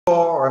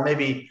or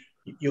maybe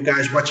you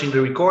guys watching the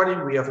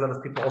recording. We have a lot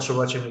of people also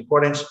watching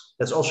recordings.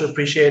 That's also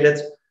appreciated.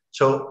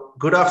 So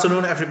good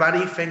afternoon,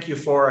 everybody. Thank you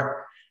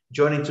for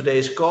joining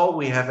today's call.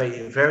 We have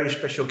a very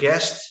special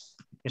guest,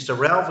 Mr.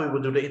 Ralf. We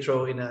will do the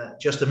intro in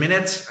just a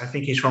minute. I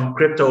think he's from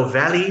Crypto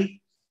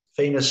Valley,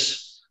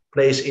 famous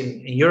place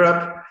in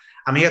Europe.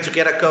 I'm here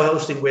together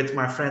co-hosting with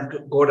my friend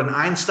Gordon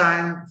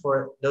Einstein.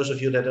 For those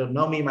of you that don't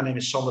know me, my name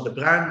is Sander de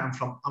Bruin. I'm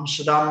from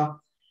Amsterdam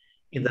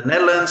in the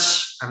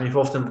Netherlands. I'm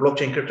involved in the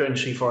blockchain crypto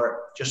industry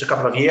for just a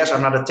couple of years.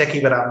 I'm not a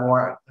techie, but I'm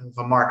more of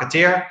a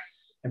marketeer.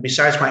 And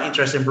besides my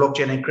interest in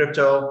blockchain and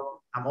crypto,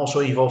 I'm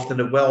also involved in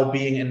the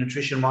well-being and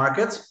nutrition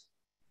market.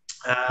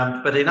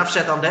 But enough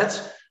said on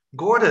that.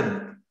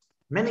 Gordon,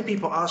 many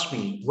people ask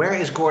me, where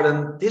is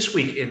Gordon this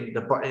week?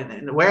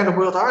 Where in the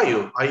world are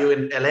you? Are you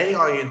in LA?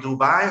 Are you in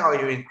Dubai? Are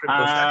you in crypto?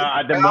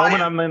 At the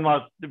moment, I'm in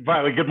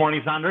Good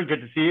morning, Sander.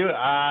 Good to see you.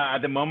 At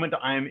the moment,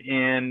 I'm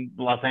in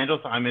Los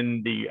Angeles. I'm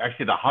in the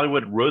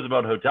Hollywood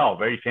Roosevelt Hotel.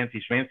 Very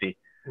fancy schmancy.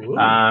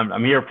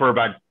 I'm here for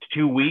about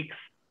 2 weeks.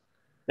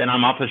 Then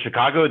I'm off to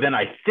Chicago. Then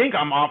I think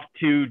I'm off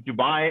to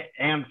Dubai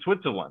and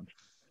Switzerland.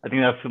 I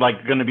think that's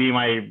like going to be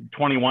my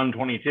 21,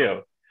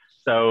 22.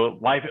 So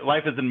life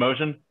is in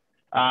motion.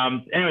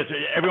 Anyways,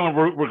 everyone,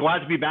 we're glad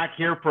to be back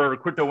here for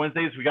Crypto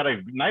Wednesdays. We got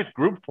a nice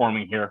group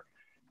forming here.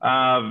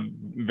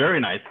 Very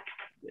nice.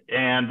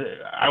 And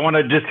I want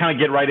to just kind of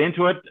get right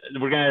into it.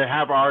 We're going to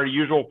have our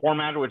usual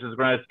format, which is we're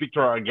going to speak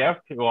to our guest,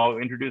 who I'll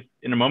introduce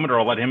in a moment, or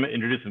I'll let him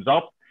introduce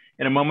himself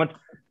in a moment.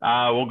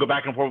 We'll go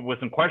back and forth with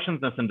some questions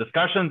and some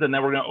discussions, and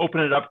then we're going to open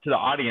it up to the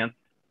audience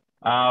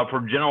for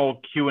general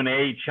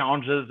Q&A,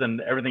 challenges, and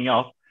everything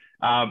else.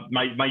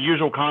 My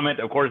usual comment,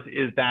 of course,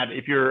 is that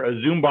if you're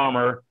a Zoom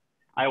bomber,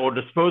 I will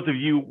dispose of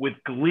you with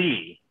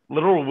glee,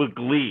 literal with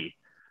glee.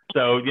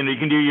 So, you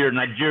can do your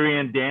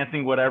Nigerian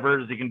dancing, whatever.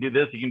 You can do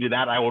this, you can do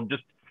that. I will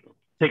just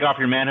take off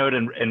your manhood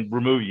and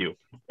remove you.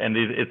 And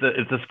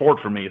it's a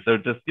sport for me. So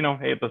just,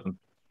 hey, listen,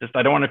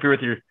 I don't want to interfere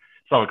with your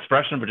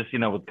self-expression, but just,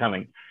 what's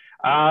coming.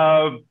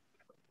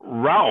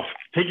 Ralf,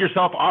 take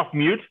yourself off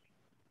mute.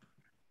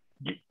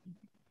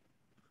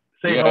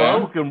 Say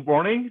hello, good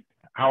morning.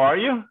 How are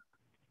you?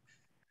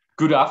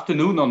 Good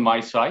afternoon on my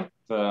side.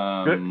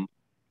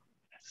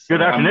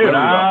 Good afternoon.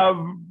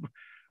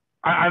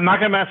 I'm not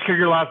going to massacre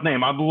your last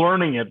name. I'm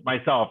learning it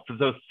myself.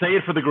 So say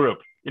it for the group.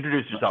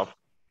 Introduce yourself.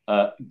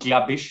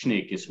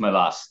 Glabischnig is my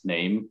last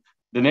name.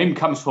 The name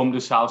comes from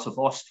the south of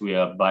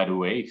Austria, by the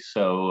way.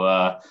 So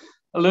a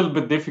little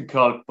bit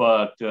difficult,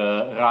 but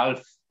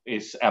Ralf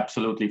is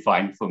absolutely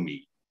fine for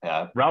me.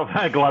 Ralf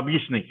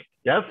Glabischnig,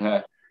 yes?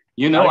 Okay.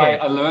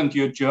 I learned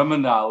your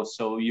German now,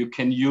 so you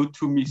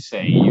to me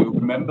say. You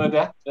remember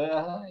that?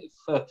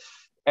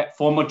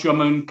 Former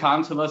German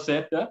chancellor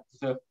said that.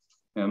 So,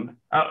 well,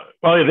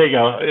 there you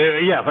go.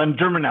 Yeah, I'm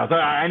German now, so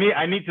I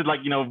need to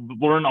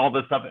learn all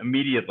this stuff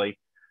immediately,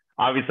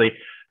 obviously.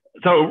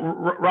 So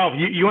Ralf,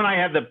 you and I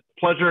had the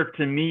pleasure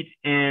to meet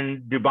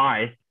in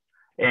Dubai,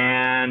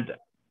 and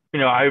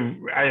I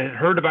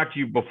heard about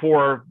you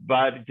before,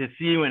 but to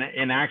see you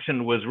in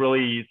action was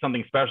really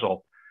something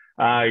special.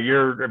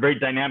 You're a very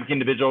dynamic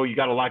individual. You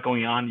got a lot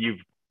going on. You've,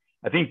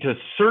 I think, to a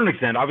certain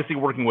extent, obviously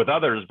working with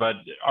others, but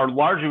are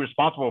largely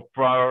responsible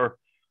for,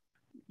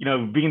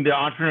 being the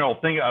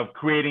entrepreneurial thing of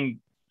creating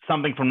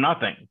something from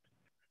nothing.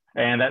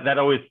 And that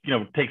always,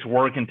 takes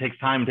work and takes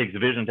time, and takes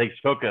vision, takes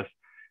focus.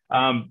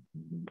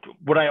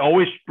 What I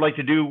always like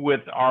to do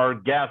with our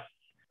guests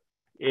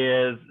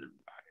is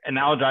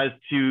analogize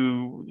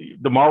to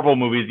the Marvel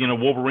movies,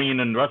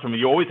 Wolverine and the rest of them.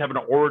 You always have an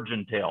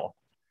origin tale.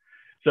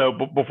 So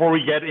before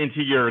we get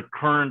into your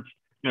current,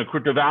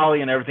 Crypto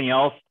Valley and everything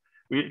else,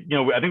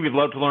 I think we'd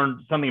love to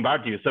learn something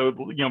about you. So,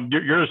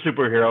 you're a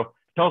superhero.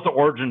 Tell us the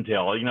origin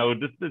tale.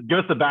 Just give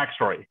us the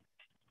backstory.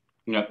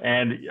 Yeah.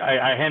 And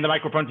I hand the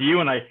microphone to you,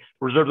 and I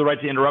reserve the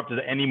right to interrupt at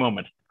any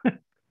moment.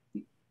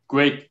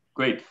 Great.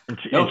 Thank you for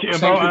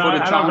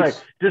the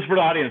chance. Just for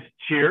the audience,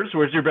 cheers.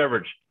 Where's your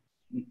beverage?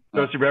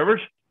 What's your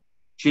beverage?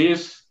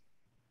 Cheers.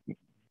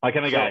 My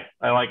kind of guy.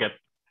 I like it.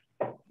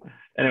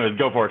 Anyways,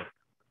 go for it.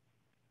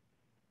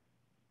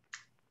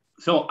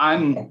 So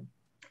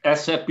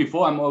as said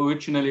before, I'm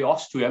originally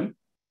Austrian.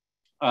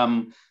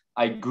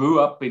 I grew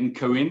up in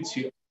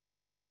Carinthia.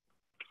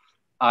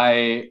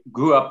 In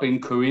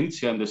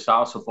the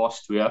south of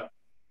Austria,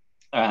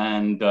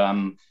 and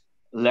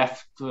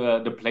left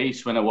the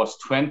place when I was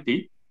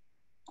 20.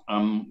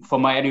 For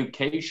my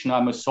education,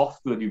 I'm a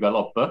software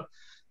developer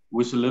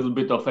with a little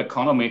bit of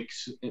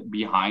economics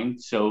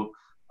behind. So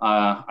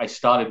I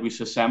started with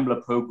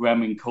assembler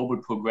programming,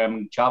 COBOL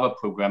programming, Java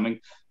programming.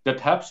 That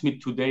helps me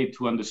today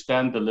to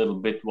understand a little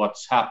bit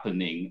what's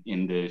happening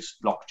in this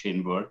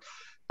blockchain world.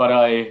 But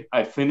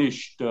I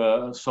finished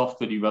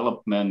software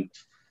development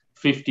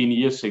 15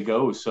 years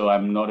ago, so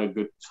I'm not a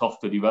good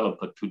software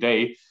developer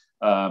today.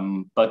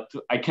 But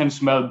I can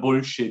smell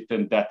bullshit,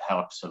 and that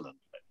helps a little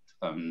bit.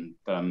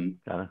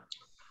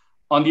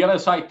 On the other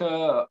side,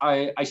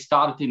 I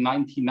started in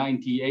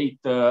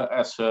 1998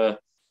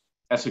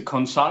 as a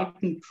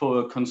consultant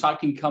for a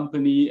consulting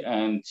company,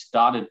 and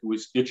started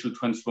with digital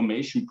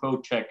transformation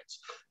projects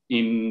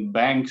in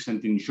banks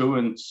and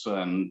insurance,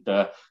 and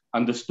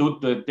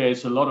understood that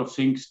there's a lot of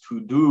things to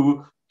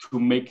do to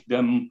make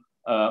them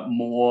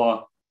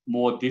more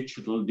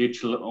digital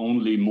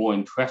only, more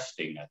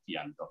interesting at the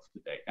end of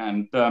the day.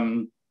 And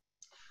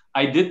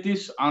I did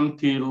this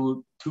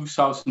until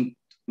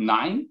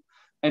 2009.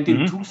 And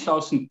in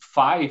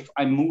 2005,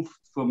 I moved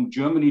from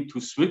Germany to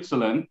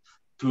Switzerland,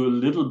 to a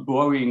little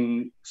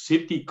boring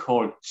city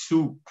called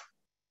Zug.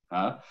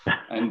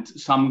 And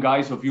some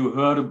guys of you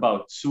heard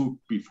about Zug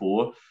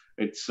before.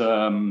 It's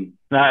I'm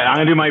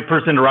gonna do my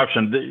first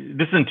interruption.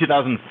 This is in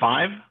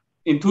 2005.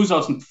 In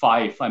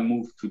 2005, I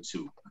moved to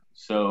Zug.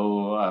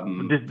 So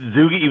did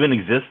Zug even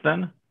exist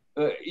then?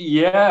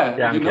 Yeah.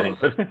 Yeah, I'm kidding.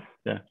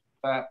 Yeah.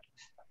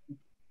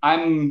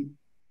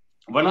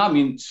 When I'm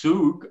in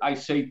Zug, I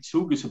say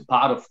Zug is a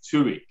part of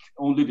Zurich.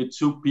 Only the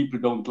Zug people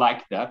don't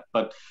like that.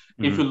 But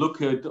if you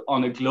look at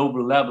on a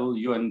global level,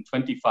 you're in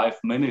 25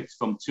 minutes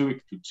from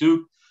Zurich to Zug,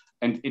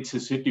 and it's a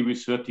city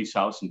with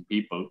 30,000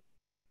 people.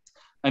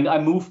 And I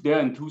moved there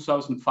in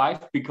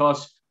 2005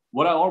 because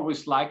what I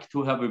always like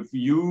to have a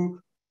view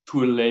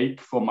to a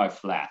lake from my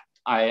flat.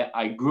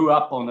 I grew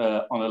up on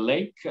a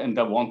lake, and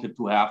I wanted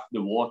to have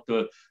the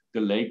water,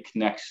 the lake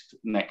next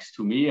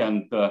to me.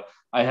 And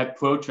I had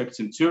projects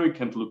in Zurich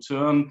and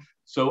Lucerne.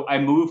 So I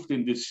moved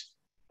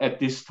at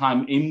this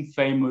time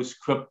infamous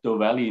Crypto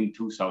Valley in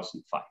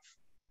 2005.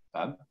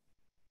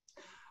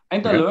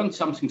 And I learned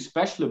something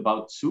special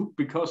about Zug,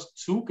 because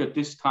Zug at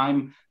this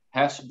time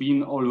has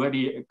been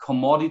already a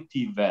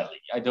commodity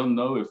valley. I don't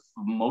know if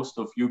most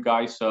of you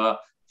guys are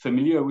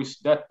familiar with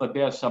that, but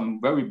there are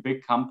some very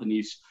big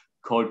companies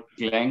called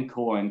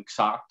Glencore and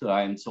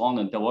Xatra and so on.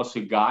 And there was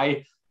a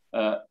guy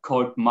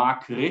called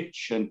Mark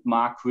Rich, and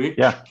Mark Rich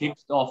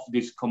kicked off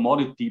this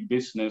commodity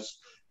business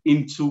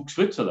in Zug,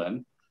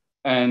 Switzerland.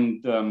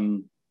 And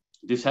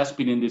this has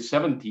been in the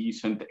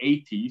 70s and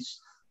 80s.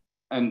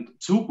 And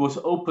Zug was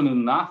open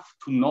enough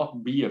to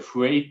not be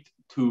afraid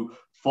to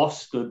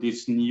foster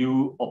this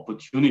new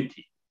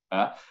opportunity.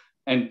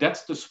 And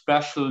that's the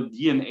special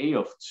DNA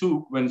of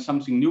Zug. When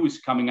something new is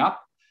coming up,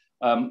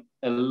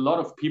 a lot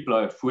of people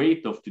are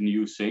afraid of the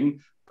new thing,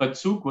 but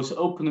Zug was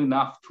open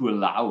enough to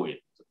allow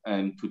it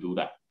and to do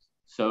that.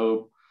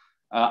 So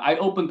I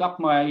opened up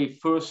my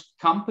first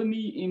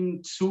company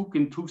in Zug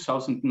in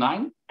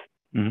 2009.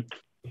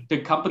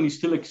 The company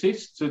still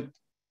exists.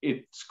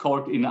 It's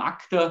called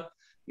Inacta.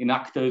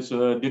 Inacta is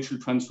a digital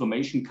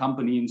transformation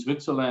company in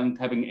Switzerland,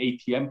 having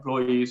 80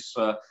 employees,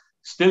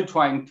 still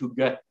trying to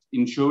get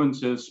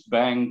insurances,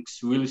 banks,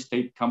 real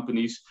estate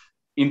companies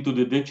into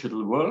the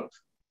digital world,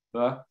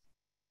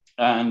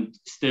 and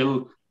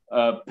still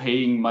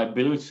paying my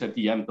bills at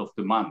the end of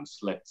the month.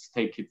 Let's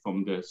take it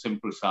from the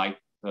simple side.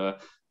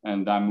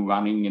 And I'm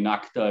running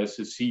Inacta as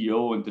a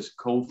CEO and as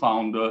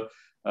co-founder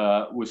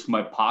with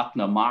my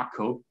partner,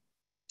 Marco.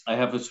 I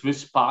have a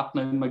Swiss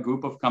partner in my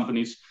group of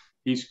companies.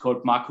 He's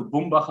called Marco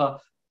Bumbacher.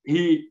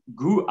 He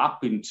grew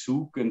up in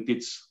Zug, and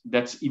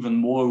that's even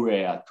more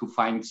rare to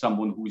find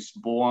someone who is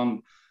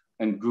born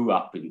and grew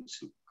up in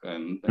Zug.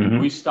 And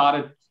we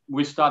started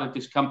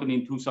this company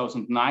in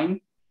 2009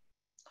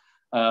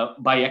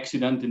 by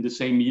accident in the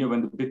same year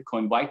when the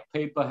Bitcoin white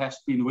paper has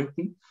been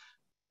written.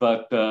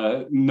 But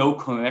no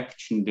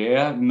connection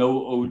there,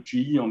 no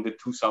OG on the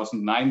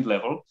 2009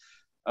 level.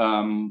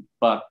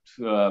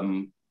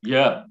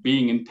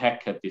 Being in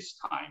tech at this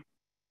time.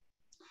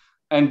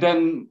 And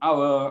then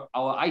our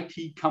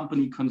IT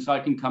company,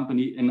 consulting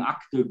company,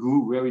 Inacta,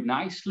 grew very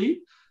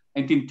nicely.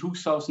 And in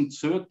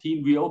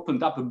 2013, we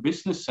opened up a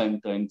business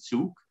center in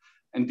Zug.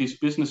 And this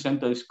business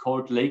center is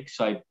called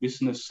Lakeside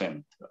Business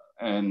Center.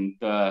 And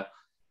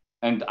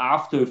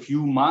after a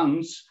few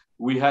months,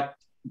 we had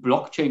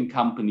blockchain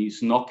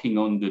companies knocking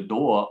on the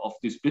door of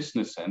this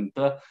business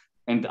center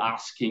and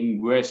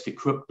asking, where's the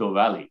Crypto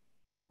Valley?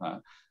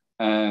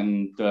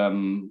 And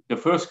the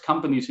first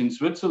companies in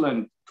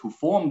Switzerland to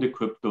form the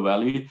Crypto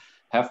Valley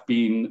have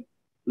been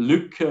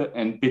Lücke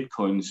and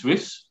Bitcoin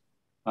Swiss.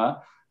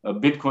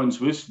 Bitcoin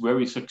Swiss,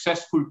 very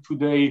successful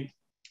today,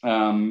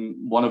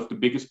 one of the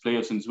biggest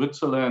players in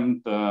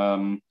Switzerland.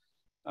 I'm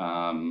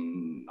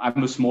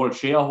a small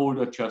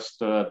shareholder, just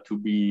to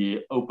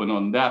be open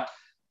on that.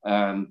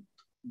 And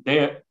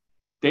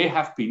they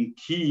have been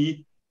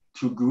key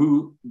to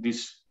grow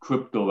this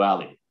Crypto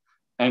Valley.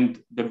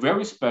 And the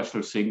very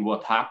special thing,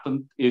 what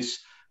happened is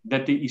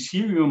that the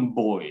Ethereum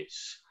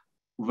boys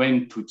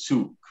went to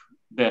Zug,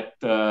 that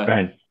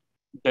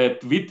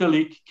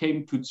Vitalik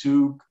came to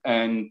Zug,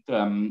 and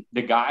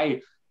the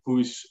guy who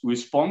is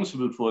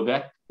responsible for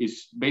that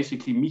is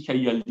basically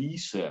Michael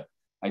Liese.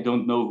 I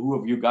don't know who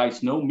of you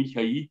guys know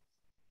Michael.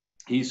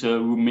 He's a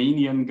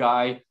Romanian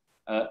guy,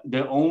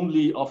 the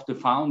only of the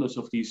founders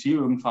of the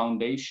Ethereum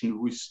Foundation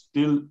who is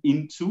still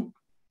in Zug,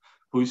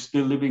 who is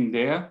still living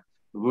there,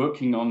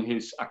 working on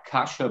his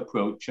Akasha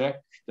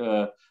project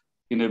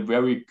in a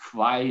very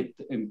quiet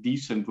and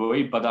decent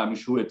way, but I'm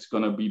sure it's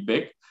going to be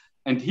big.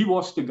 And he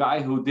was the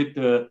guy who did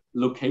the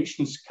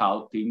location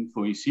scouting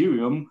for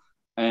Ethereum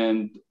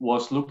and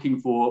was looking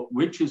for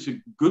which is a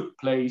good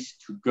place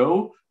to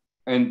go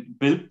and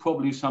build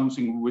probably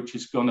something which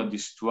is going to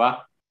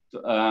disrupt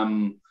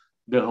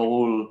the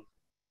whole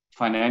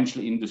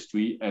financial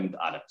industry and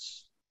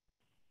others.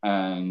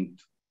 And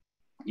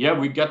yeah,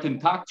 we got in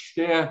touch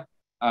there.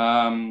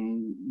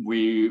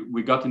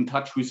 We got in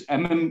touch with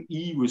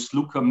MME, with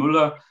Luca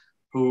Müller,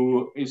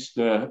 who is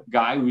the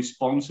guy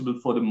responsible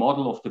for the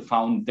model of the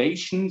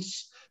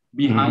foundations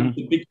behind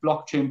the big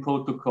blockchain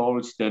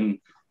protocols. Then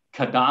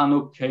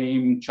Cardano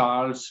came,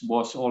 Charles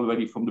was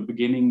already from the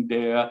beginning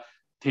there,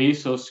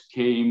 Tezos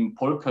came,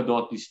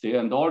 Polkadot is there,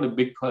 and all the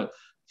big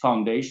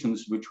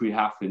foundations which we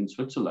have in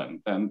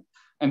Switzerland.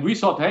 And we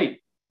thought, hey,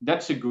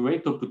 that's a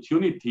great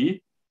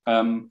opportunity.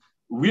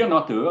 We are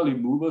not the early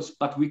movers,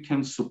 but we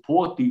can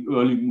support the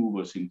early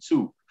movers in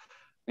Zug.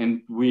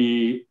 And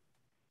we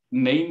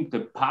named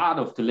the part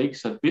of the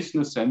Lakeside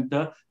Business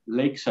Center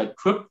Lakeside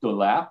Crypto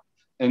Lab,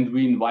 and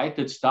we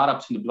invited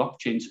startups in the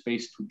blockchain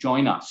space to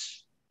join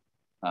us.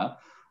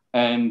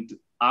 And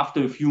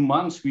after a few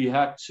months, we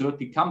had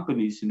 30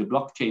 companies in the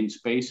blockchain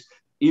space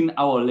in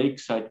our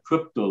Lakeside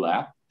Crypto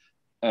Lab.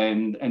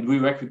 And we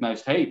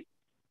recognized, hey,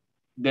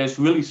 there's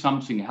really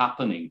something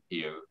happening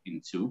here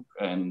in Zug.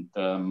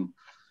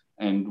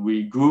 And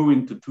we grew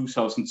into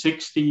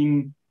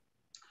 2016.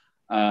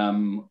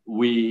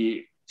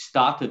 We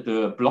started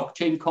the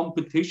blockchain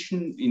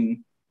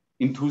competition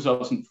in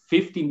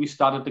 2015. We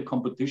started the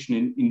competition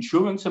in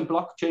insurance and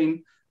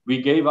blockchain.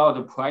 We gave out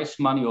a prize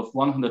money of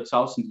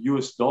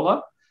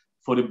 $100,000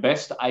 for the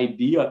best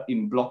idea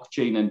in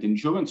blockchain and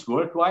insurance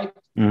worldwide.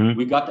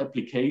 We got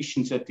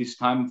applications at this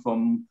time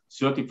from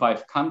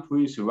 35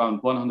 countries,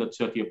 around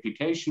 130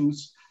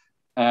 applications.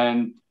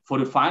 And for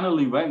the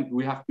final event,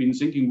 we have been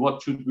thinking,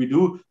 what should we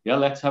do? Yeah,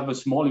 let's have a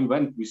small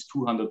event with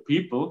 200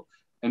 people.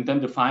 And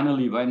then the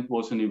final event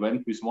was an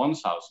event with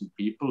 1,000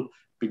 people,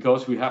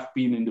 because we have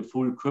been in the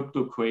full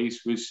crypto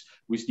craze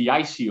with the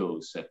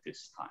ICOs at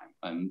this time.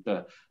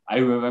 And I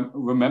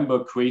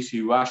remember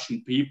crazy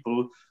Russian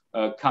people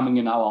coming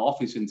in our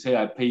office and say,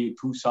 I pay you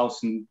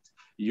 2,000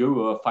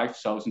 euro or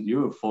 5,000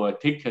 euro for a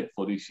ticket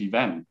for this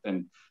event.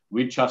 And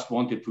we just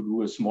wanted to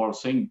do a small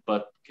thing,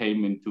 but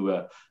came into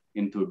a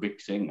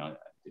big thing.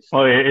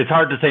 Well, it's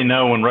hard to say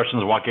no when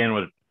Russians walk in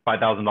with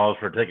 $5,000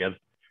 for a ticket.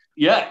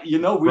 Yeah, you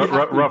know,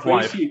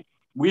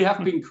 we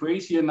have been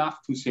crazy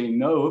enough to say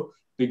no,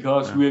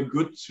 because we're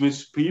good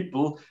Swiss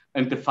people,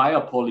 and the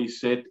fire police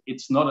said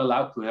it's not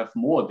allowed to have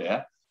more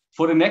there.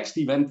 For the next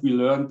event, we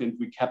learned, and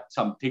we kept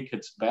some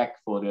tickets back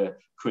for the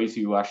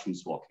crazy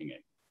Russians walking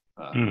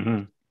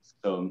in.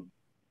 So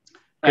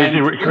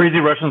crazy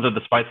Russians are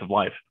the spice of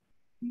life.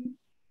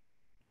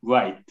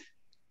 Right.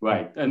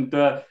 And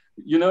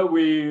you know,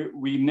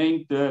 we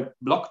named the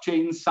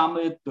blockchain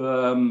summit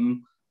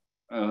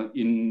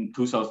in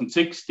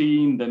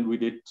 2016. Then we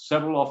did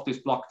several of these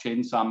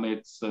blockchain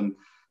summits, and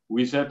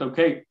we said,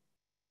 okay,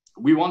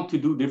 we want to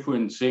do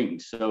different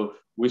things. So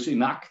with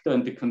Inacta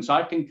and the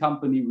consulting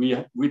company,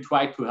 we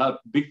try to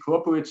help big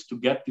corporates to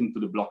get into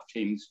the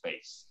blockchain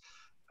space.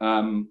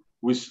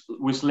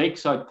 With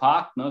Lakeside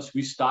Partners,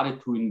 we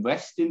started to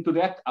invest into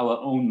that, our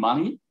own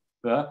money,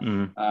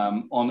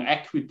 on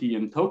equity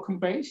and token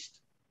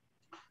based.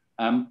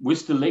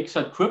 With the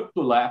Lakeside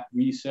Crypto Lab,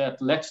 we said,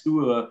 let's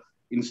do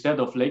instead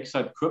of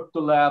Lakeside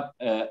Crypto Lab,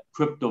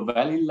 Crypto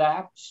Valley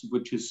Labs,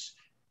 which is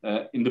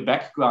in the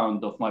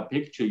background of my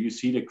picture. You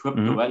see the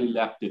Crypto Valley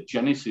Lab, the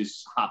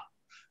Genesis Hub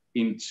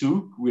in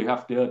Zug. We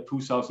have there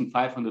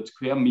 2,500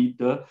 square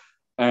meter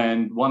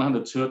and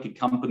 130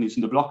 companies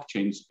in the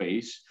blockchain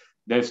space.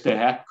 There's the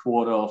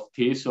headquarter of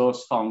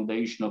Tezos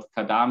Foundation, of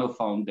Cardano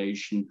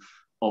Foundation,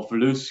 of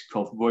Lusk,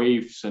 of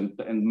Waves, and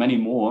many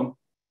more.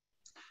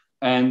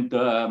 And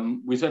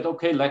we said,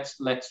 okay,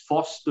 let's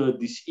foster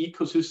this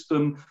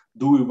ecosystem,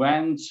 do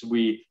events.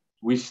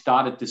 We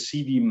started the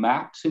CV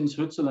Maps in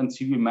Switzerland.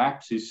 CV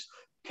Maps is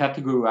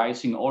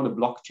categorizing all the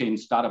blockchain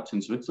startups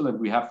in Switzerland.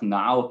 We have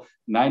now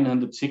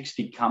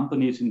 960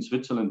 companies in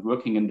Switzerland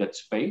working in that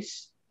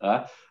space,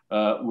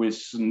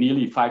 with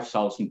nearly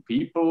 5,000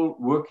 people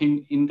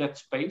working in that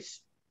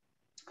space.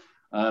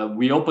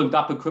 We opened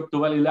up a Crypto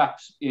Valley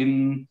Labs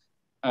in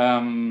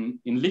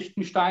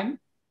Liechtenstein.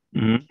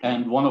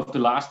 And one of the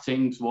last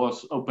things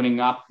was opening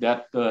up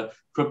that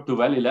Crypto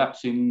Valley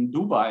Labs in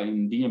Dubai,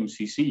 in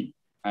DMCC.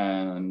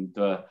 And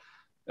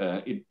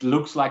it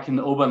looks like an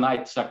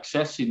overnight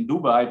success in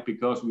Dubai,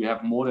 because we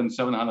have more than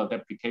 700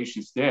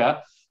 applications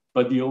there.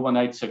 But the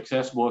overnight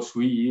success was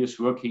 3 years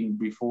working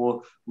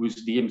before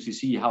with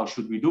DMCC. How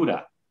should we do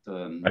that?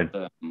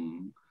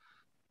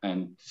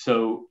 And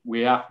so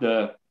we have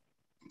the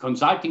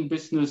consulting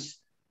business.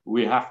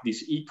 We have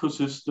this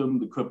ecosystem,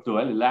 the Crypto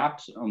Valley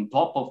Labs. On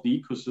top of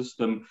the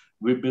ecosystem,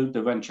 we built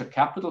a venture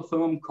capital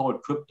firm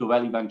called Crypto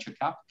Valley Venture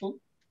Capital.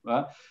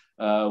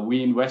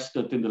 We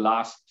invested in the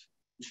last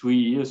 3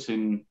 years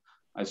in,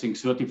 I think,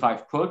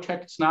 35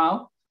 projects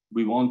now.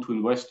 We want to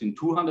invest in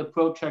 200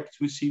 projects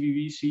with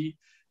CVVC.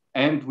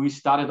 And we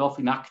started off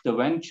in Acta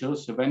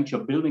Ventures, a venture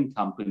building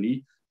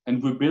company,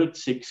 and we built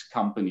 6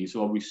 companies,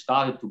 or we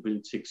started to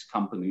build 6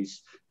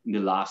 companies in the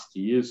last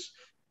years.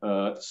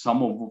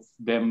 Some of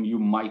them you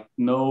might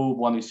know.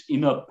 One is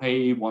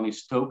InnerPay, one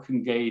is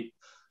TokenGate,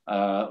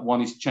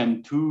 one is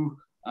Gen2.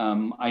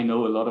 I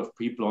know a lot of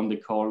people on the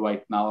call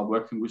right now are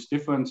working with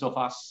different of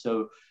us.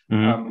 So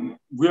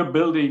we're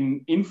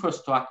building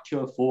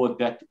infrastructure for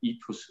that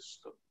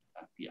ecosystem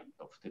at the end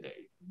of the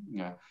day.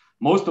 Yeah.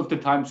 Most of the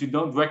times you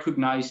don't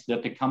recognize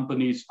that the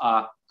companies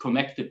are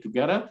connected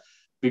together,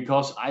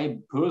 because I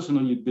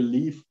personally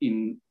believe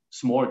in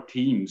small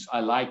teams. I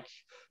like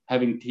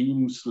having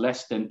teams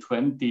less than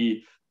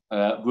 20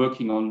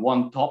 working on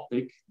one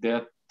topic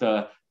that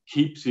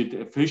keeps it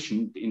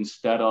efficient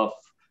instead of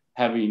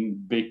having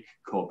big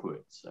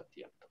corporates at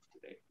the end of the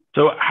day.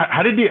 So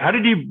how did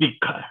you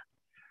become,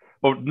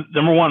 well,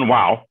 number one,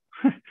 wow.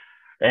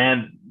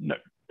 And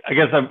I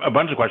guess a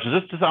bunch of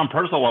questions, just on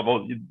personal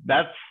level,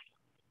 that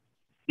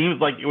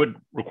seems like it would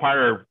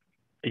require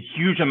a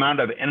huge amount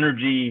of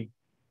energy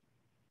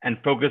and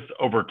focus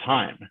over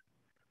time.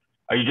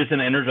 Are you just an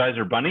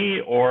Energizer bunny,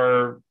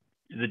 or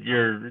that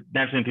you're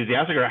naturally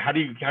enthusiastic, or how do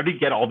you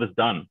get all this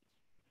done?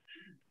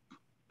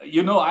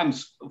 You know, I'm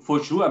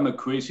a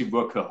crazy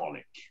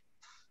workaholic.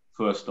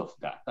 First of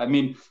that, I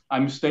mean,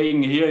 I'm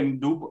staying here in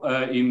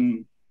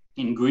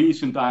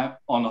Greece, and I'm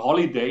on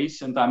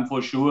holidays, and I'm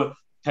for sure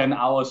 10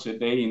 hours a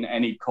day in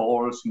any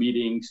calls,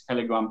 meetings,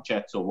 Telegram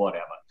chats, or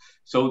whatever.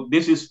 So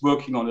this is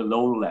working on a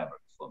low level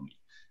for me.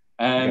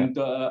 And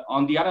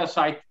on the other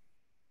side,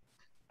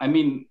 I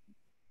mean,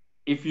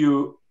 if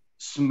you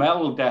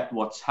smell that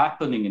what's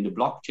happening in the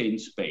blockchain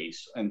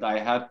space, and I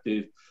had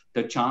the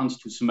chance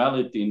to smell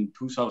it in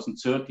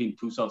 2013,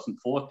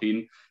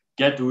 2014,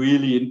 get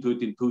really into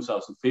it in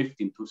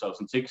 2015,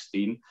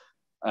 2016,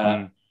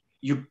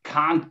 you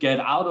can't get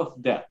out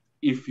of that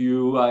if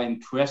you are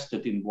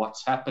interested in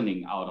what's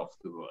happening out of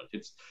the world.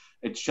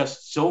 It's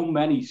just so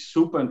many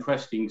super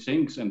interesting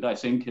things, and I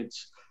think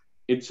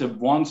it's a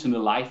once in a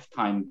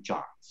lifetime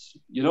chance.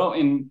 You know,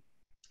 in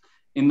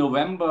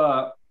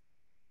November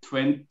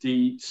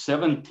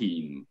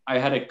 2017, I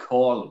had a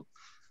call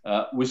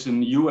with a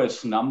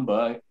US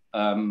number,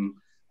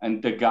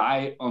 and the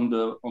guy on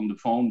the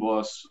phone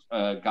was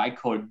a guy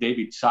called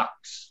David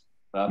Sachs,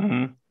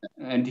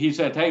 and he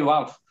said, "Hey,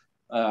 Ralf,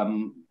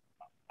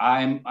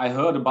 I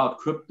heard about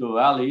Crypto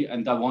Rally,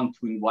 and I want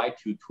to invite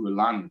you to a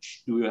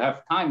lunch. Do you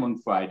have time on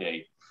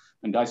Friday?"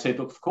 And I said,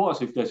 "Of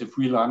course, if there's a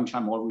free lunch,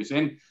 I'm always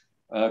in.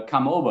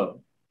 Come over."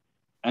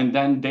 And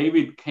then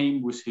David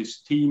came with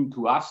his team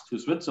to us, to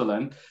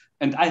Switzerland,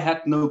 and I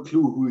had no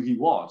clue who he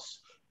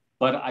was.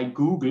 But I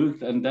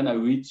Googled, and then I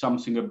read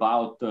something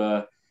about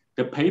the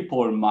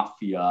PayPal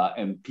mafia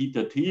and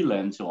Peter Thiel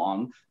and so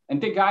on.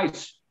 And the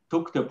guys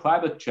took the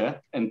private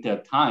jet and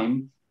their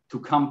time to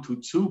come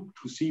to Zug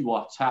to see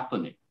what's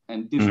happening.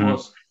 And this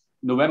was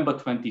November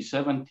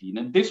 2017.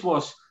 And this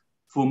was,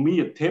 for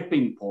me, a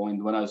tipping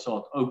point when I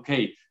thought,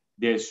 okay,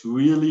 there's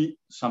really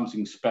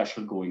something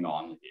special going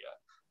on here.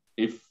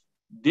 If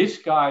these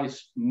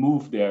guys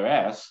move their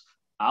ass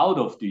out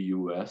of the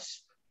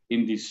US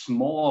in this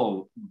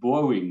small,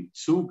 boring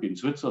Zug in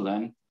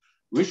Switzerland,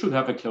 we should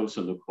have a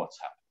closer look what's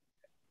happening.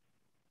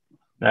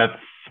 That's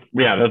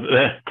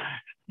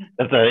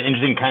an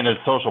interesting kind of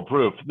social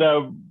proof.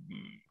 Though,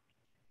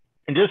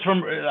 and just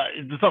from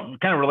just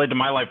kind of related to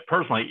my life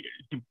personally,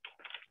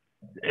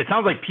 it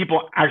sounds like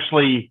people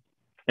actually,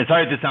 and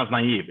sorry if this sounds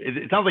naive,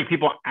 it sounds like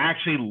people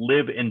actually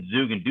live in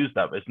Zug and do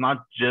stuff. It's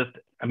not just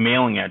a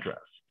mailing address.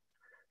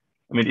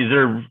 I mean,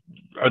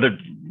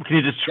 can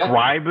you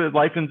describe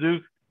life in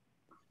Zug?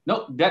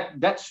 No,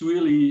 that's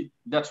really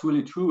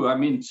true. I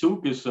mean,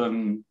 Zug is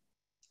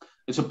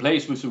it's a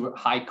place with a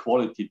high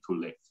quality to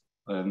live.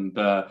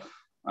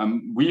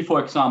 And we, for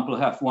example,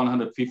 have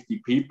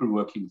 150 people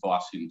working for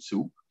us in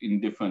Zug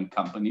in different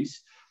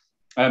companies.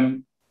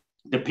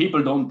 The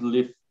people don't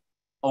live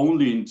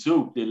only in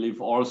Zug, they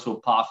live also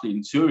partly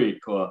in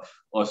Zurich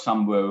or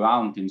somewhere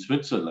around in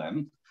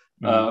Switzerland.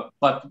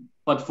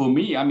 But for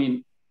me, I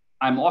mean,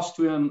 I'm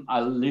Austrian.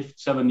 I lived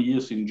 7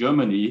 years in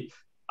Germany.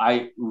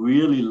 I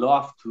really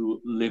love to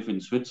live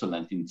in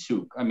Switzerland, in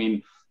Zug. I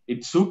mean,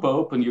 it's super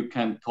open. You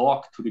can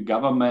talk to the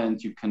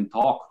government. You can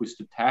talk with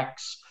the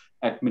tax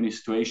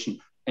administration.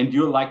 And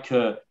you're like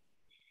a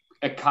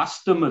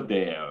customer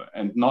there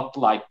and not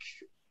like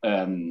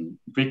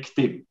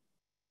victim.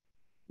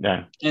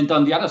 Yeah. And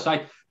on the other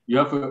side, you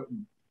have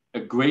a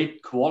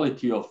great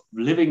quality of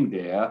living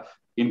there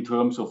in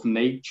terms of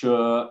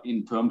nature,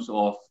 in terms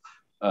of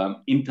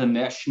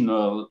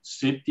international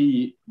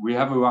city. We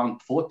have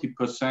around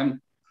 40%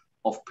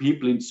 of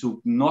people in Zug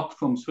not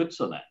from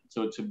Switzerland.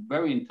 So it's a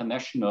very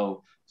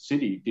international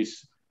city.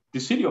 The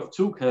city of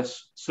Zug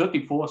has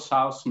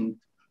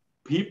 34,000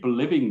 people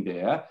living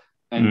there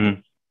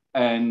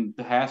and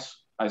has,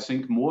 I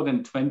think, more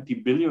than 20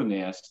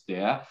 billionaires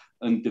there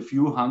and a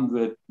few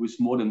hundred with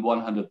more than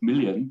 100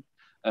 million.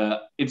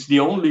 It's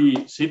the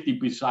only city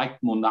beside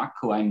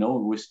Monaco I know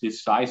with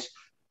this size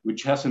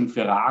which has a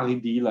Ferrari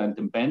dealer and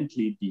a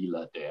Bentley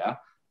dealer there.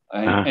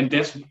 And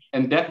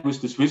that was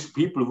the Swiss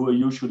people who are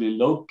usually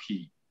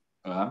low-key.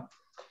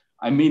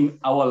 I mean,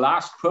 our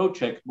last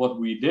project, what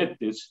we did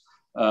is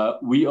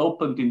We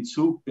opened in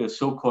Zug the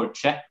so-called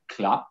Jet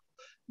Club.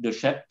 The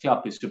Jet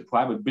Club is a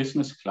private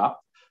business club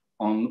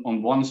on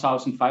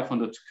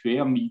 1,500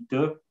 square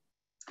meter.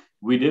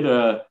 We did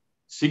a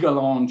cigar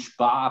lounge,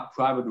 bar,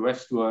 private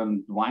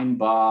restaurant, wine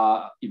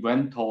bar,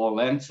 event hall,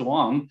 and so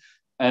on.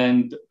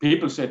 And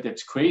people said,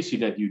 that's crazy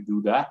that you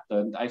do that.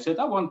 And I said,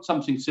 I want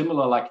something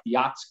similar like the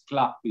Arts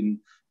Club in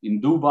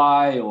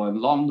Dubai or in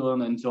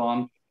London and so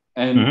on.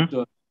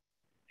 And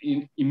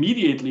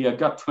immediately I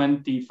got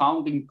 20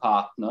 founding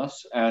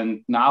partners.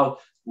 And now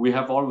we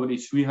have already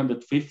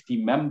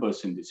 350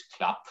 members in this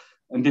club.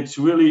 And it's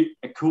really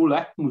a cool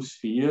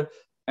atmosphere.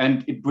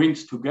 And it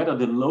brings together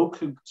the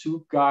local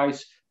Zug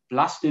guys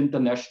plus the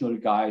international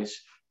guys.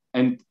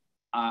 And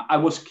I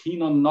was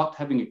keen on not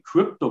having a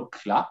crypto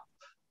club.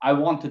 I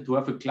wanted to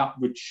have a club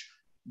which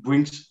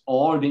brings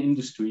all the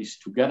industries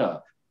together.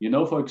 You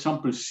know, for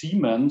example,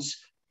 Siemens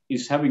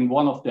is having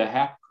one of the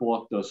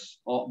headquarters,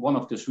 or one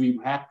of the 3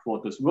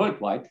 headquarters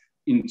worldwide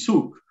in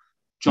Zug.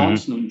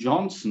 Johnson &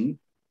 Johnson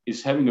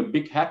is having a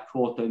big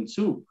headquarter in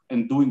Zug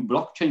and doing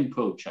blockchain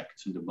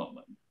projects in the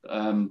moment.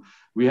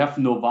 We have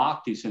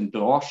Novartis and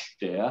Roche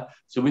there.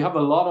 So we have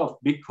a lot of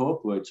big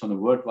corporates on a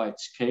worldwide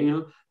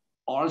scale,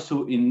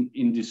 also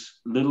in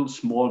this little,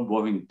 small,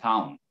 growing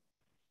town.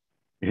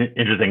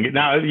 Interesting.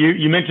 Now,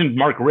 you mentioned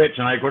Mark Rich,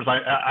 and of course,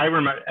 I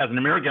remember, as an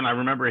American, I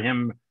remember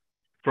him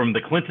from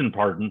the Clinton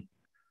pardon,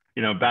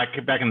 you know, back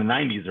in the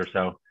 90s or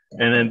so,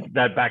 and then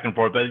that back and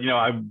forth. But, you know,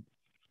 I'm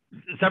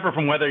separate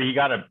from whether he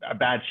got a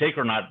bad shake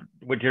or not,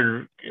 what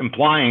you're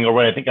implying, or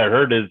what I think I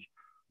heard is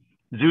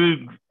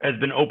Zug has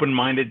been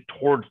open-minded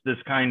towards this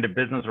kind of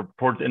business or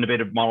towards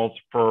innovative models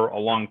for a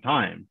long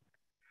time.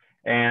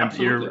 And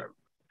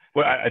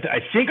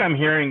I think I'm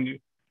hearing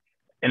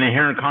an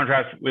inherent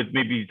contrast with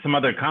maybe some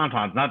other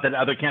cantons. Not that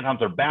other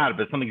cantons are bad,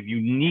 but something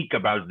unique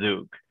about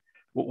Zug.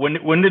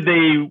 When did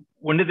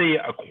they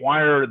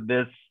acquire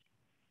this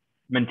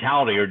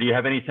mentality, or do you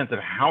have any sense of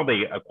how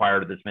they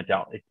acquired this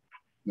mentality?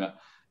 Yeah,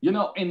 you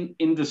know, in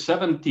the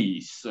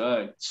 70s,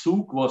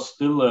 Zug was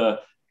still a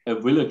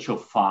village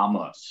of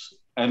farmers.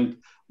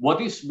 And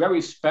what is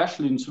very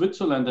special in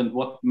Switzerland and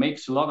what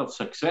makes a lot of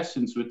success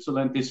in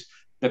Switzerland is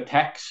the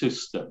tax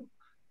system.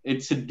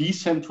 It's a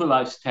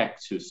decentralized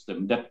tax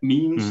system. That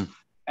means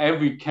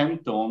every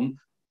canton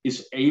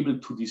is able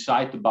to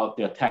decide about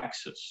their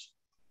taxes.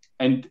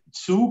 And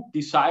Zug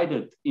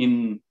decided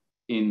in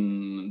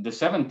the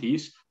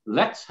 70s,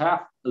 let's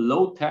have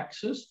low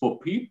taxes for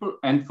people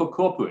and for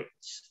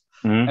corporates.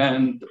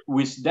 And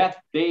with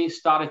that, they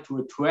started to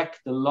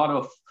attract a lot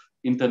of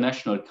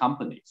international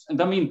companies. And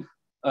I mean,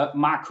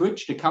 Mark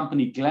Rich, the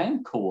company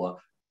Glencore,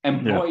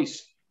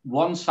 employs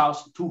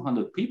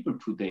 1,200 people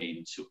today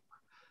in Zug.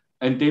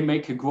 And they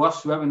make a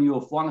gross revenue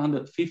of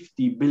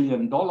 $150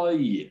 billion a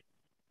year.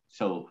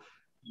 So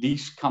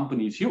this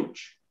company is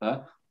huge.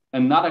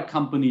 Another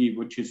company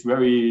which is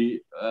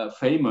very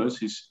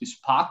famous is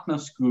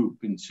Partners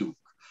Group in Zug.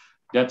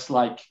 That's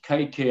like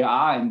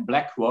KKR and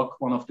BlackRock,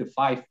 one of the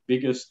 5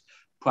 biggest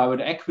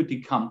private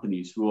equity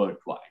companies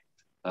worldwide.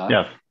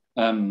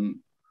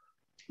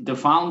 The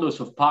founders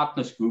of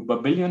Partners Group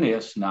are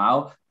billionaires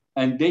now,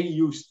 and they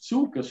use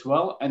Zug as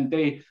well. And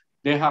they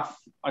have,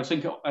 I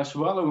think, as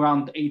well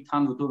around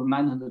 800 or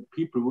 900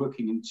 people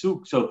working in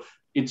Zug. So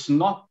it's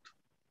not,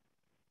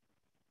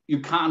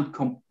 you can't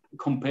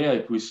compare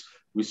it with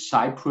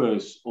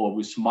Cyprus or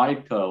with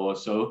Malta or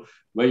so,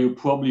 where you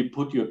probably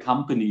put your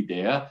company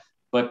there,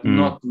 but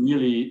not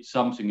really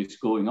something is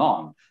going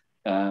on.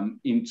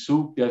 In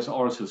Zug, there's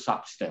also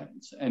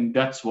substance, and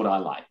that's what I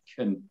like.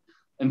 And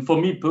for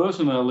me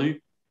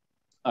personally,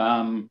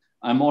 I'm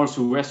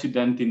also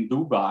resident in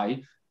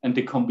Dubai, and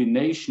the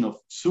combination of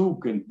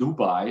Zug and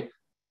Dubai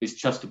is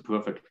just a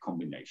perfect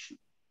combination.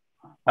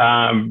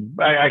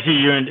 Actually,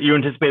 you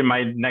anticipated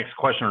my next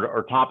question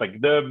or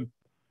topic.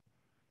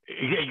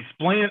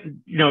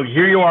 Explain, you know,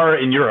 here you are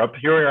in Europe,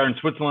 here we are in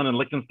Switzerland and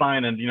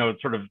Liechtenstein, and, you know,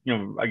 sort of, you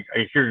know, I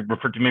hear you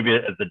referred to maybe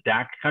as the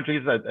DAC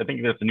countries. I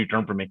think that's a new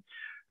term for me.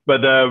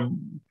 But,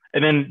 and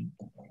then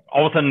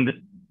all of a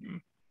sudden,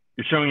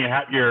 you're showing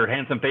your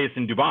handsome face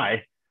in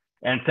Dubai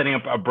and setting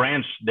up a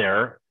branch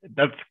there.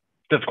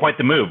 That's quite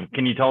the move.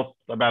 Can you tell us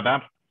about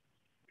that?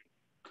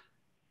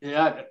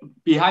 Yeah,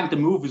 behind the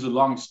move is a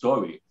long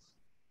story.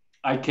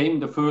 I came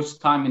the first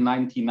time in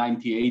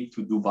 1998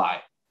 to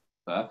Dubai.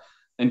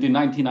 And in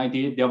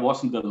 1998, there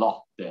wasn't a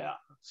lot there.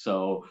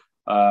 So,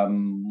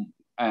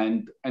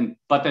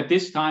 but at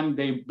this time,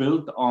 they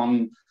built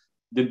on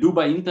the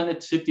Dubai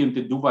Internet City and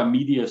the Dubai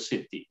Media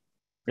City.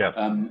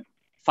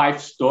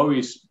 5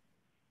 stories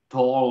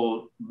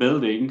tall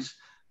buildings.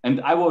 And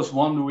I was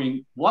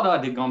wondering, what are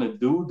they going to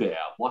do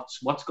there?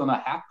 What's going to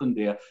happen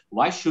there?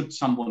 Why should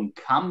someone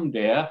come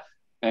there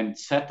and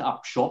set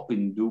up shop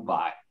in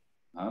Dubai?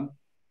 And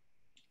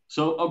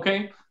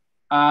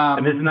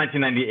this is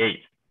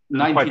 1998.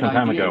 Quite some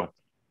time ago.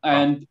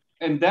 And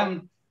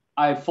then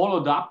I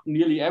followed up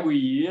nearly every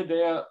year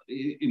there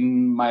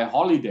in my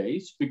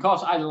holidays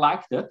because I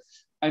liked it.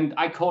 And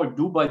I called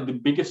Dubai the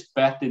biggest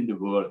bet in the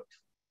world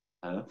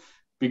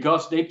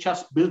because they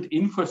just built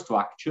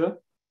infrastructure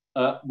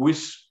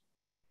with,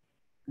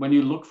 when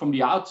you look from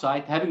the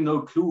outside, having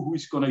no clue who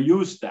is going to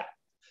use that.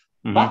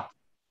 Mm-hmm.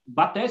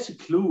 But there's a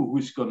clue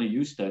who's going to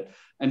use that.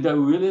 And I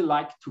really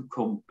like to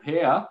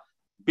compare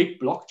big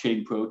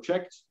blockchain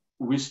projects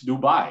with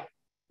Dubai.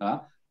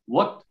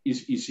 What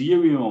is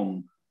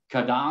Ethereum,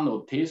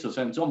 Cardano, Tezos,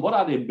 and so on? What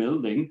are they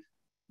building?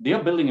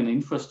 They're building an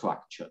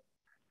infrastructure.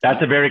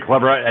 That's a very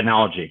clever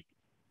analogy.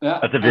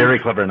 That's a very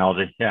clever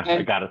analogy. Yeah,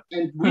 I got it.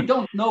 And we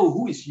don't know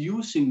who is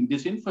using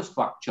this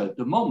infrastructure at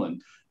the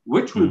moment,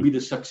 which will be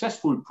the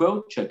successful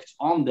projects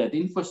on that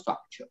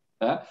infrastructure.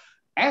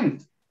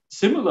 And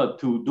similar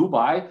to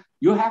Dubai,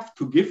 you have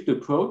to give the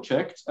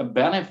projects a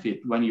benefit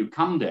when you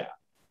come there.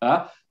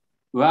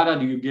 Rather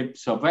do you give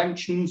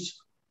subventions,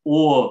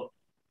 or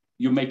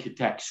you make it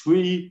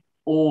tax-free,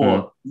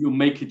 or you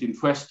make it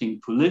interesting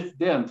to live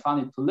there and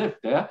funny to live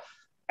there,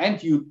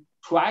 and you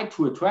try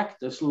to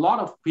attract as lot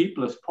of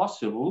people as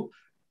possible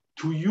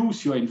to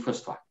use your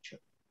infrastructure.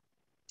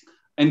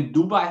 And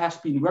Dubai has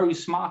been very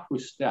smart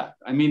with that.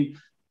 I mean,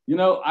 you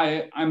know,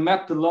 I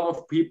met a lot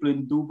of people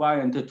in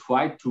Dubai, and I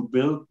tried to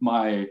build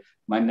my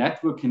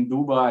network in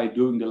Dubai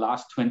during the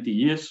last 20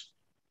 years.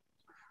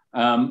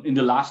 In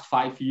the last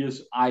 5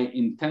 years, I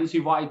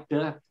intensified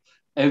that.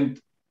 And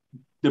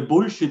the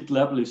bullshit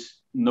level is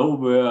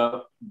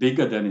nowhere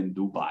bigger than in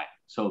Dubai.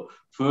 So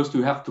first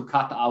you have to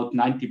cut out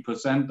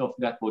 90% of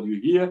that, what you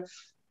hear.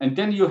 And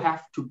then you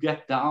have to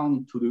get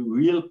down to the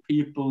real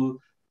people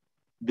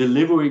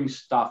delivering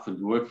stuff and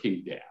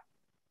working there.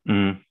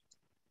 Mm.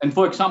 And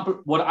for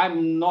example, what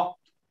I'm not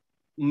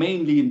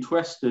mainly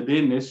interested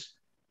in is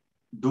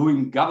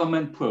doing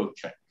government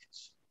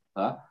projects.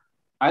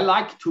 I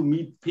like to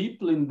meet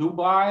people in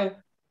Dubai,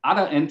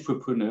 other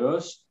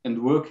entrepreneurs,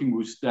 and working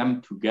with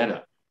them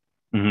together.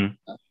 Mm-hmm.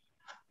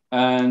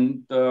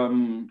 And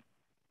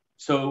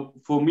so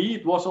for me,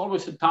 it was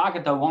always a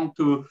target. I want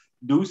to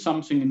do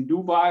something in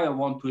Dubai. I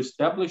want to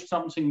establish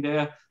something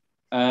there.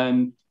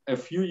 And a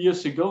few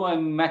years ago, I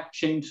met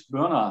James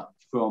Bernard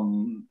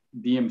from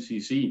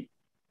DMCC,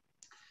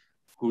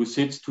 who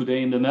sits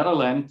today in the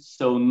Netherlands,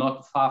 so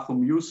not far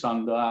from you,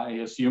 Sander, I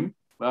assume.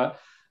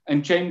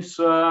 And James,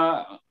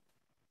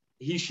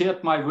 he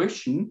shared my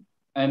vision,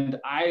 and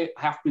I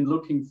have been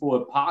looking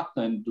for a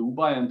partner in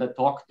Dubai, and I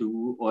talked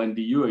to, or in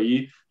the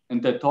UAE,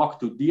 and I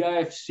talked to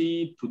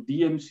DIFC, to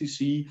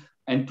DMCC,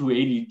 and to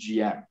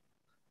ADGM.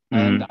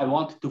 And I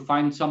wanted to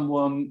find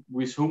someone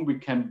with whom we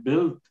can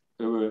build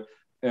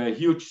a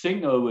huge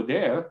thing over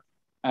there.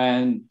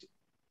 And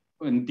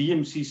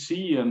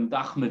DMCC and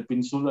Ahmed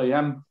bin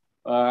Sulayem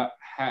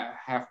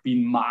have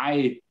been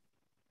my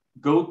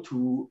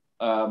go-to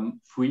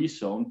free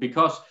zone,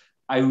 because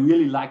I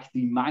really like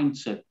the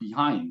mindset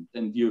behind.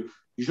 And you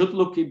should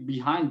look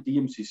behind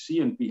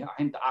DMCC and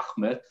behind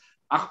Ahmed.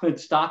 Ahmed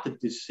started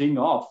this thing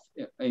off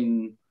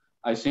in,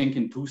 I think,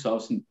 in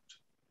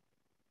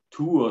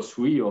 2002 or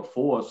 3 or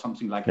 4 or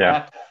something like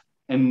that.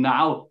 And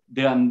now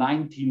there are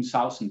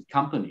 19,000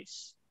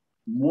 companies,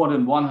 more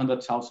than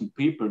 100,000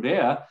 people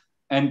there.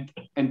 And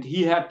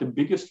he had the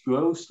biggest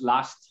growth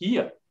last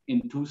year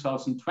in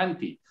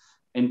 2020.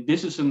 And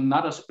this is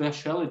another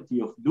specialty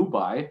of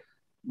Dubai.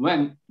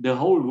 When the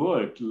whole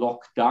world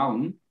locked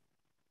down,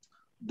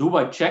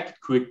 Dubai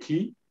checked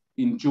quickly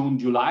in June,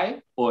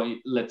 July, or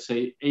let's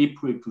say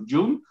April to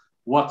June,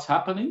 what's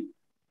happening,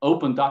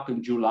 opened up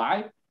in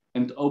July,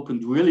 and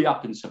opened really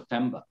up in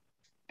September.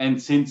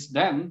 And since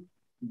then,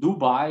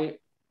 Dubai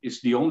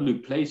is the only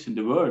place in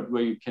the world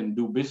where you can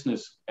do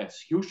business as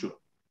usual.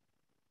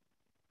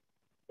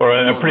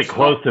 Or pretty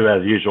close to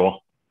as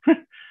usual.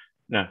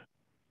 Yeah.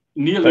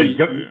 Nearly.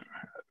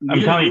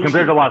 I'm telling you,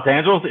 compared to Los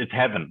Angeles, it's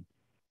heaven.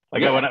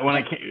 Like when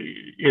I came,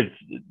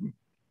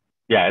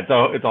 it's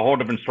a whole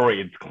different story.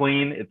 It's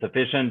clean, it's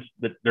efficient,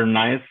 they're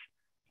nice,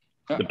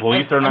 the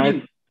police are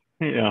nice.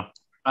 I mean,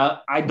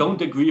 I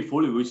don't agree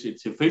fully with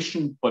it's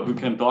efficient, but we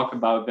can talk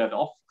about that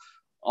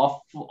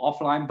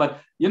offline.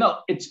 But you know,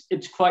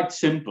 it's quite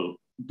simple.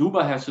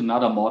 Dubai has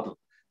another model.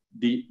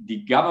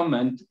 The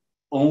government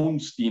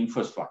owns the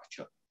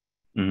infrastructure,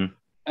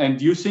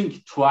 and you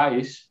think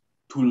twice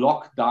to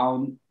lock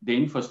down the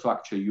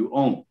infrastructure you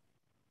own.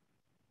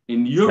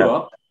 In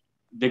Europe,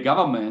 the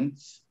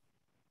governments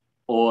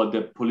or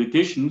the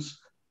politicians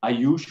are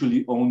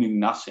usually owning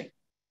nothing.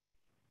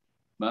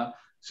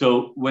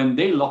 So when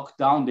they lock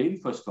down the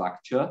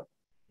infrastructure,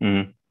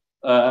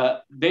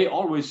 they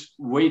always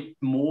weight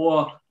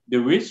more the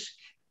risk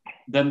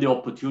than the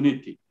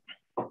opportunity.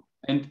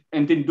 And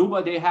in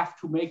Dubai, they have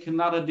to make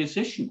another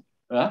decision.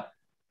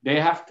 They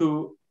have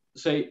to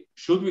say,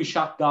 should we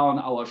shut down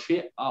our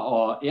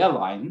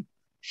airline?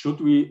 Should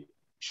we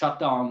shut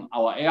down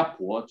our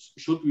airports?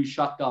 Should we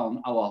shut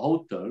down our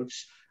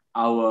hotels,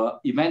 our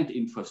event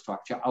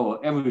infrastructure,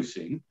 our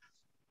everything?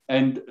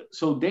 And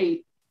so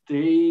they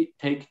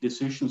take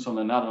decisions on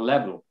another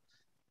level.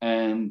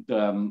 And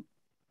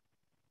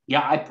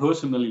I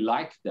personally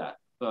like that.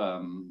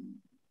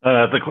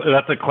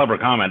 That's a clever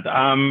comment.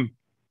 And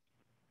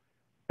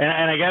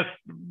I guess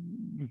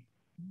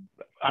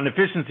on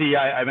efficiency,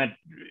 I meant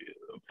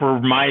for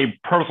my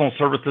personal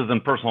services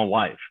and personal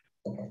life.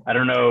 I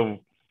don't know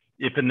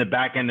if in the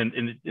back end,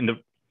 in the,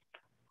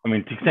 I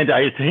mean, to the extent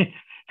I say,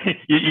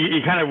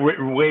 you kind of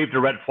waved a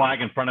red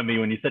flag in front of me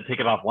when you said take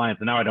it offline,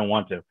 so now I don't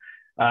want to.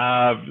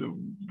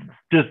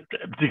 Just to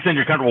the extent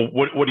you're comfortable,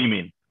 what do you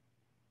mean?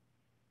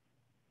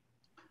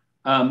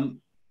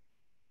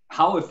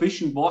 How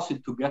efficient was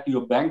it to get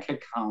your bank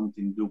account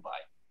in Dubai?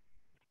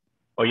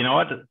 Oh, you know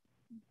what?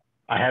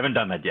 I haven't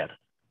done that yet.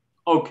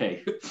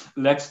 Okay,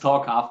 let's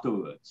talk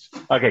afterwards.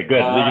 Okay,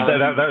 good.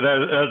 That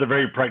was a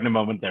very pregnant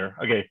moment there.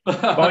 Okay.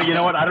 Well, you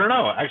know what? I don't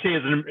know. Actually,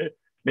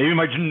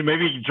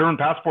 maybe German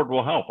passport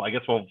will help. I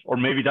guess or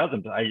maybe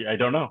doesn't. I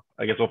don't know.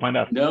 I guess we'll find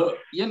out. No,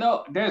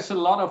 there's a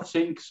lot of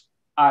things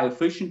are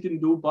efficient in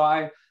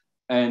Dubai,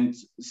 and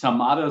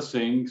some other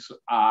things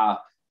are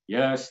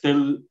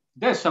still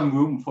there's some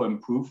room for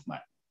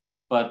improvement.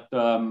 But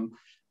I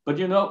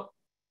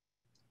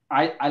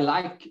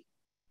like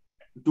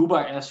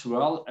Dubai as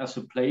well as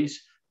a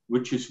place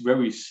which is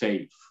very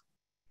safe.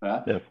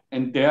 Yeah.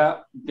 And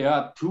there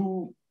are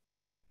two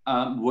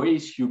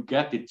ways you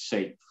get it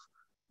safe.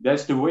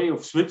 There's the way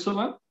of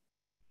Switzerland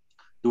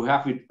to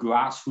have it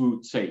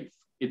grassroots safe.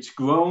 It's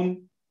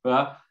grown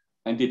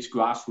and it's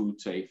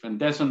grassroots safe. And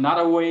there's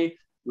another way,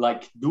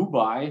 like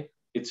Dubai,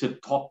 it's a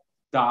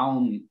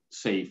top-down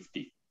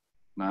safety.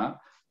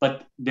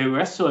 But the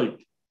result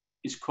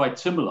is quite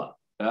similar.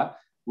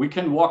 We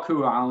can walk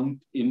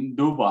around in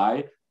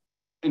Dubai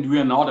and we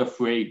are not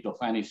afraid of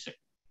anything.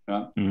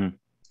 Mm-hmm.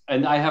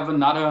 And I have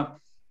another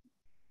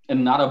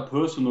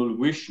personal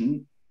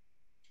vision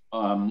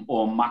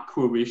or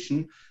macro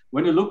vision.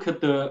 When you look at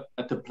the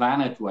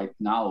planet right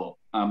now,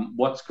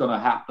 what's going to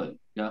happen?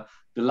 The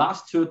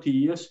last 30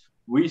 years,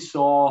 we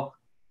saw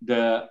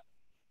the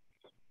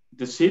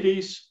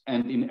cities,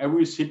 and in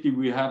every city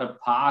we had a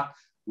part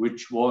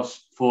which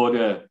was for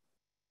the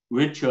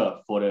richer,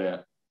 for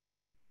the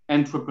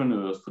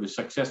entrepreneurs, for the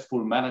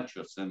successful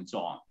managers, and so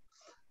on.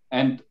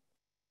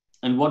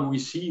 And what we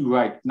see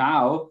right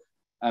now,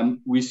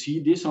 we see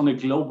this on a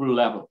global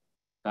level.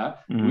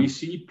 Mm-hmm. We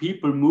see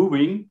people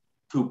moving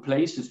to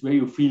places where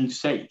you feel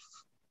safe.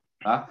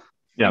 I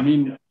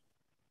mean,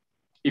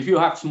 if you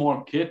have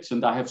small kids,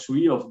 and I have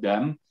 3 of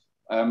them,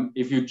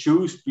 if you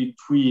choose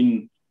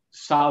between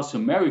South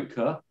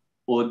America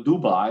or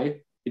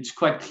Dubai, it's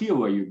quite clear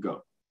where you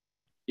go.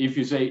 If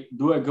you say,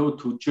 do I go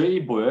to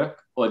Joburg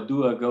or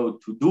do I go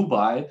to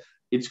Dubai?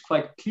 It's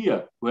quite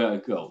clear where I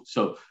go.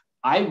 So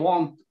I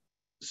want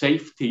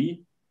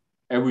safety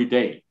every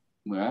day.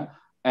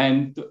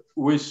 And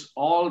with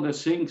all the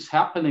things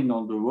happening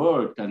on the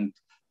world and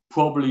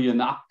probably an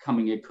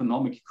upcoming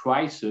economic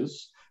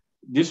crisis,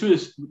 this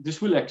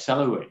will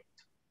accelerate.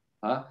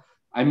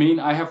 I mean,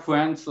 I have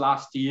friends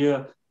last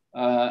year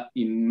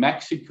in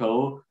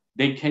Mexico.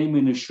 They came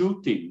in a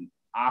shooting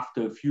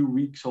after a few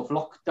weeks of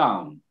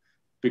lockdown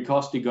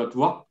because they got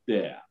robbed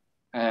there.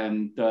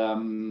 And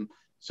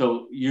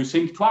so you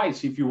think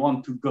twice if you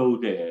want to go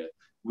there.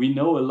 We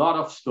know a lot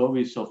of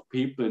stories of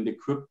people in the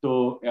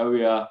crypto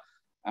area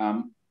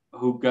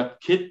who got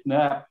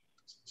kidnapped,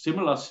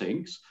 similar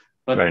things.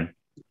 But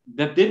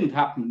that didn't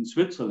happen in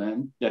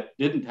Switzerland. That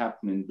didn't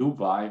happen in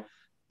Dubai.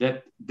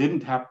 That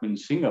didn't happen in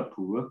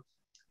Singapore.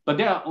 But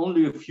there are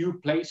only a few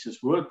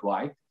places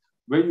worldwide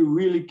where you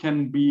really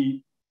can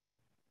be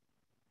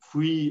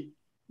free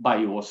by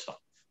yourself.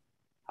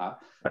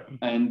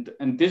 And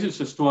this is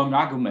a strong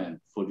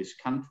argument for these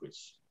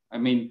countries. I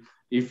mean,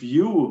 if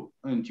you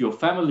and your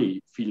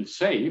family feel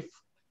safe,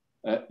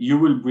 you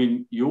will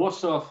bring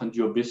yourself and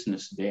your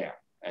business there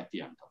at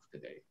the end of the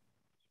day.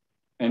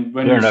 And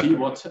when you see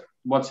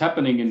what's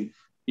happening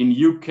in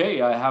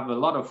UK, I have a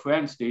lot of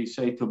friends, they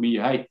say to me,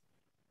 hey,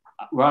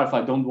 Ralf,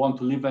 I don't want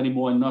to live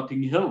anymore in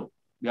Notting Hill.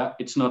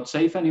 It's not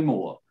safe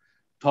anymore.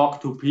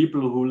 Talk to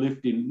people who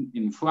lived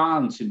in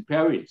France, in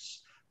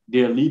Paris.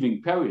 They're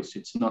leaving Paris.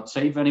 It's not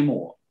safe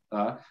anymore.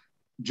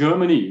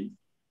 Germany,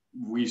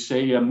 we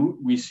see a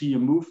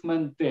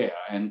movement there.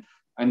 And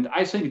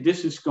I think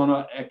this is going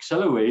to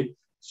accelerate,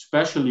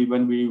 especially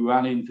when we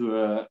run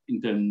into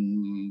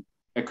an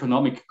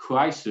economic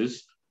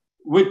crisis,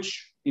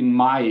 which, in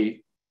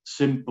my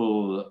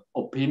simple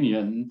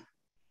opinion,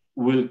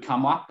 will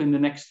come up in the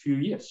next few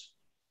years.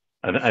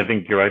 I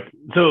think you're right.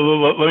 So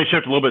let me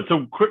shift a little bit.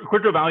 So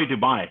Crypto Valley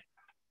Dubai,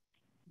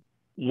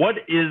 what's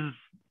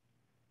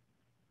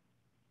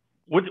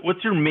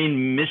your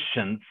main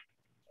mission?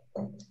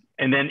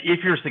 And then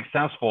if you're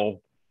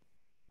successful,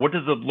 what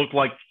does it look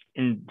like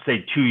in,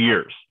 say, 2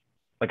 years?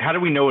 Like, how do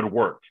we know it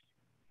worked?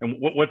 And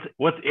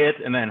what's it?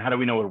 And then how do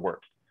we know it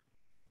works?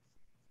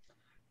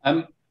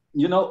 I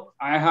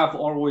have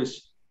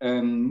always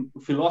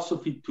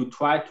philosophy to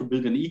try to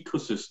build an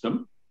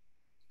ecosystem.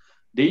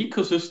 The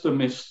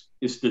ecosystem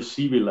is the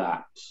CV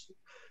Labs.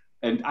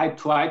 And I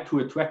try to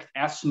attract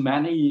as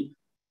many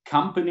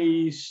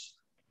companies,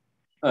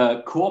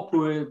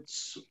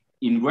 corporates,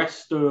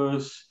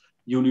 investors,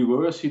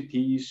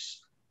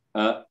 universities,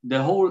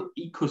 the whole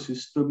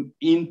ecosystem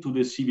into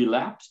the CV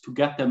Labs to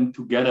get them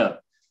together,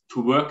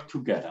 to work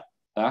together.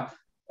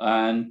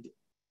 And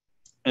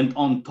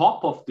on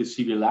top of the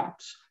CV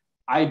Labs,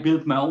 I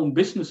built my own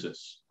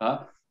businesses.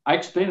 I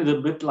explain it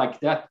a bit like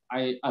that.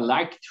 I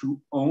like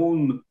to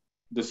own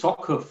the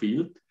soccer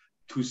field,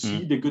 to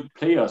see the good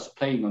players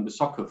playing on the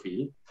soccer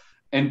field.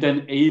 And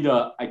then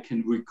either I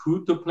can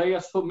recruit the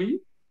players for me,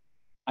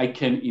 I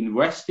can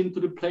invest into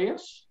the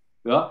players,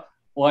 yeah,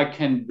 or I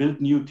can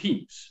build new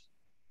teams.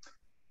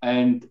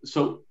 And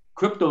so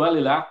Crypto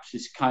Valley Labs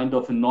is kind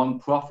of a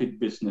non-profit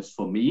business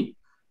for me.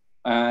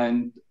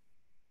 And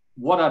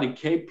what are the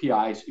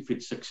KPIs if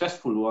it's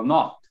successful or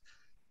not?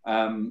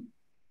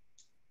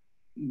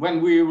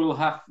 When we will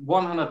have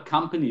 100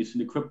 companies in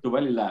the Crypto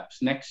Valley Labs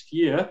next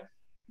year,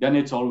 then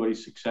it's already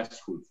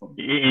successful for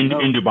me.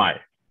 In Dubai.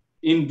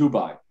 In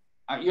Dubai.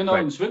 Right.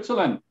 In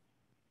Switzerland,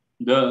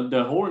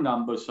 the whole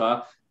numbers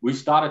are, we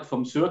started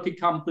from 30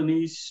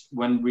 companies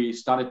when we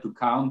started to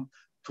count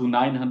to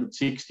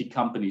 960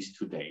 companies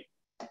today.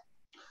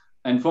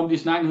 And from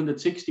these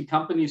 960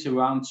 companies,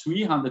 around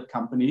 300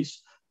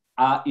 companies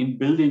are in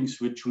buildings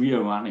which we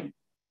are running.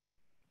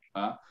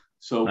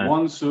 So nice.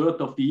 1/3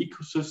 of the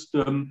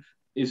ecosystem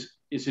is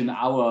in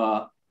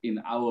our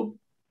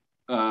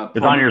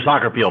it's on your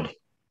soccer field.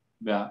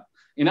 Yeah,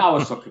 in our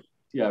soccer.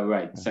 Yeah,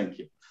 right. Thank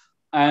you.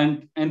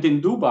 And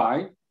in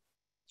Dubai,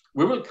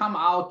 we will come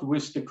out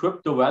with the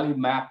Crypto Valley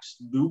Maps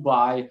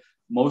Dubai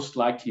most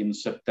likely in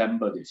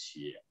September this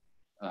year.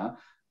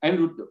 And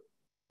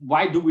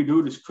why do we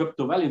do this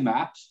Crypto Valley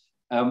Maps?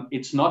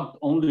 It's not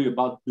only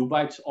about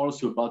Dubai, it's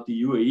also about the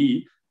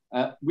UAE.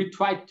 We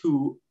try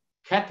to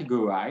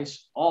categorize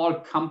all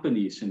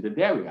companies in the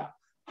area.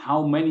 How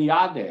many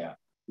are there?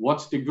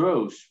 What's the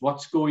growth?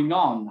 What's going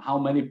on? How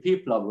many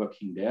people are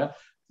working there?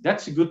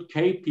 That's a good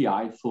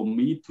KPI for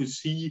me to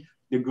see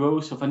the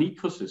growth of an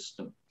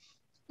ecosystem.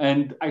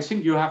 And I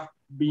think you have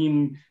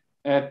been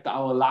at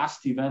our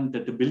last event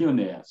at the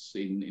Billionaires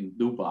in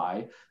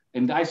Dubai.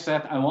 And I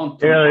said, I want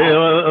to...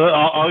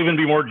 I'll even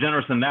be more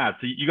generous than that.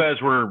 So you guys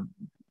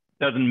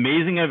that was an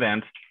amazing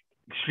event,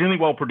 extremely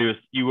well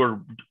produced. You were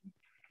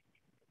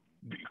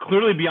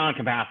clearly beyond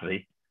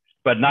capacity,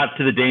 but not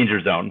to the danger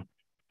zone.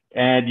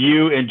 And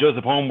you and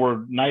Joseph Holm were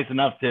nice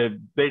enough to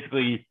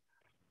basically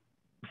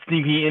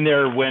sneak me in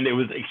there when it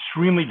was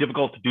extremely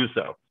difficult to do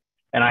so.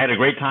 And I had a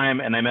great time,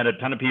 and I met a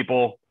ton of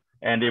people,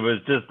 and it was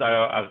just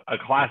a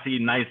classy,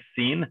 nice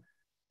scene.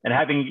 And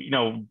having,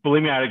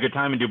 believe me, I had a good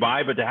time in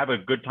Dubai, but to have a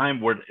good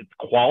time where it's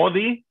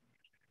quality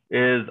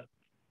is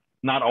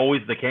not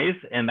always the case.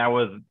 And that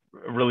was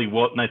really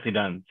nicely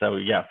done. So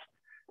yes,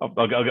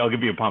 I'll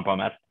give you a pump on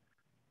that.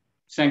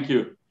 Thank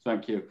you.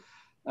 Thank you.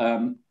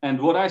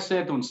 And what I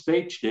said on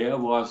stage there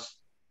was,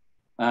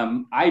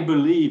 I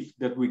believe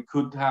that we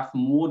could have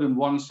more than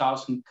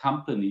 1,000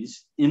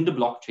 companies in the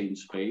blockchain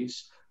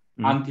space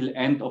until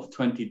end of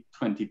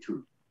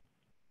 2022.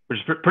 Which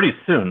is pretty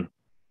soon.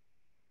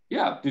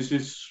 Yeah, this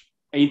is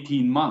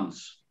 18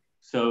 months.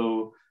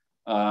 So,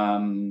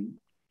 and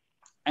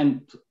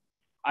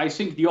I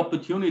think the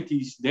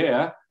opportunities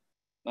there,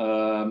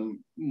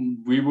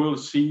 we will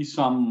see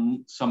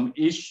some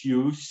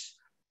issues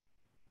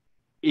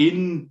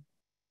in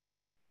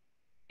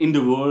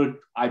the world,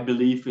 I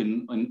believe,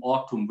 in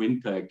autumn,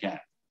 winter again.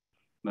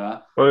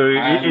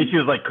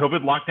 Issues like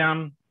COVID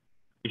lockdown,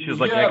 issues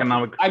like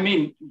economic. I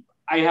mean,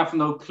 I have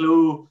no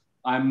clue.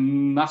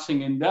 I'm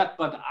nothing in that,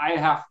 but I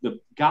have the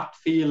gut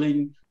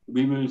feeling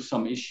we will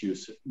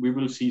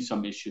see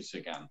some issues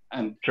again.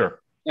 And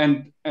sure.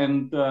 And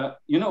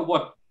you know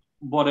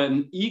what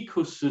an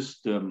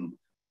ecosystem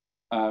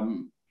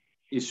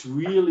is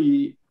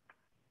really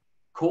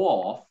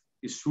core of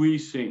is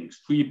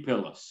three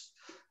pillars.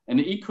 An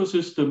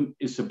ecosystem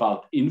is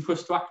about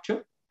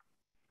infrastructure,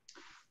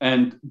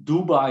 and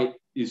Dubai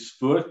is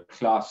world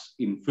class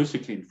in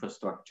physical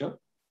infrastructure.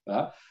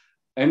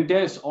 And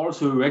there's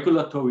also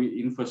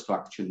regulatory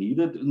infrastructure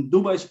needed, and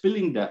Dubai is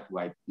building that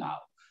right now.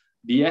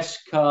 The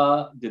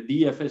ESCA, the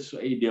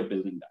DFSA, they're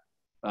building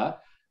that.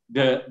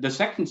 The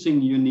second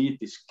thing you need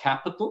is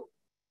capital.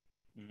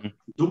 Mm-hmm.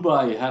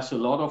 Dubai has a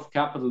lot of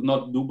capital,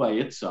 not Dubai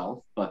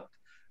itself, but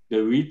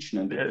the region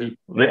and the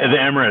people. The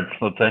Emirates,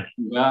 let's say.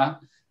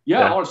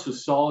 Yeah, also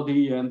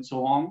Saudi and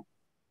so on.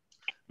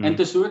 Mm-hmm. And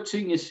the third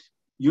thing is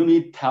you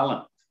need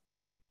talent.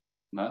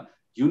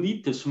 You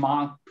need the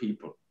smart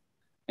people.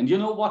 And you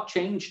know what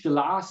changed the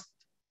last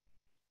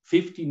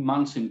 15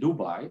 months in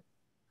Dubai?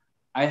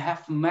 I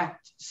have met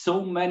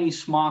so many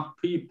smart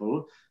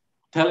people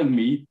telling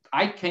me,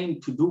 I came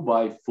to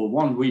Dubai for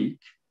 1 week.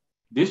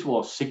 This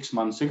was 6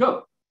 months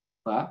ago.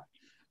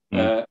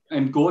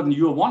 And Gordon,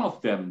 you're one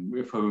of them,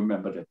 if I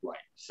remember that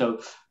right.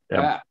 So,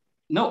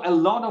 no, a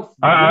lot of...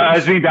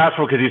 I think that's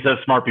because you said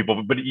smart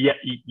people. But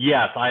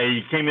yes,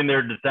 I came in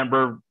there in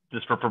December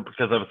just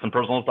because of some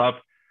personal stuff.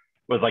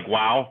 Was like,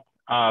 wow.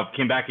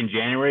 Came back in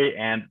January,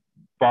 and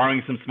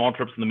barring some small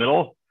trips in the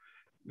middle,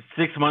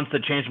 6 months to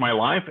change my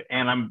life.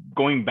 And I'm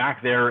going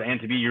back there and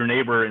to be your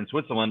neighbor in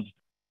Switzerland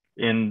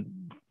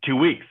in 2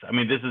 weeks. I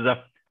mean, this is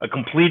a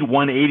complete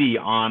 180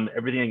 on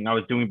everything I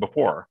was doing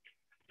before.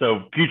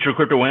 So future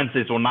Crypto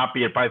Wednesdays will not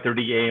be at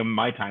 5:30 a.m.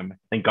 my time.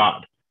 Thank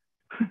God.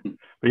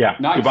 But yeah,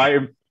 nice.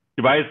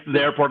 Dubai is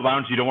the airport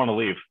lounge you don't want to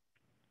leave.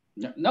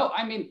 No,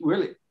 I mean,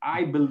 really,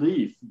 I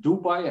believe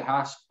Dubai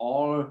has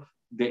all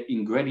the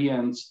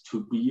ingredients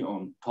to be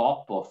on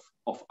top of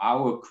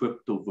our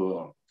crypto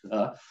world.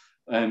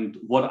 And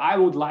what I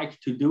would like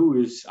to do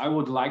is I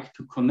would like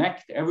to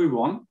connect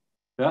everyone,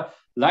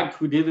 like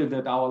we did it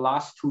at our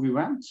last two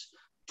events,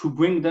 to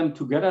bring them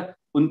together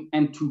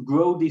and to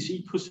grow this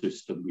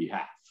ecosystem we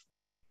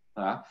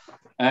have.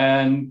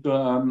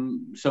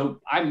 So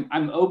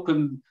I'm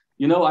open.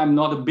 You know, I'm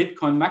not a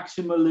Bitcoin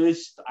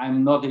maximalist.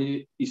 I'm not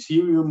a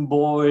Ethereum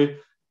boy.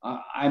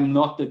 I'm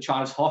not the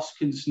Charles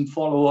Hoskinson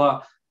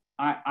follower.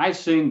 I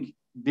think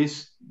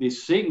this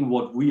thing,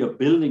 what we are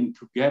building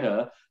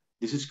together,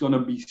 this is going to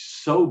be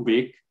so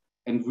big.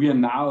 And we are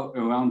now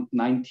around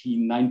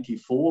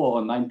 1994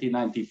 or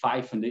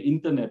 1995 in the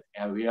internet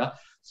area.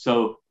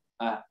 So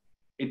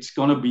it's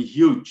going to be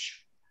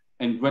huge.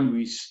 And when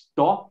we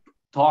stop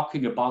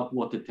talking about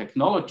what the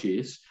technology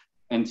is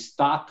and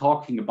start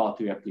talking about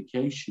the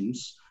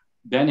applications,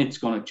 then it's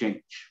going to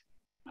change.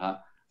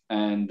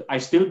 And I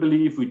still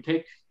believe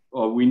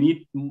we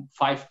need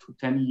 5 to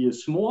 10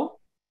 years more.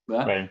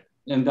 Right.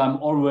 And I'm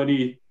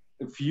already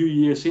a few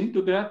years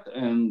into that.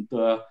 And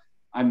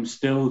I'm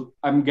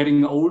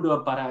getting older,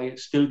 but I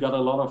still got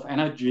a lot of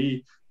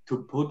energy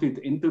to put it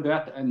into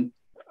that. And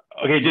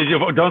okay,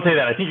 don't say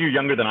that. I think you're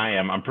younger than I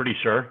am. I'm pretty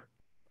sure.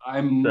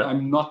 I'm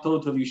not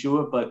totally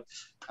sure, but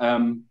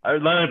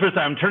first,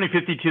 I'm turning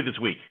 52 this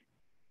week.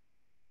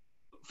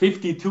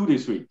 52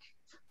 this week.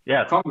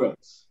 Yeah.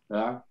 Congrats.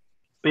 Yeah.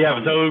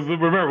 So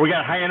remember, we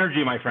got high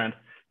energy, my friend.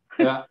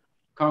 Yeah.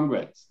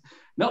 Congrats.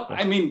 No,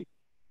 I mean,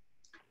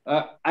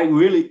 I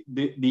really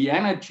the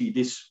energy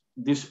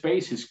this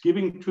space is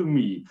giving to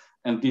me,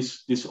 and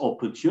this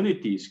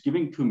opportunity is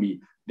giving to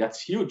me.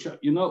 That's huge.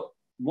 You know,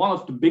 one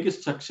of the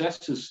biggest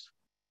successes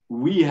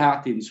we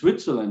had in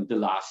Switzerland the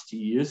last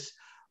years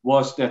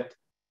was that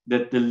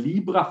the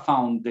Libra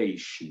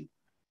Foundation,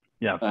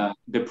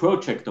 the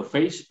project of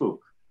Facebook,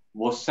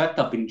 was set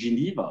up in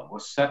Geneva,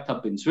 was set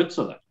up in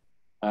Switzerland.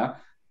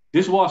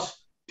 This was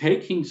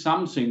taking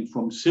something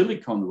from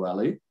Silicon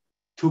Valley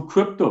to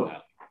Crypto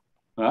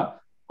Valley.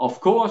 Of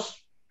course,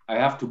 I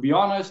have to be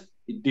honest,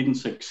 it didn't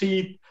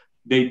succeed.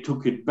 They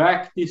took it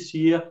back this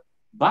year,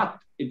 but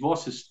it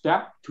was a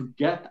step to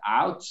get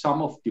out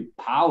some of the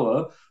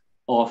power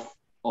of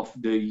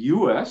the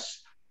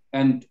US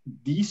and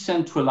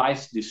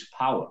decentralize this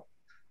power.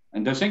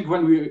 And I think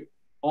when we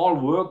all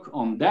work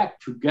on that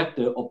to get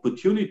the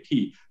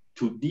opportunity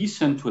to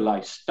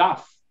decentralize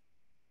stuff,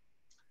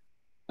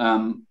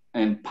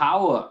 and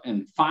power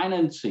and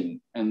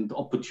financing and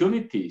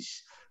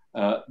opportunities,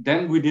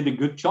 then we did a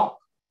good job.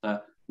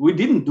 We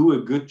didn't do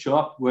a good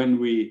job when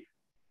we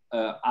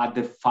are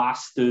the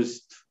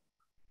fastest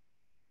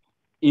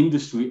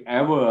industry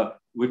ever,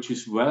 which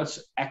is wealth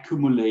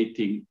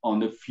accumulating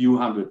on a few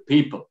hundred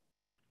people.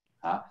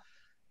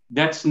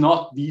 That's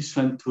not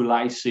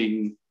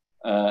decentralizing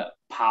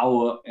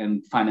power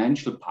and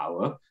financial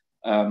power.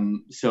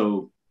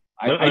 So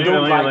I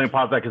don't like... Let me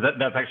pause that, because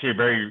that's actually a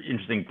very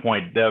interesting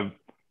point.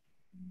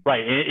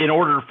 Right. In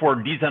order for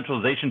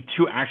decentralization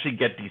to actually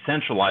get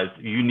decentralized,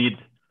 you need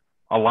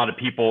a lot of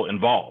people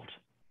involved.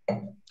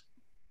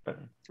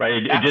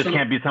 Right. It just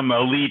can't be some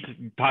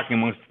elite talking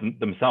amongst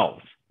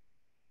themselves.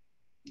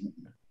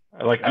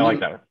 I like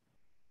that.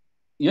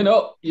 You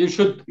know, you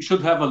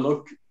should have a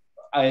look.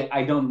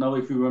 I don't know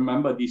if you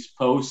remember this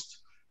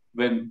post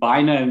when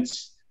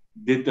Binance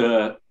did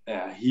a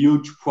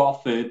huge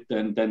profit,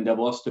 and then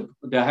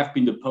there have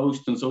been the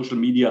posts on social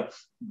media,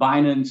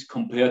 Binance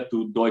compared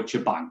to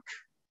Deutsche Bank.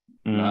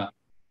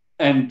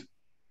 And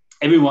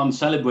everyone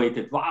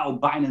celebrated, wow,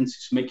 Binance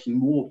is making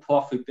more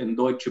profit than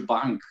Deutsche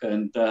Bank,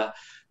 and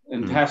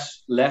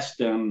has less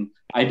than,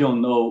 I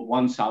don't know,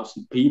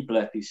 1,000 people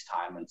at this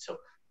time.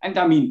 And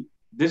I mean,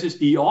 this is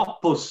the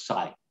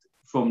opposite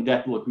from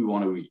that what we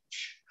want to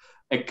reach.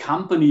 A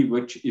company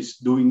which is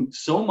doing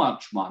so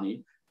much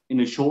money in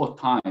a short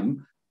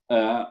time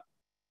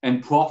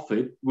and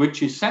profit,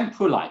 which is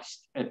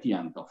centralized at the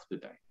end of the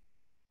day.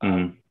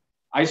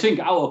 I think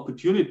our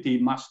opportunity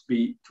must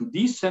be to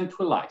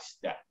decentralize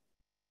that.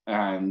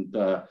 And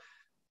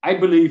I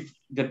believe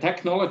the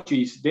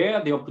technology is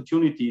there, the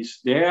opportunity is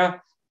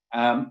there.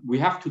 We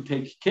have to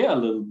take care a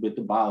little bit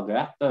about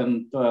that.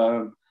 And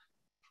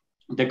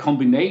the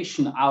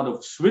combination out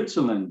of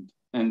Switzerland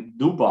and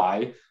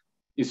Dubai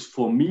is,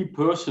 for me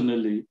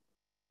personally,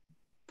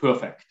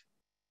 perfect.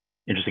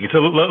 Interesting. So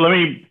let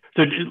me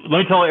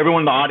tell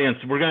everyone in the audience,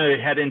 we're going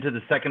to head into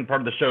the second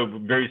part of the show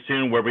very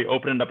soon, where we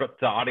open it up to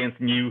the audience,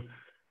 and you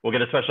will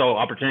get a special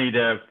opportunity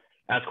to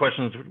ask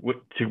questions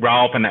to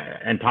Ralf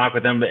and talk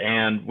with them.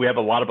 And we have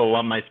a lot of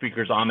alumni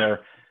speakers on there.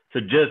 So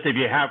just if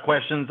you have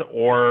questions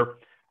or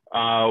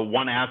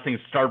want to ask things,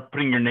 start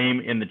putting your name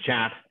in the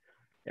chat,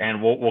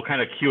 and we'll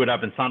kind of queue it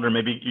up. And Sandra,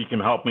 maybe you can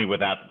help me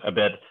with that a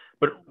bit.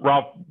 But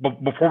Ralf,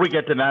 before we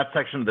get to that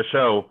section of the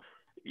show,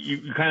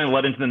 you kind of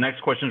led into the next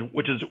question,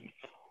 which is,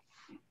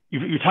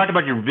 you talked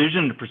about your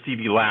vision for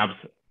CB Labs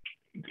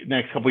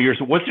next couple of years.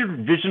 What's your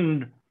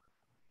vision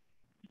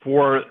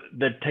for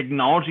the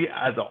technology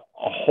as a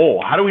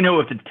whole? How do we know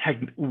if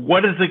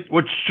what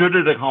should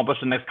it accomplish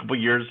in the next couple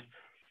of years,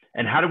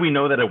 and how do we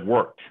know that it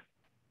worked?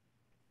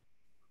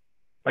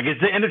 Like,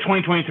 it's the end of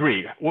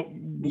 2023.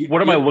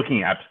 What am I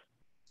looking at?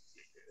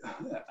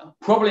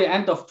 Probably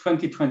end of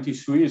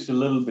 2023 is a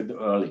little bit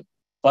early,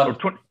 but or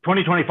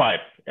 2025.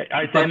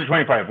 It's the end of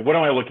 25. What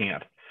am I looking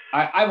at?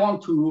 I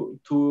want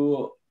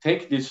to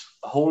take this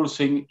whole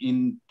thing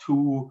in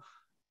two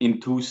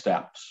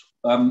steps.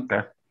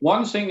 Okay.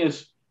 One thing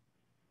is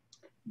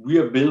we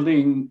are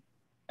building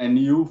a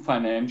new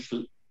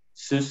financial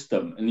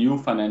system, a new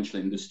financial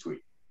industry.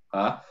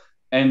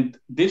 And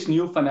this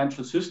new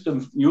financial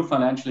system, new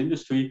financial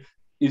industry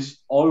is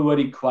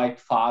already quite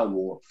far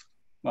along.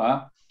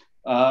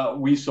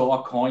 We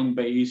saw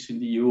Coinbase in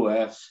the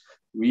US.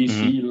 We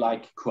see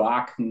like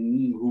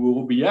Kraken,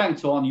 Huobi, and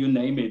so on, you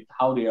name it,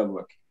 how they are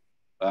working.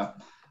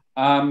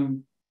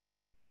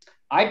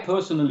 I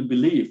personally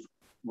believe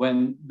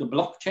when the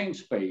blockchain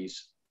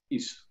space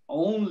is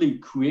only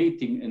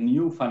creating a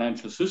new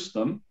financial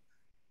system,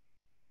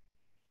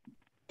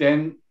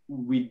 then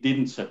we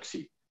didn't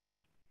succeed.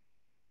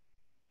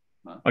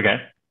 Okay.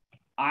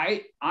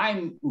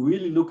 I'm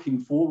really looking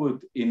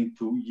forward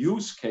into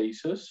use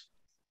cases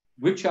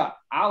which are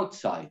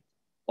outside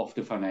of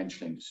the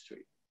financial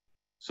industry.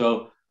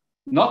 So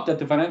not that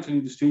the financial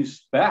industry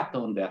is bad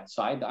on that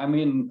side. I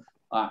mean,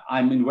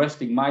 I'm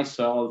investing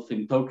myself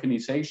in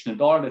tokenization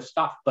and all this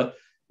stuff. But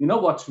you know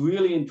what's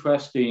really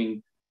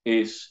interesting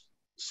is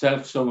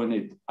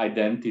self-sovereign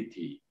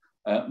identity,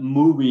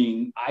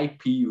 moving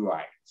IP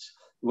rights.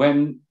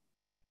 When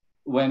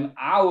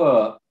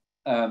our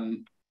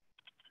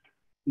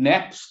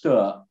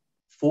Napster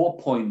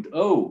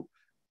 4.0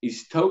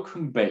 is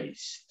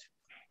token-based,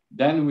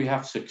 then we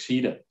have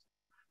succeeded.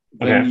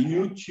 When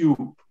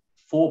YouTube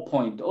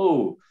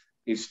 4.0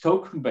 is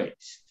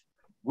token-based,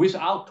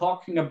 without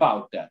talking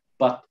about that,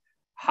 but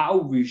how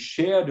we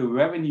share the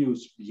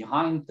revenues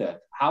behind that,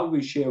 how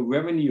we share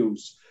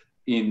revenues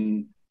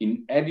in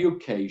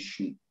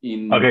education.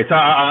 Okay, so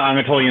I'm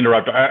going to totally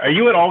interrupt. Are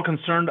you at all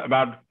concerned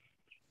about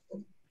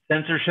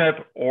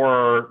censorship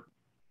or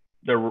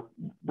the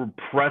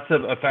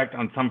repressive effect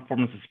on some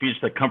forms of speech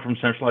that come from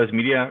centralized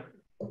media?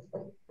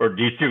 Or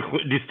do you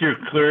steer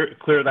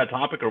clear of that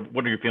topic, or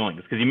what are your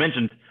feelings? Because you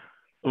mentioned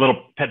a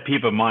little pet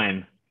peeve of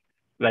mine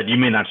that you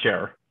may not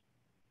share.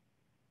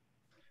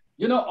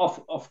 You know,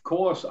 of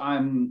course,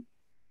 I'm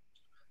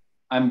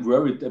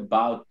worried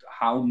about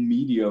how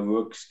media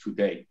works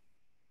today,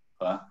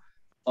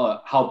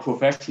 how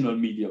professional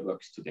media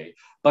works today.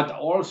 But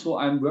also,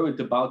 I'm worried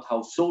about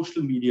how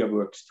social media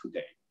works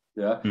today.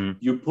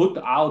 You put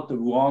out the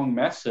wrong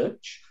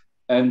message,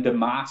 and the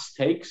mass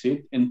takes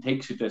it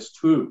as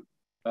true.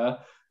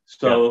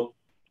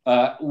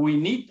 We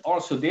need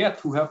also there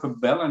to have a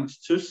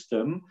balanced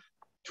system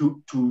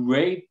to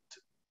rate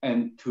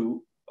and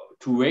to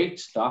rate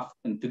stuff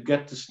and to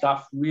get the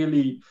stuff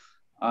really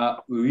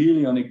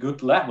on a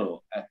good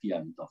level at the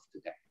end of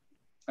the day.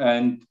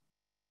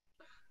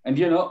 And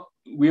you know,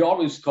 we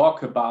always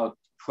talk about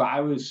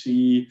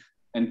privacy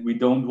and we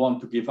don't want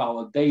to give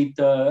our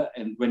data,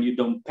 and when you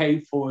don't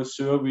pay for a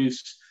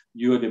service,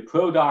 you're the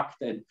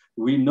product, and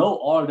we know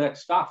all that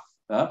stuff.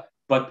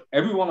 But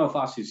every one of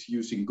us is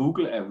using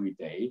Google every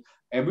day.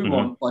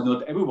 Everyone, or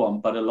not everyone,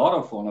 but a lot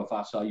of one of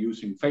us are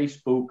using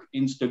Facebook,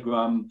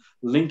 Instagram,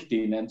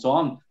 LinkedIn, and so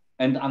on,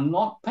 and are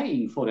not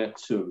paying for that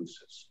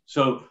services.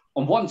 So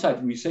on one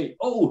side, we say,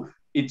 oh,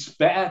 it's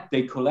bad,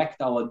 they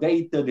collect our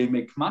data, they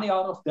make money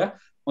out of that.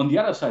 On the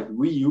other side,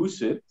 we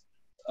use it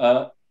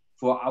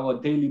for our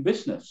daily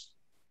business.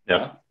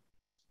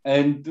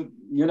 And,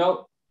 you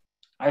know,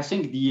 I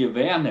think the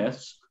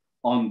awareness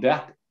on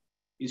that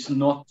is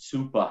not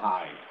super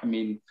high. I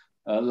mean,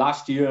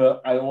 last year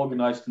I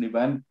organized an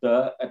event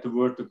at the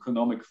World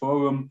Economic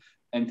Forum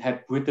and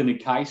had Brittany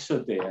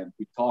Kaiser there, and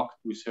we talked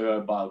with her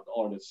about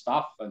all the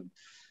stuff. And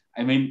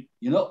I mean,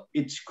 you know,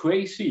 it's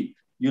crazy.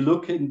 You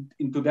look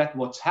into that,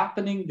 what's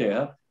happening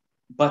there,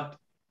 but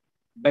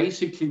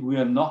basically we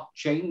are not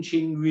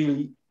changing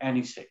really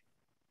anything.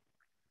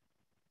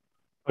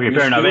 Okay,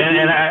 fair enough.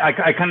 And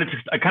I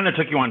kind of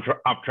took you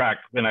off track,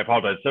 and I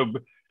apologize. So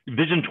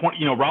Vision 20,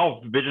 you know,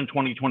 Ralf Vision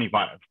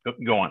 2025.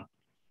 Go on.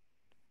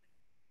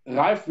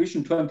 Ralf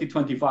Vision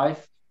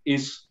 2025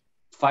 is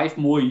 5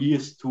 more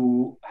years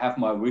to have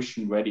my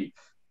vision ready.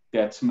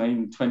 That's May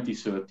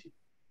 2030.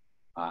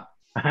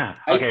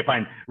 Okay,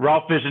 fine.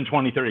 Ralf Vision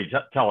 2030.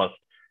 Tell us.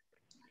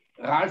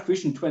 Ralf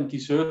Vision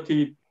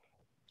 2030.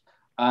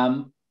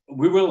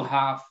 We will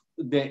have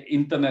the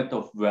Internet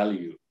of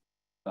Value.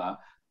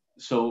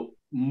 So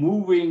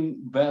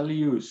moving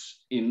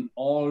values in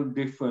all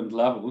different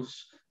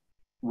levels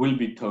will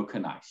be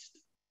tokenized.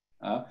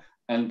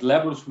 And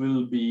levels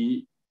will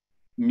be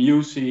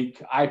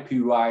music,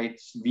 IP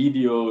rights,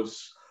 videos,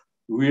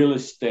 real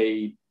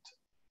estate,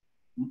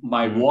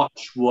 my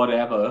watch,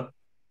 whatever.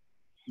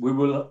 We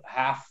will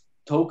have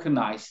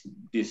tokenized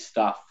this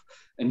stuff.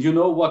 And you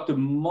know what the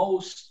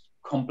most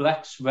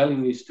complex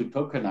value is to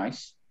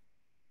tokenize?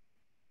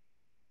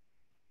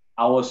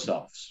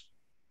 Ourselves.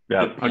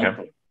 Yeah. the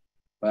people.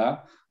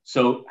 Okay.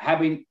 So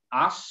having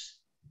us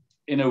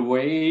in a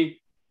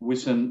way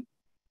with an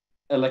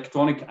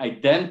electronic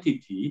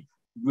identity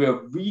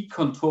where we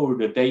control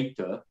the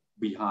data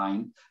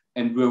behind,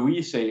 and where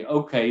we say,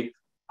 okay,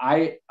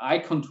 I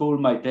control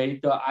my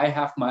data, I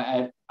have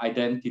my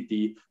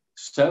identity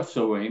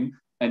self-sovereign,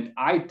 and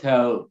I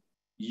tell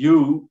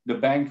you, the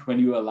bank, when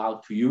you're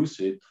allowed to use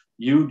it,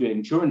 you, the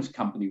insurance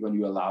company, when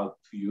you're allowed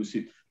to use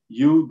it,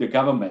 you, the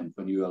government,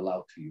 when you're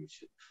allowed to use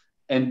it.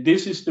 And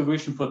this is the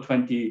vision for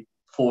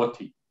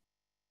 2040.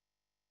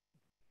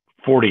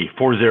 40.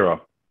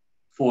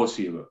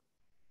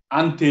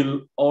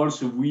 Until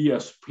also we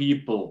as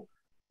people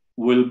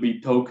will be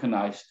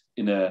tokenized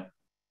in a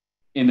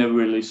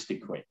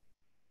realistic way.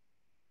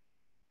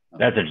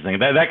 That's interesting.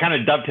 That kind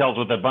of dovetails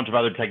with a bunch of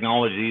other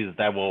technologies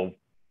that will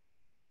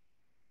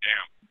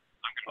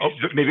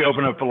maybe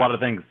open up a lot of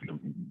things.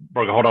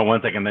 Borja, hold on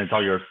one second, then it's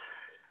all yours.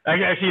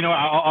 Actually, you know,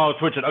 I'll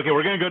switch it. Okay,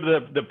 we're going to go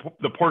to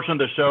the portion of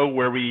the show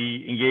where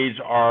we engage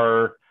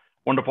our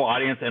wonderful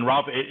audience. And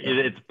Ralf,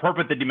 it's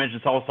perfect that you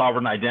mentioned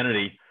self-sovereign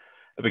identity,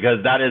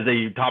 because that is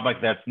a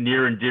topic that's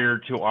near and dear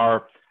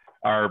to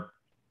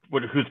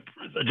who's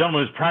a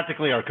gentleman who's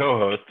practically our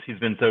co-host. He's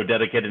been so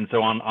dedicated and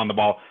so on the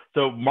ball.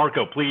 So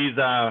Marco, please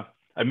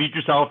unmute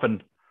yourself,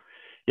 and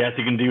yes,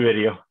 you can do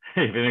video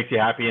if it makes you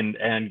happy,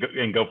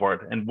 and go for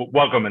it. And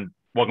welcome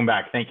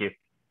back. Thank you.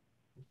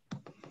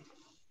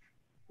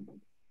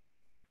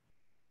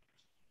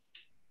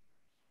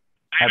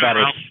 How about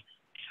it?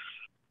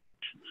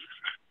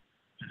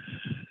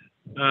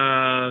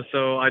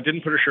 So I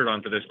didn't put a shirt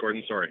on for this,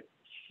 Gordon. Sorry.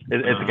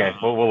 It's okay.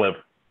 We'll live.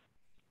 So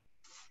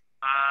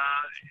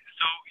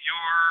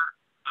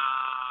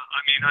I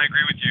mean, I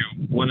agree with you.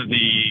 One of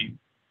the,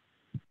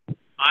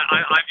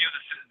 I view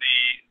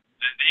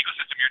the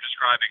ecosystem you're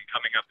describing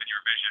coming up in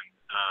your vision,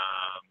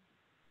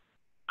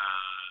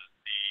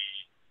 the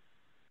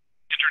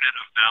Internet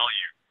of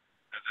Value,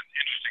 as an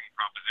interesting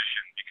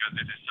proposition, because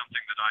it is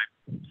something that I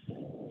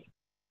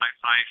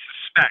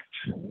suspect,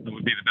 that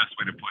would be the best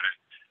way to put it,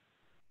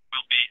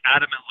 will be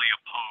adamantly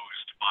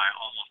opposed by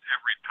almost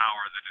every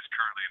power that is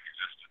currently in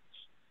existence.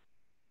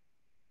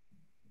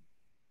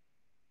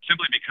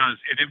 Simply because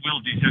it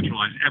will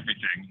decentralize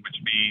everything, which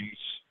means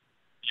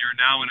you're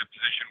now in a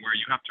position where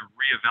you have to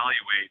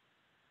reevaluate,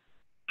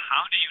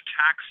 how do you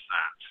tax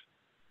that?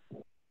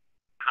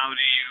 How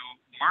do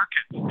you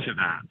market to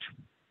that?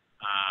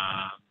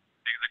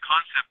 The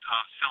concept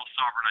of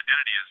self-sovereign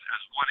identity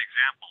as one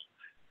example,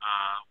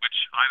 which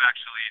I've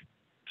actually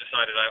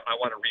decided I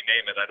want to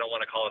rename it. I don't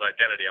want to call it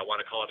identity. I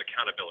want to call it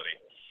accountability.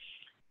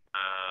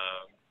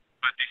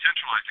 But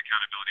decentralized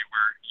accountability,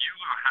 where you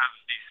have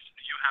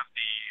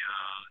the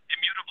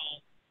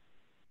immutable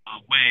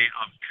way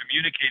of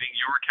communicating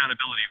your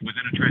accountability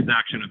within a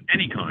transaction of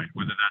any kind,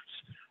 whether that's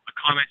a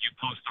comment you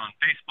post on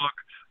Facebook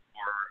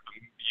or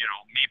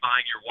me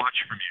buying your watch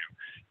from you.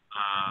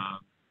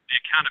 The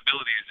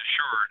accountability is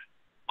assured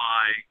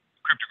by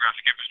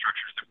cryptographic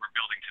infrastructures that we're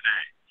building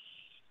today.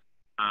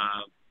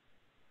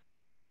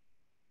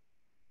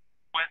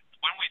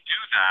 When we do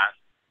that,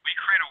 we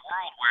create a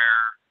world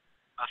where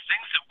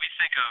things that we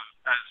think of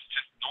as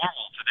just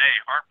normal today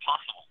aren't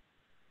possible.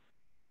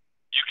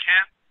 You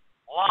can't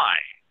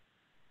lie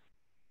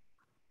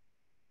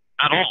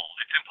at all.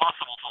 It's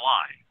impossible to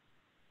lie.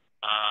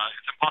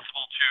 It's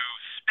impossible to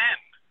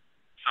spin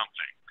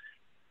something,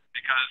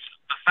 because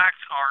the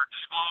facts are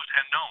disclosed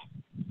and known,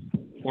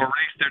 or at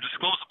least they're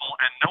disclosable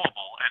and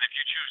knowable. And if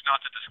you choose not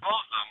to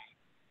disclose them,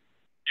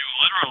 you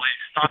literally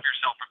stop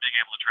yourself from being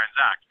able to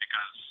transact,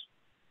 because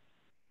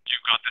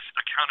you've got this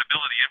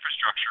accountability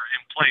infrastructure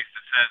in place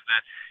that says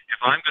that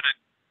if I'm going to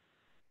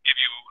give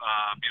you,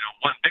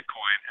 1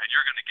 Bitcoin and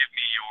you're going to give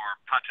me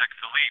your Patek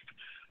Philippe,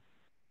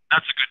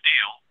 that's a good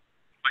deal.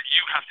 But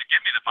you have to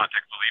give me the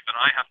Patek Philippe, and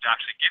I have to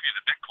actually give you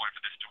the Bitcoin for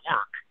this to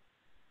work.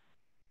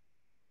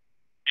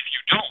 If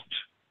you don't,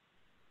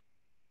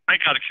 I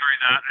got to carry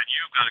that, and you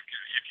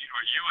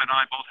and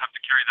I both have to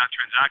carry that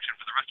transaction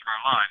for the rest of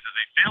our lives as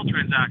a failed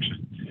transaction,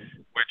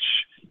 which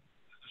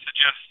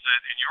suggests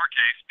that in your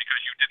case, because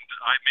you didn't,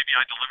 maybe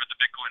I delivered the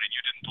Bitcoin and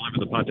you didn't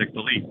deliver the Patek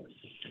Philippe.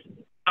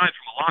 Aside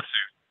from a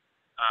lawsuit,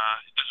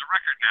 there's a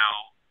record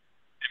now,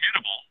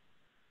 immutable,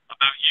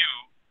 about you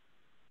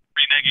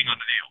reneging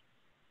on the deal.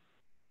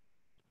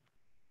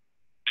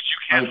 That you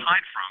can't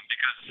hide from,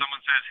 because someone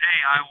says, hey,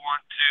 I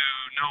want to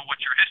know what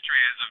your history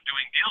is of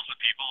doing deals with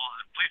people.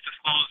 Please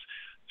disclose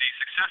the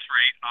success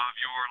rate of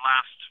your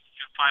last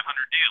 500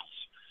 deals.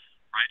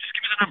 Right? Just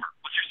give me the number.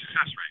 What's your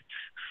success rate?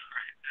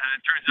 Right? And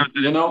it turns out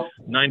that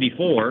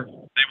 94.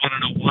 They want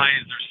to know, why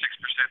is there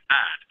 6%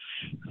 bad?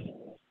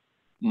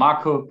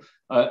 Marco,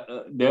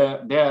 there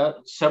are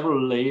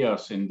several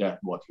layers in that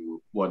what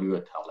you are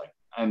telling,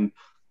 and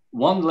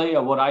one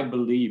layer, what I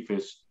believe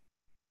is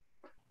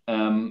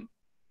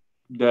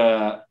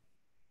the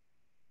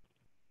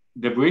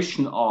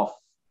vision of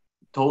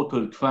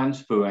total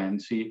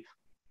transparency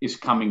is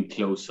coming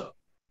closer.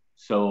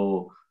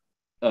 So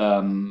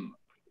we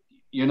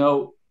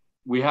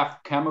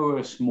have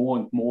cameras more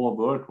and more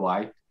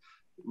worldwide.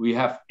 we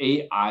have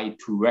AI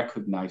to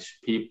recognize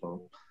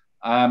people.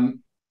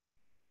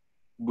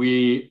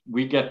 We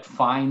get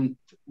fined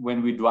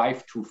when we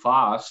drive too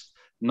fast,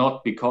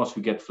 not because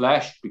we get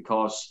flashed,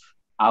 because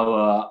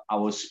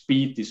our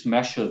speed is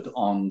measured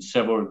on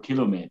several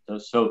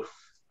kilometers. So,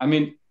 I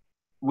mean,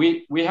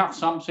 we have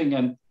something,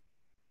 and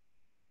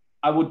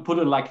I would put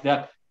it like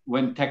that: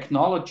 when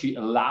technology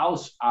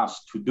allows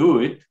us to do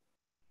it,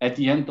 at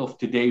the end of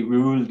the day,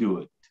 we will do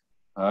it.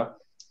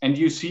 And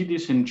you see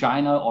this in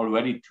China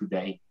already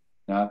today.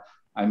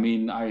 I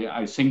mean,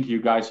 I think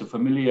you guys are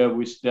familiar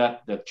with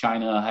that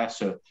China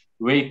has a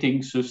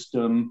rating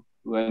system.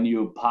 When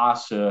you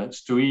pass a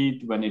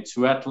street, when it's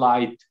red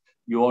light,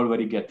 you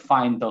already get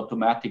fined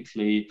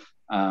automatically.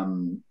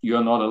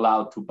 You're not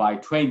allowed to buy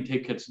train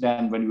tickets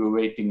then when your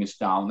rating is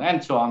down,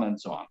 and so on and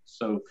so on.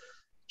 So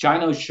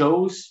China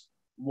shows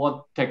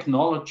what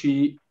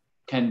technology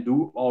can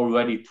do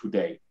already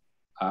today.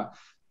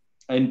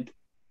 And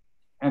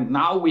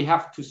now we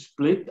have to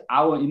split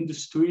our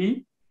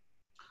industry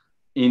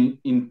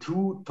in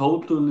two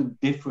totally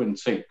different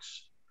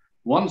things.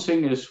 One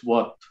thing is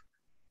what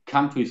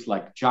countries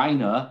like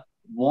China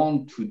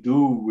want to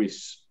do with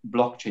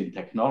blockchain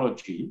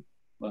technology,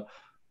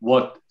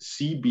 what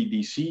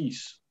CBDCs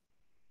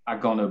are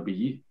going to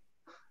be.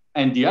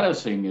 And the other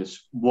thing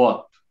is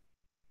what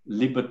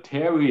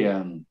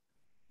libertarian,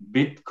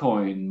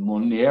 Bitcoin,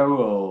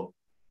 Monero,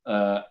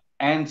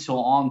 and so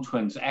on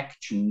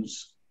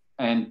transactions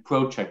and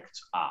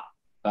projects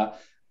are.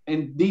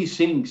 And these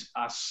things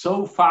are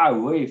so far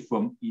away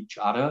from each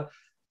other.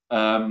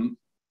 And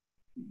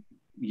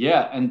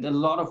a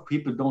lot of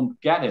people don't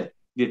get it.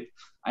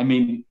 I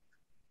mean,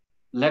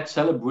 let's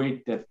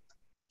celebrate that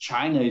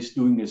China is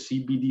doing a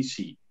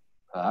CBDC.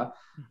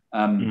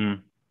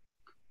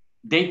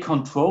 They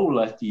control,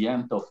 at the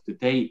end of the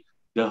day,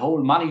 the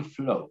whole money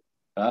flow.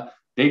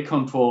 They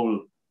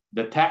control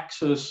the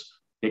taxes.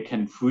 They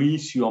can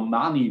freeze your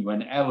money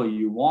whenever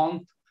you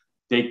want.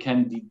 They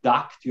can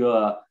deduct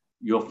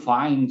your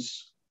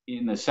fines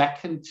in a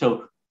second.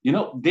 So,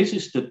 this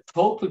is the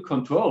total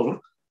control,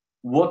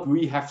 what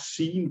we have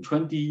seen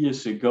 20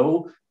 years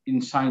ago in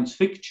science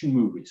fiction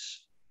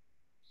movies.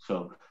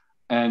 So,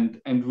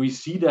 and we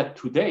see that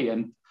today.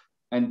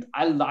 And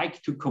I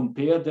like to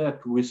compare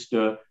that with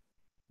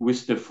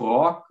the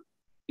frog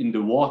in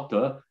the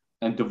water,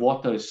 and the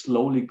water is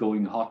slowly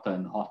going hotter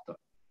and hotter.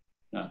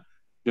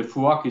 The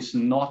frog is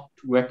not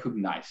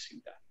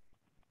recognizing that.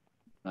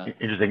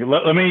 Interesting.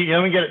 Let me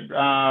get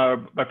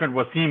my friend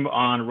Wasim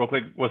on real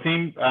quick.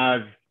 Wasim,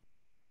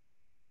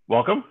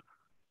 welcome.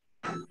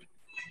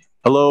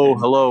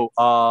 Hello.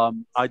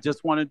 I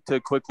just wanted to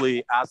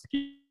quickly ask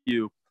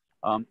you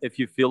if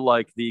you feel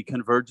like the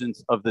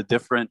convergence of the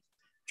different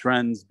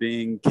trends,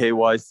 being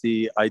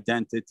KYC,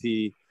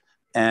 identity,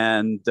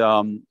 and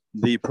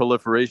the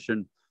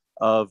proliferation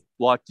of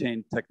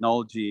blockchain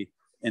technology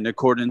in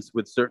accordance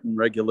with certain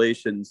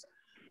regulations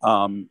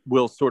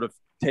will sort of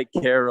take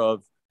care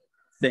of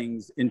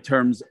things in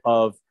terms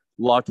of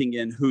locking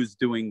in who's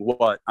doing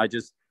what.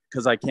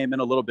 Because I came in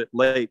a little bit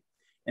late,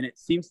 and it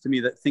seems to me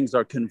that things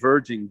are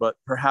converging, but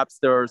perhaps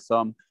there are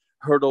some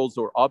hurdles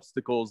or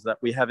obstacles that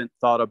we haven't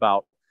thought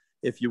about.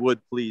 If you would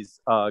please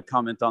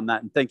comment on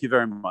that, and thank you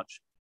very much.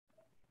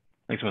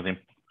 Thanks, Wasim.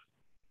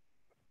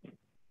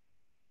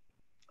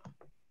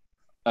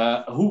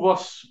 Who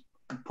was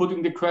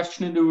putting the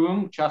question in the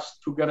room,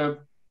 just to get a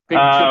picture?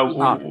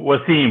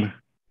 Wasim.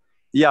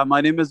 Yeah,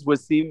 my name is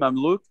Wasim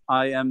Mamlouk.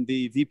 I am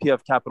the VP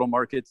of Capital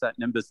Markets at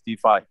Nimbus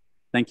DeFi.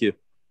 Thank you.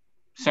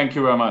 Thank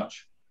you very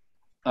much.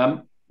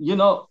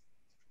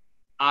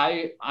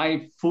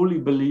 I fully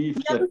believe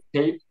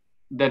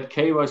that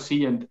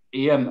KYC and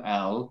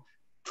AML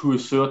to a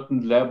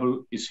certain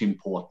level is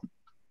important.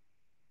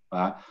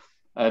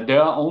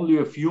 There are only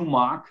a few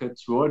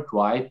markets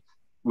worldwide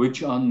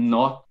which are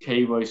not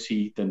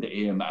KYC and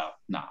AML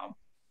now.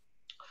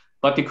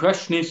 But the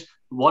question is,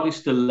 what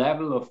is the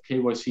level of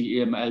KYC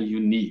AML you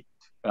need?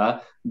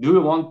 Do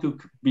you want to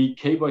be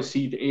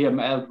KYC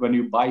AML when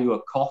you buy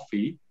your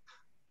coffee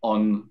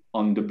on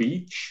the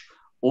beach,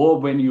 or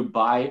when you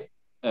buy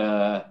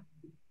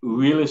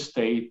real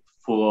estate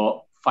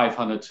for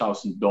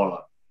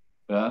 $500,000?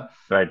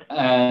 Right.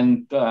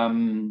 And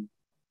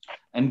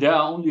there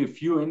are only a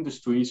few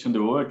industries in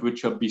the world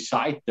which are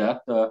beside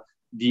that.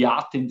 The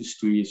art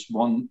industry is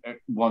one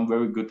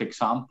very good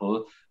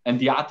example, and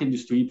the art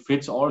industry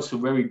fits also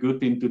very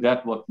good into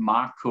that what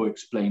Marco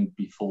explained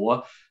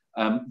before.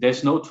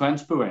 There's no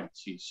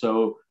transparency,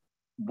 so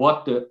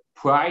what the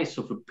price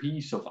of a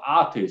piece of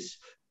art is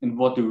and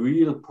what the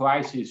real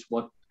price is,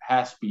 what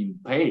has been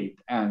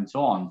paid and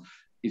so on,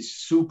 is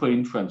super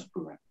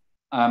intransparent.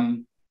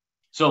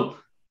 So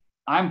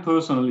I'm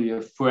personally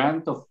a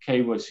friend of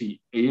KYC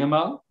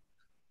AML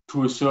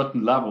to a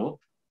certain level,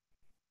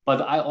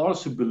 but I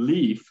also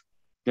believe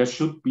there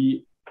should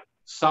be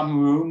some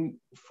room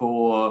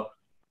for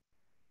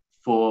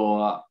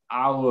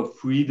our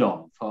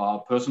freedom, for our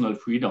personal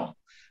freedom.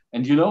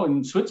 And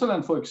in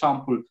Switzerland, for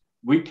example,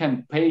 we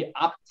can pay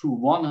up to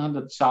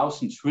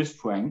 100,000 Swiss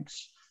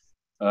francs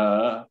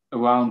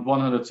around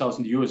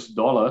 100,000 US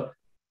dollar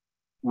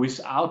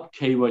without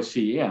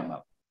KYC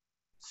AML.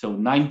 So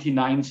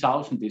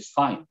 99,000 is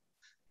fine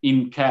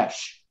in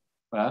cash.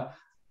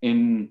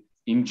 In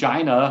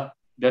China,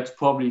 that's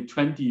probably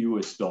 20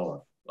 US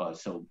dollar or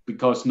so,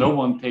 because no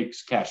one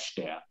takes cash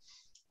there.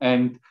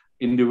 And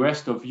in the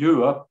rest of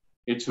Europe,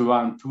 it's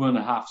around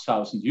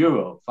 2,500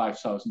 euro,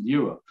 5,000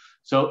 euro.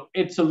 So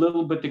it's a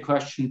little bit the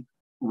question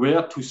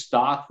where to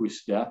start with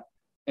that,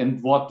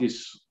 and what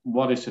is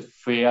a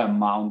fair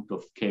amount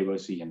of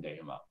KYC and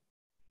AML.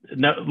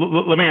 Now,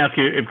 let me ask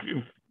you, if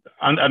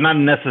I'm not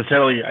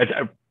necessarily,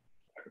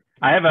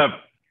 I have a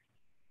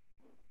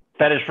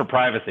fetish for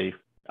privacy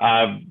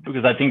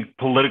because I think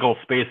political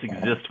space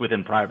exists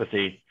within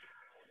privacy.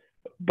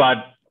 But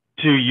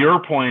to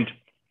your point,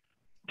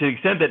 to the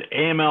extent that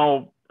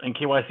AML and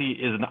KYC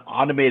is an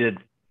automated,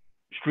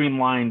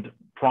 streamlined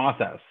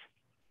process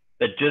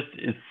that just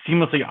is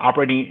seamlessly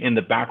operating in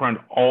the background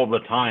all the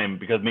time,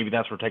 because maybe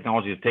that's where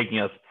technology is taking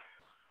us,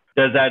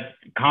 does that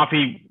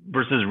coffee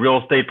versus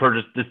real estate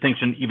purchase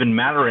distinction even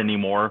matter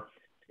anymore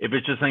if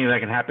it's just something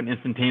that can happen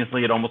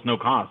instantaneously at almost no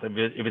cost,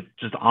 if it's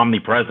just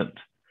omnipresent?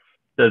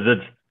 Does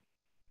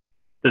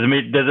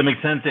it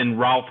make sense in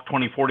Ralf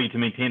 2040 to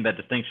maintain that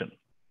distinction?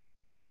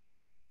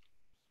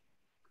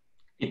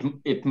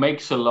 It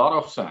makes a lot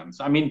of sense.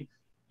 I mean,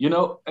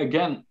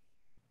 again,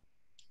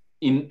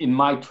 in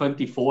my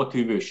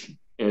 2040 vision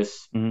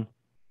is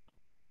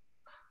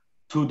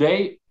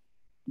today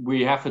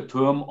we have a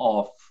term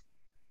of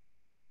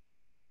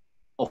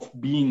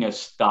being a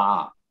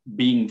star,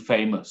 being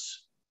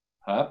famous.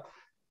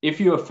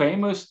 If you are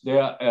famous,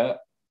 there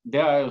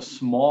are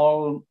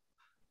small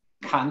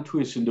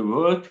countries in the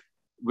world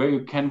where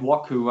you can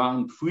walk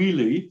around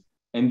freely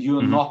and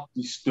you're not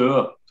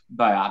disturbed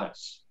by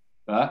others.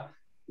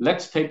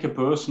 Let's take a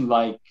person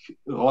like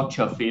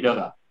Roger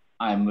Federer.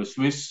 I'm a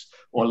Swiss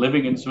or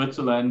living in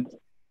Switzerland.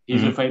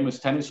 He's a famous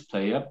tennis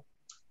player.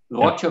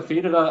 Roger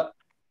Federer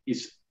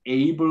is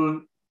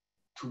able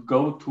to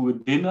go to a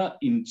dinner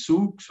in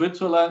Zug,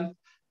 Switzerland,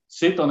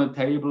 sit on a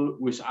table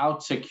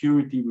without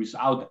security,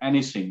 without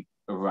anything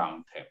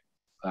around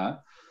him.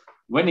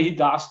 When he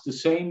does the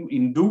same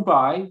in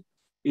Dubai,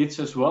 it's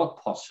as well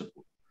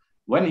possible.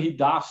 When he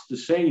does the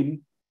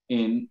same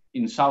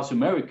in South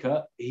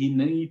America, he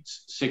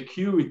needs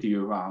security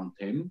around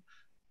him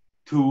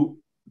to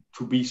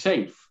be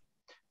safe.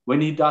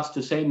 When he does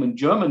the same in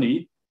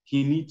Germany,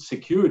 he needs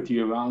security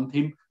around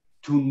him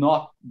to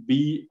not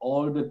be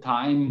all the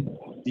time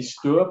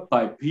disturbed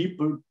by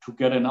people to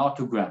get an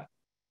autograph.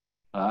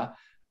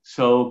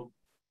 So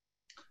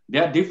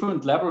there are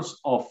different levels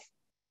of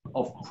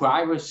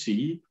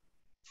privacy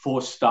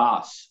for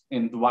stars.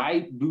 And why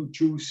do you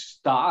choose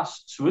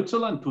stars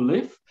Switzerland to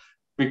live?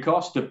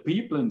 Because the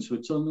people in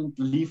Switzerland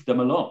leave them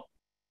alone.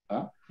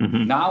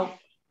 Now,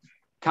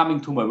 coming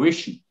to my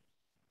vision,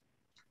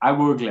 I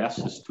wear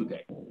glasses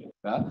today.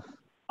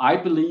 I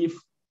believe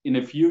in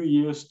a few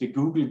years, the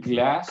Google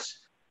Glass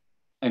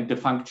and the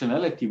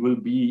functionality will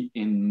be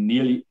in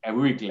nearly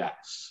every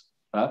glass.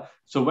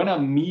 So when I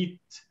meet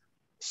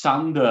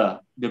Sander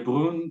de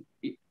Bruin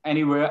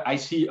anywhere, I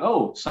see,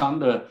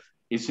 Sander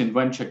is in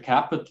venture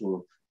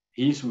capital.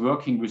 He's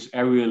working with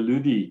Ariel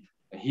Lüdi.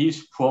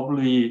 He's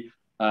probably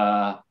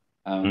a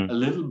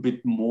little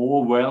bit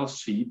more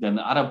wealthy than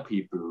other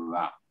people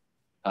around.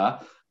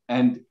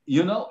 And,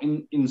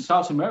 in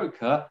South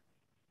America,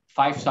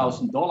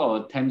 $5,000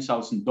 or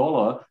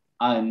 $10,000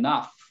 are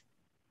enough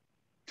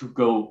to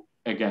go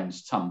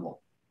against someone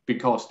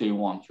because they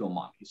want your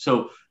money.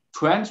 So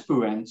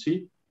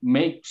transparency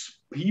makes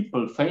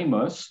people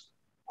famous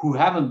who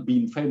haven't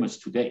been famous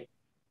today.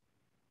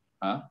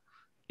 That's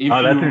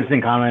an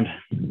interesting comment.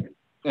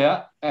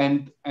 Yeah,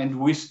 and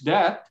with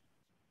that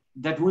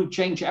will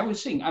change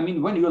everything. I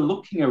mean, when you're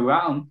looking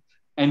around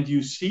and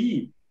you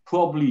see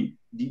probably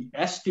the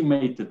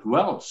estimated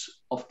wealth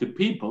of the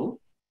people,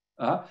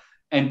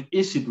 and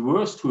is it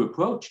worth to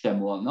approach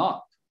them or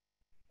not?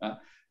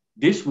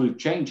 This will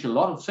change a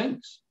lot of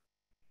things.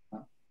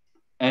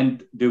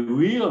 And the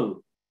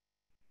real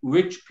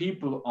rich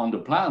people on the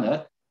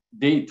planet,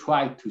 they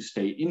try to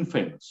stay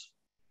infamous.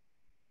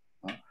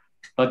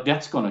 But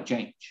that's going to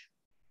change.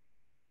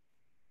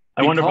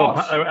 I wonder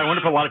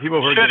if a lot of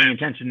people who are getting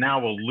attention now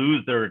will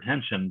lose their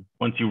attention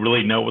once you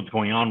really know what's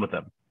going on with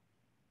them.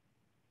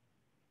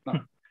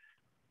 I'm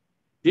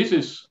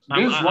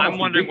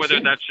wondering whether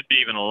that should be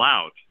even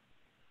allowed.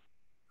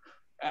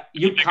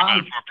 You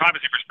can't. From a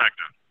privacy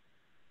perspective.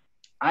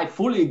 I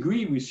fully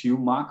agree with you,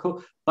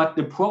 Marco. But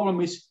the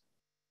problem is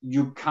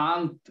you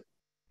can't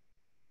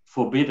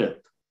forbid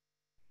it.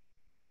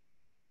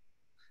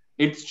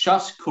 It's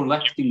just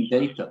collecting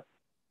data.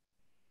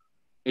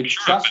 It's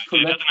just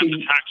collecting.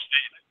 It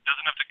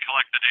doesn't have to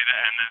collect the data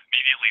and then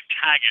immediately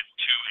tag it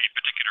to a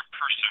particular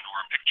person or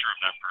a picture of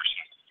that person.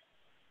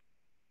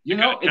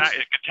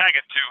 It could tag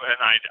it to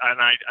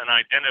an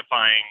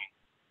identifying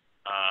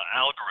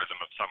algorithm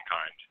of some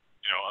kind.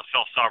 A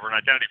self-sovereign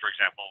identity, for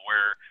example,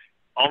 where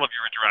all of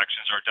your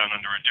interactions are done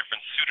under a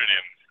different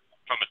pseudonym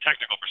from a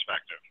technical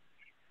perspective.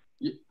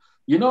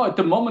 You know, at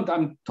the moment,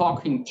 I'm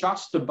talking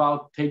just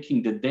about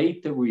taking the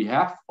data we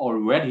have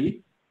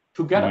already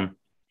together.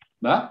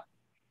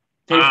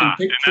 Taking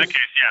pictures. In that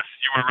case, yes,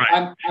 you were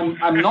right.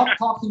 I'm not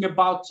talking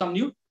about some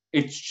new.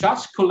 It's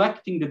just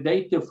collecting the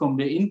data from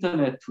the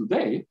internet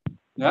today.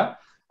 Yeah,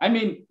 I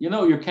mean, you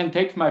know, you can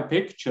take my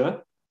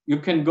picture. You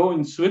can go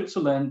in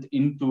Switzerland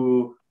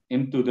into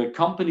the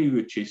company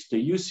register.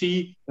 You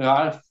see,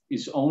 Ralf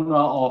is owner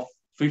of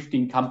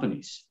 15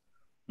 companies.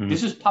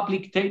 This is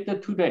public data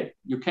today.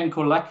 You can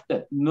collect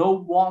that. No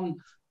one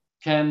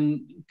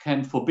can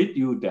forbid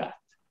you that.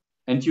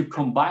 And you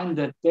combine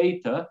that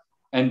data.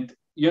 And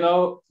you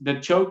know the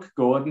joke,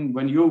 Gordon,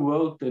 when you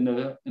wrote in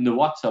the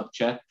WhatsApp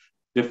chat,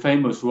 the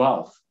famous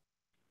Ralf.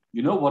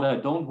 You know what I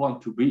don't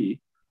want to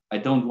be? I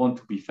don't want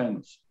to be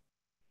famous.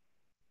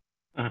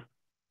 I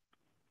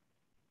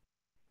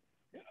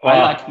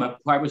like my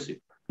privacy.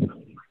 Can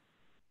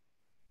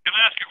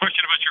I ask a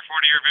question about your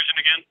 40-year vision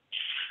again?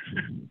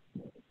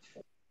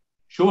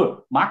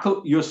 Sure.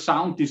 Marco, your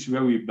sound is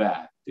very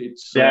bad.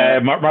 It's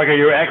Marco,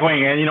 you're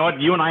echoing. And you know what?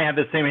 You and I have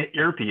the same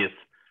earpiece.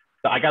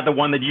 I got the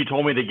one that you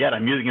told me to get.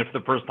 I'm using it for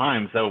the first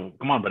time. So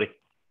come on, buddy.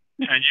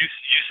 And you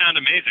sound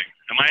amazing.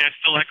 Am I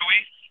still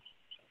echoey?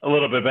 A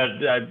little bit, but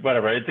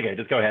whatever. It's okay.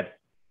 Just go ahead.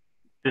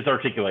 Just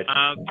articulate. The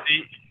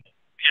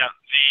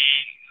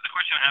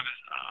question I have is,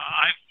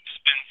 I've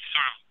been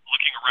sort of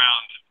looking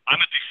around.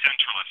 I'm a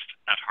decentralist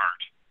at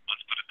heart.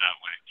 Let's put it that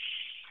way.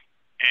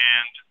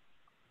 And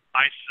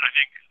I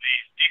think the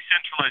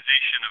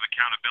decentralization of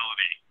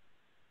accountability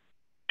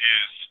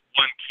is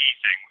one key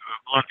thing.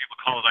 A lot of people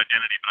call it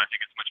identity, but I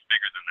think it's much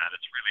bigger than that.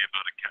 It's really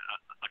about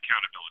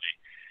accountability.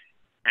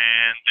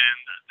 And then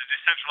the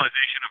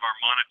decentralization of our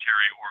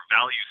monetary or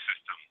value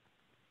system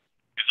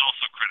is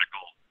also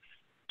critical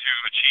to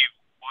achieve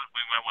what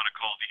we might want to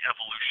call the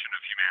evolution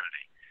of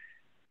humanity.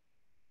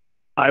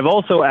 I've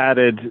also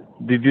added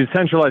the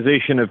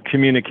decentralization of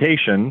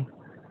communication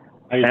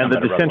and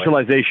the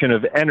decentralization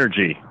of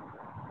energy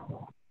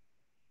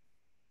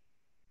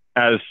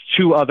as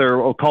two other,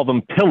 we'll call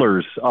them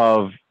pillars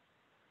of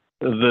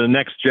the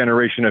next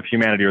generation of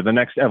humanity or the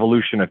next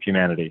evolution of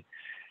humanity.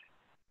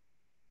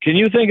 Can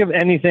you think of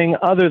anything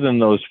other than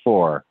those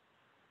four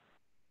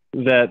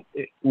that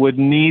would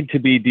need to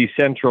be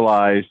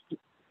decentralized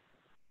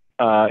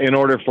in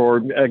order for,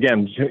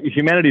 again,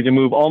 humanity to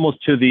move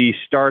almost to the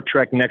Star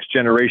Trek Next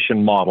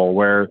Generation model,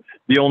 where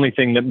the only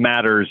thing that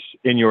matters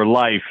in your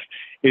life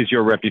is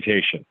your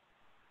reputation?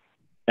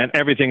 And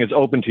everything is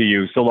open to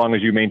you so long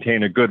as you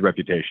maintain a good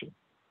reputation.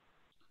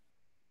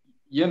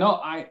 You know,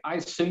 I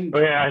think... Oh,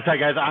 yeah, sorry,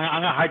 guys.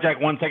 I'm going to hijack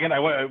 1 second.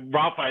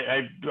 Ralf,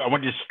 I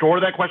want you to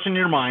store that question in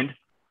your mind.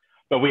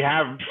 But we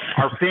have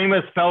our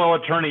famous fellow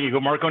attorney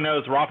who Marco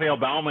knows, Raphael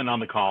Baumann, on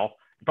the call.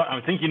 But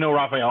I think you know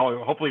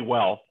Raphael, hopefully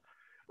well.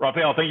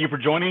 Raphael, thank you for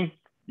joining.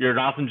 You're an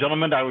awesome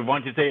gentleman. I would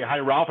want you to say hi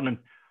to Ralf, and then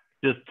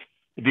just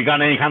if you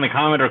got any kind of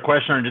comment or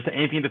question or just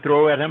anything to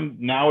throw at him,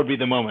 now would be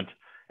the moment.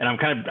 And I'm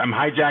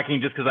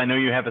hijacking just because I know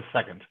you have a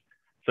second.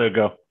 So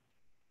go.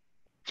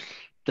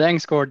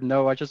 Thanks, Gordon.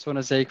 No, I just want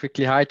to say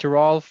quickly hi to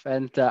Ralf,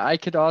 and I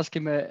could ask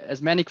him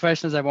as many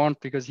questions as I want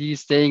because he's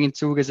staying in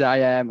Zug as I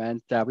am,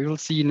 and we will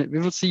see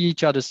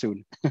each other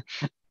soon.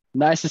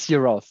 Nice to see you,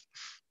 Ralf.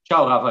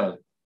 Ciao, Raphael.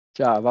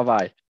 Ciao. Bye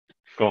bye.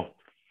 Cool.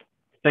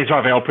 Thanks,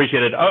 Raphael.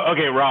 Appreciate it. Oh,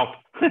 okay, Ralf.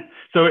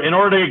 So in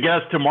order to get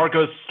us to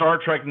Marco's Star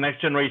Trek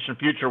Next Generation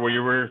future, where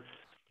you were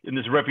in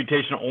this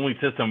reputation-only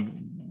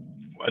system,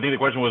 I think the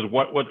question was,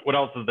 what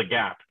else is the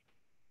gap?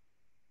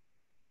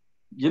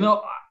 You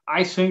know,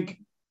 I think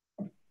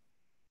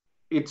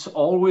it's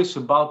always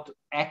about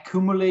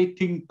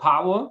accumulating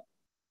power.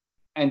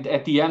 And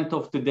at the end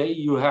of the day,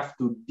 you have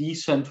to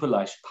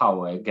decentralize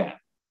power again.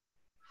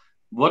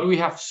 What we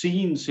have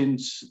seen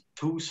since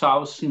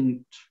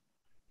 2000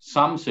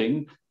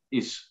 something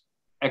is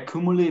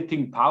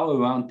accumulating power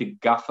around the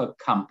GAFA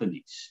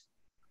companies,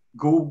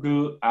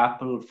 Google,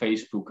 Apple,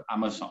 Facebook,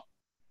 Amazon.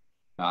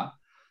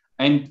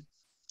 And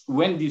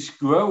when this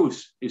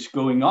growth is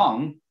going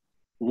on,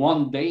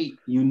 one day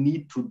you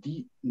need to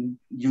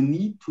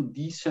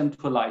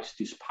decentralize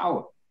this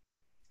power.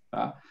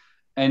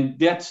 And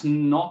that's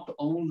not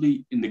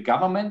only in the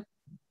government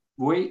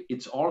way,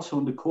 it's also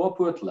on the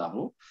corporate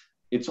level,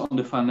 it's on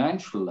the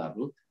financial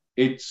level,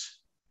 it's,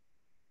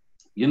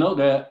 you know,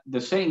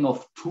 the saying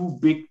of too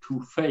big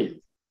to fail.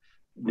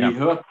 We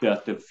heard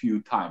that a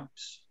few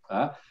times.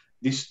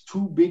 This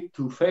too big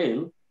to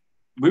fail,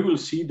 we will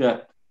see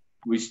that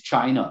with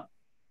China.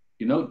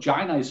 You know,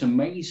 China is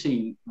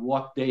amazing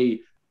what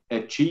they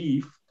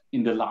achieved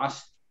in the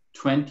last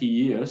 20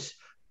 years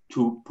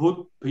to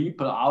put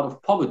people out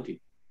of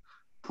poverty.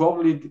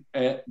 Probably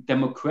a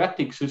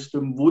democratic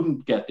system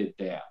wouldn't get it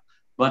there.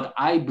 But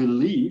I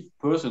believe,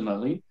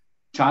 personally,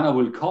 China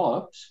will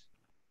collapse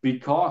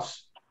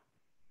because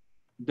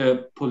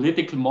the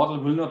political model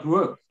will not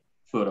work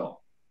further.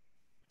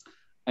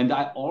 And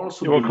I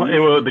also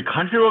believe... the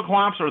country will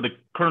collapse, or the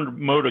current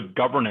mode of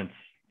governance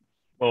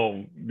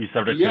will be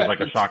subject to like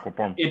a shock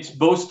reform? It's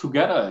both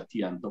together at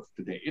the end of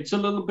the day. It's a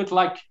little bit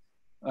like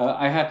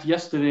I had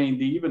yesterday in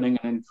the evening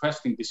an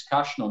interesting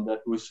discussion on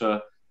that with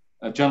a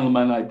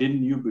gentleman I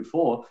didn't knew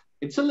before.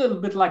 It's a little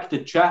bit like the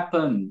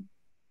Japan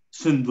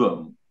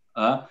syndrome.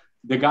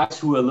 The guys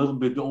who are a little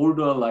bit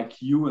older,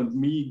 like you and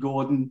me,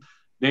 Gordon,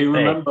 they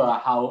remember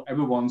how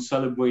everyone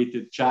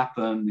celebrated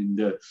Japan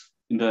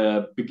in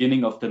the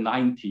beginning of the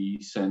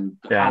 90s and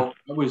how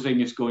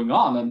everything is going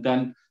on. And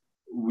then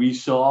we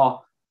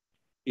saw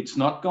it's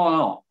not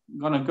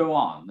gonna go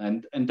on.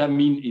 And I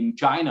mean, in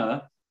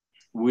China,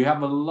 we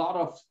have a lot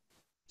of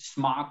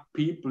smart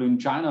people in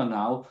China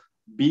now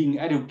being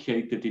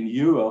educated in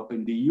Europe,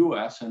 in the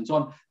US, and so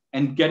on,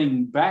 and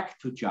getting back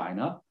to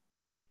China.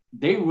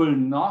 They will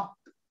not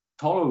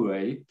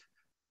tolerate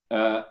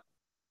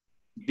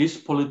this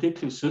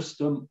political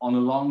system on a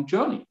long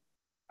journey.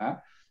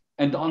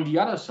 And on the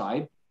other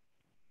side,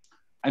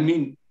 I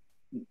mean,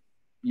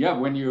 yeah,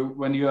 when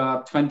you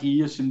are 20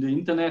 years in the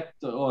internet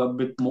or a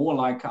bit more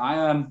like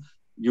I am,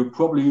 you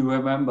probably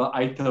remember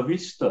Alta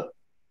Vista.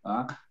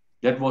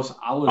 That was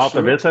our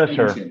Alta Vista,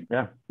 engine.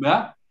 Sure.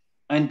 Yeah.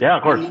 And yeah,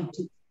 of course. I mean,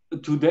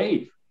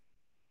 today,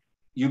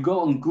 you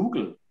go on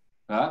Google.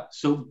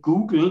 So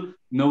Google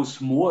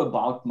knows more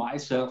about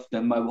myself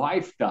than my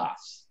wife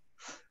does.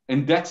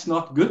 And that's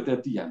not good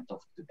at the end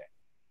of the day.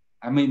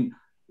 I mean,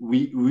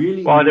 we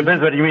really... Well, it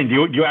depends what you mean.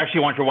 Do you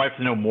actually want your wife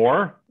to know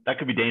more? That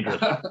could be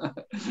dangerous.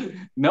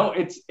 No,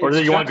 it's or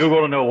do you want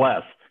Google to know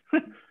less?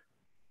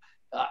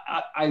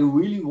 I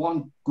really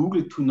want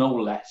Google to know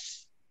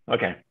less.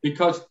 Okay.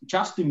 Because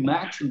just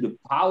imagine the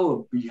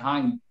power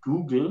behind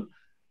Google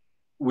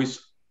with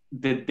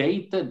the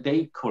data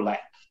they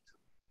collect.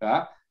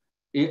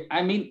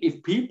 I mean,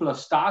 if people are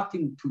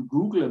starting to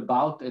Google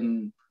about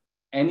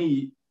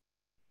any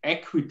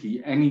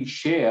equity, any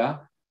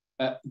share,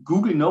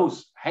 Google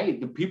knows, hey,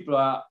 the people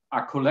are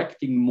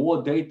collecting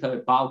more data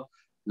about,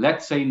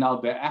 let's say now,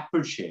 their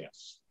Apple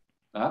shares.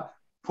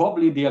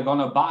 Probably they are going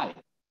to buy.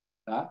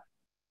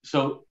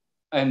 So,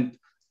 and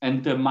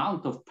the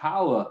amount of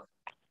power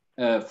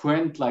a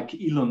friend like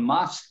Elon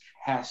Musk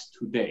has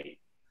today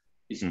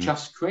is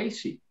just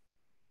crazy.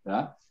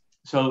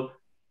 So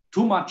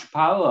too much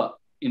power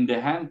in the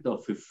hand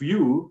of a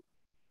few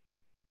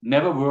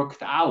never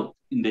worked out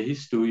in the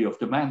history of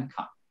the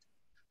mankind.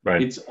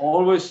 Right. It's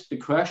always the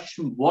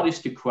question, what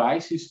is the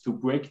crisis to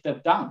break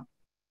that down?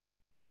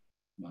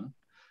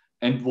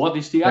 And what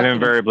is the... And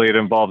invariably it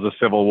involves a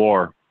civil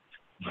war.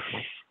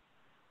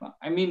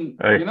 I mean,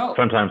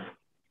 sometimes.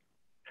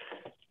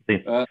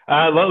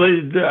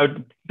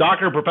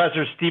 Dr.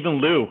 Professor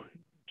Stephen Liu,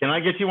 can I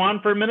get you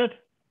on for a minute?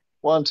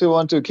 1 2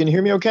 1 2. Can you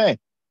hear me okay?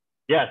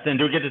 Yes, and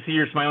do we get to see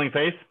your smiling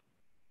face?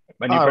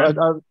 My new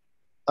friend?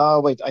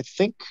 Wait, I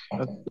think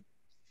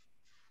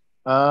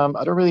I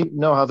don't really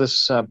know how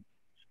this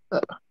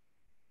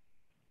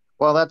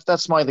well,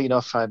 that's smiley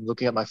enough. I'm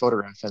looking at my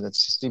photograph and it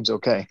seems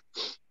okay.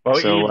 Well,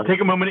 so, take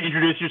a moment to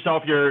introduce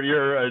yourself.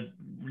 You're a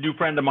new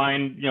friend of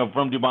mine,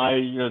 from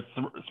Dubai,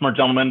 smart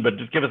gentleman, but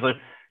just give us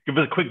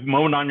a quick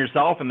moment on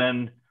yourself and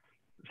then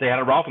say hi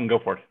to Ralf and go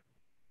for it.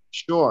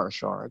 Sure.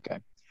 Okay.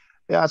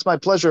 Yeah, it's my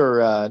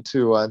pleasure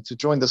to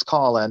join this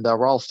call. And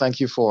Ralf, thank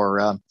you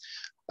for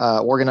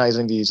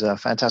organizing these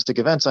fantastic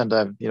events. And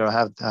I've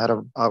have had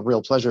a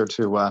real pleasure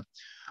to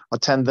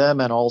attend them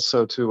and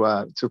also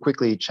to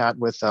quickly chat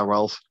with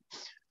Ralf,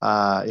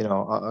 on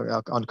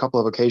a couple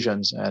of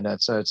occasions. And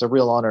it's a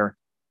real honor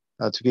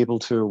to be able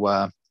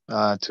to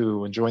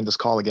join this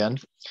call again.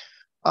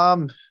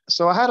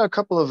 So I had a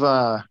couple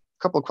of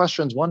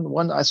questions.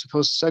 One I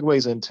suppose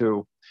segues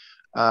into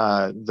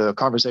the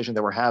conversation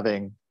that we're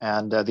having,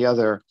 and the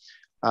other,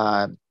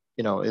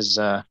 is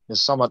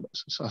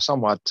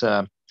somewhat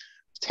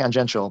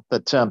tangential.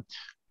 But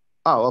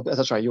oh,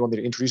 that's right. You want me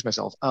to introduce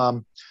myself?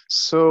 I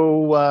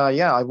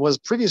was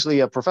previously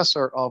a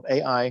professor of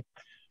AI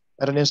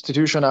at an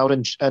institution out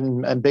in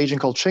Beijing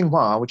called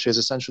Tsinghua, which is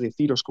essentially a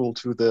feeder school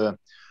to the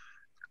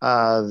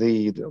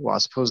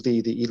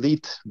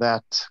elite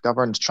that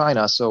governs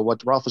China. So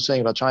what Ralf was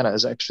saying about China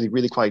is actually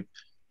really quite,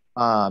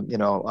 to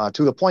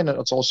the point, and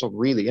it's also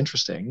really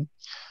interesting.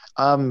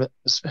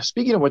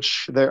 Speaking of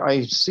which,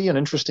 I see an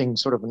interesting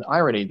sort of an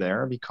irony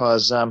there,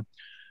 because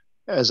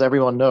as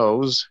everyone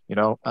knows,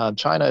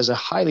 China is a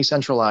highly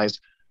centralized,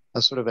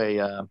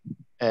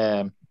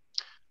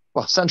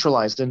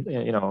 centralized.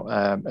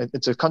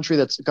 It's a country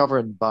that's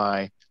governed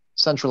by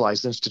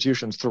centralized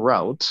institutions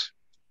throughout,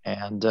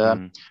 and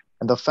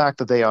the fact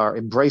that they are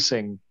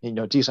embracing,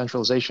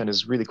 decentralization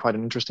is really quite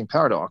an interesting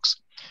paradox.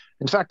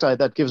 In fact,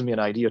 that gives me an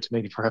idea to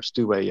maybe perhaps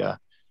do a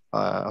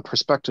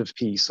perspective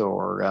piece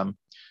or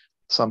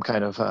some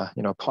kind of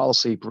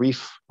policy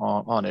brief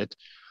on it.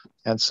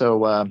 And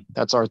so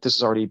this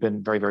has already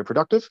been very, very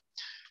productive.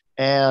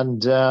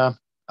 And I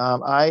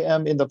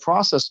am in the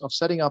process of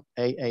setting up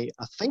a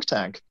think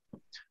tank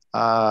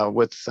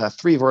with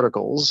 3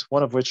 verticals,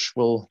 one of which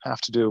will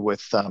have to do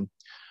with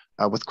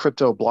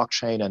crypto,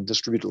 blockchain, and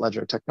distributed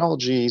ledger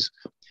technologies.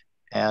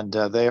 And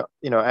I'd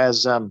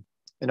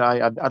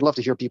love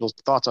to hear people's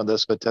thoughts on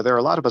this, but there are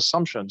a lot of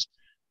assumptions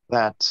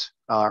that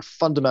are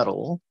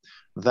fundamental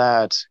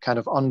that kind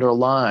of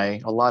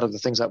underlie a lot of the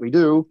things that we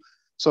do.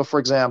 So, for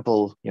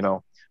example,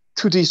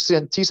 to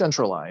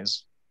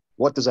decentralize,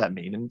 what does that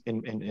mean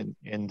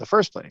in the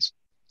first place?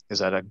 Is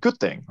that a good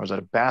thing or is that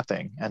a bad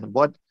thing? And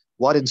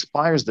what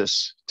inspires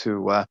this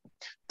to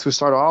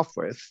start off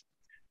with?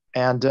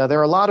 And there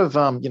are a lot of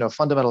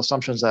fundamental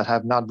assumptions that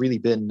have not really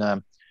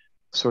been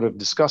sort of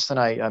discussed.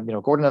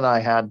 And Gordon and I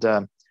had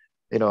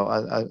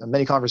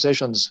many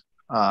conversations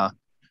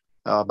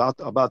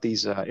about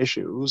these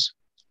issues.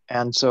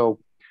 And so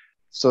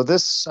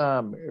this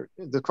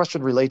the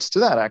question relates to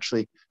that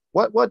actually.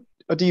 What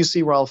do you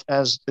see, Ralf,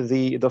 as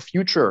the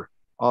future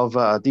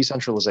of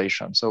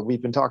decentralization? So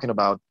we've been talking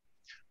about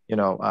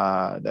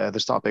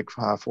this topic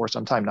for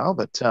some time now,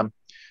 but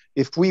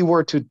if we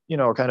were to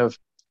kind of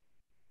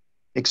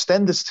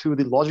extend this to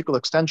the logical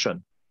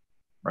extension,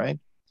 right?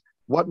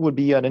 What would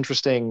be an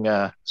interesting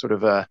sort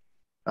of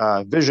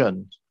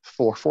vision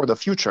for the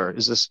future?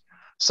 Is this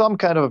some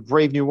kind of a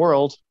brave new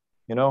world,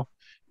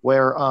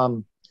 where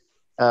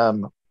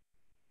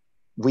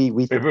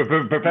we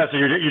Professor,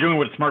 you're doing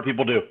what smart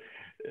people do.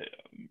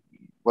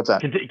 What's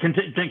that?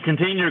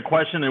 Contain your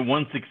question in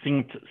one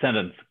succinct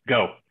sentence.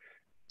 Go.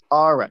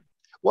 All right.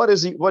 What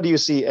do you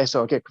see?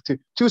 So, okay,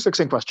 two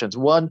succinct questions.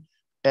 One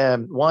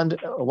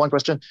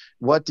question: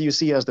 what do you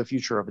see as the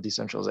future of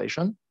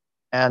decentralization?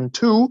 And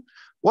two,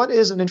 what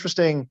is an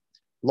interesting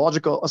sort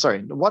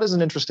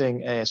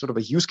of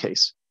a use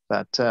case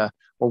that,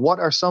 or what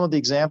are some of the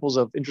examples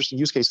of interesting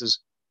use cases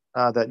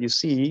that you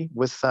see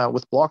with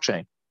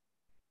blockchain?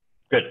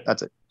 Good.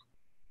 That's it.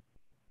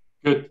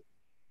 Good.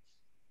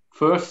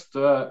 First,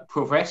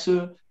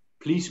 Professor,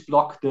 please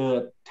block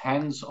the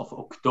 10th of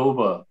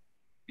October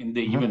in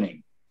the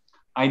evening.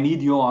 I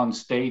need you on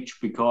stage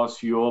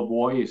because your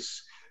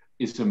voice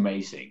is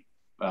amazing.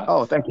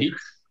 Oh, thank you.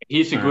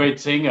 He's a great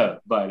singer,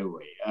 by the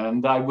way.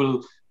 And I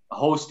will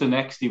host the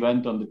next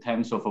event on the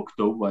 10th of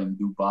October in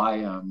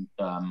Dubai, and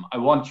I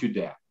want you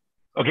there.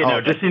 Okay,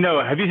 now just so you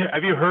know, have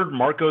you heard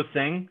Marco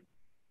sing?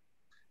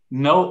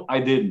 No, I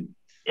didn't.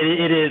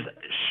 It is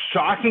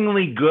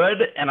shockingly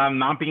good, and I'm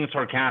not being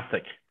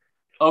sarcastic.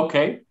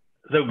 Okay.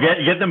 So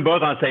get them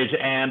both on stage,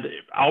 and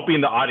I'll be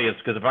in the audience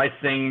because if I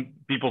sing,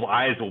 people's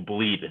eyes will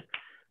bleed.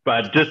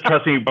 But just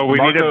trust me. But we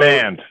need a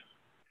band.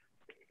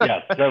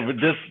 Yes, so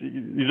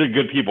these are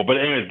good people. But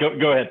anyways,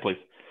 go ahead, please.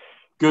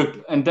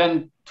 Good. And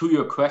then to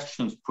your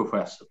questions,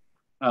 Professor.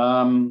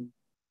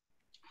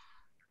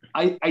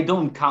 I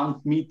don't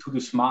count me to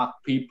the smart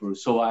people,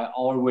 so I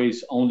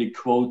always only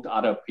quote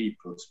other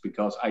people's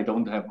because I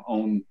don't have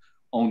own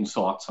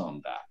thoughts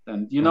on that.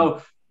 And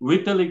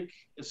Vitalik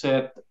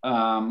said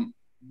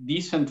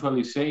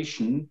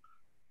decentralization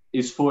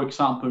is, for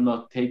example,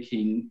 not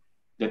taking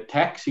the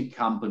taxi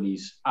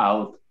companies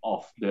out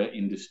of the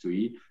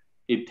industry.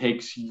 It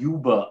takes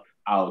Uber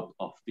out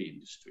of the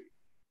industry.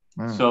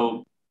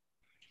 So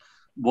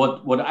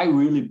what I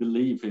really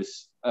believe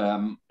is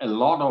a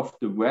lot of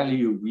the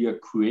value we are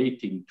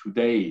creating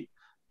today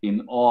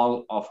in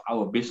all of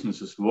our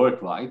businesses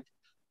worldwide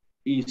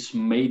is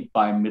made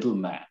by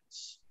middlemen.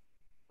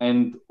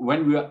 And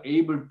when we are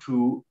able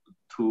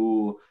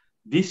to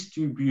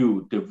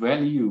distribute the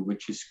value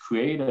which is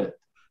created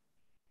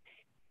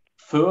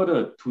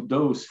further to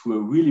those who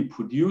are really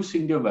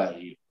producing the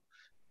value,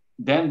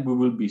 then we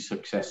will be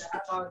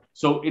successful.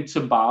 So it's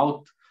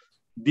about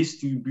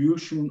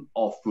distribution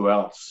of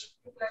wealth.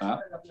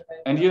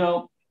 And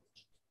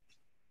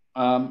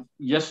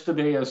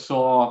yesterday I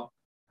saw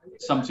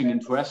something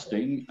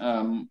interesting.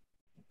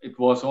 It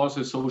was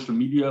also a social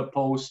media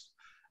post,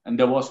 and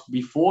there was,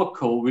 before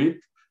COVID,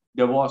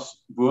 there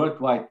was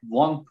worldwide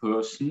one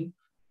person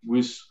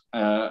with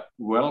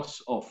wealth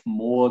of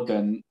more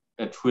than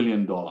 $1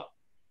 trillion.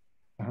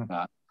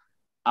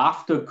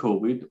 After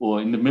COVID,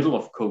 or in the middle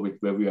of COVID,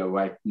 where we are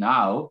right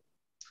now,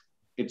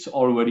 it's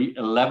already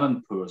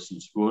 11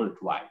 persons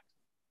worldwide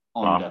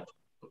on that.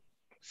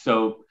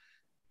 So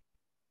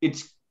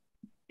it's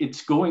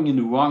going in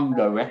the wrong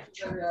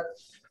direction.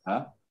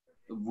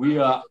 We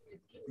are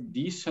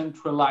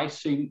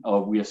decentralizing,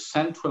 or we are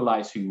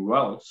centralizing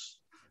wealth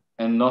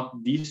and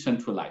not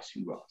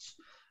decentralizing wealth.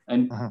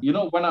 And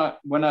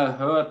when I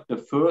heard the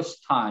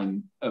first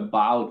time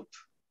about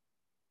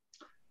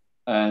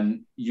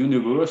an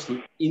universal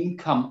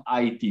income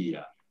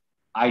idea,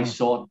 I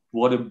thought,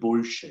 what a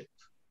bullshit.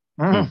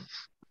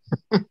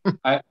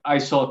 I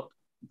thought,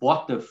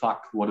 what the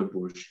fuck, what a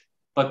bullshit.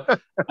 But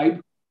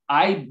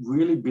I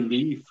really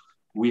believe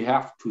we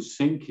have to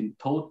think in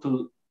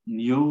total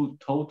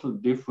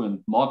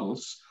different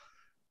models,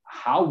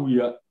 how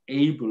we are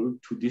able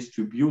to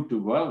distribute the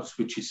wealth,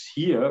 which is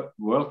here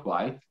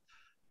worldwide,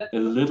 a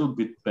little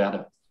bit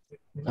better.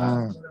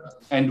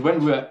 And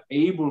when we're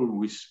able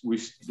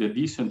with the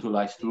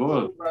decentralized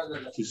world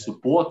to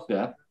support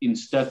that,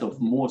 instead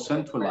of more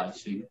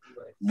centralizing,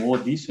 more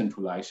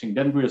decentralizing,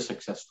 then we're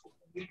successful.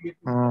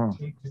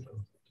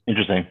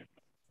 Interesting.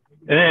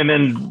 And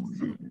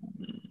then,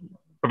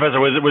 Professor,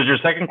 was your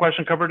second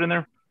question covered in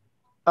there?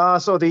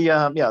 So the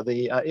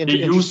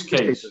use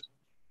case.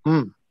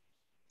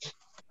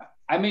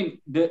 I mean,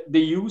 the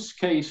use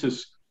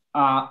cases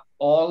are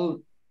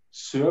all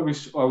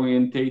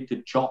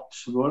service-orientated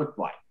jobs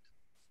worldwide.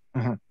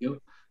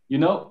 You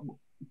know,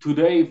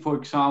 today, for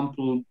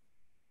example,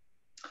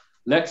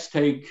 let's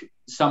take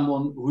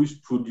someone who's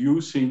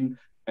producing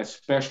a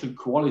special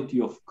quality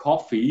of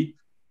coffee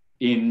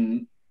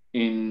in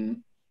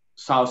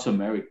South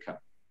America.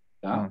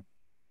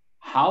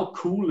 How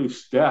cool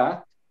is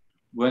that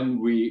when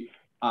we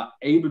are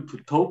able to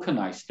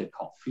tokenize the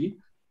coffee,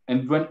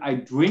 and when I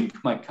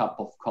drink my cup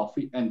of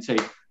coffee and say,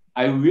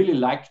 I really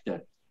like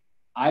that,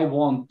 I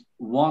want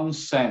 1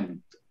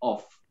 cent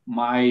of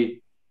my,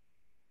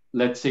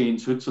 let's say in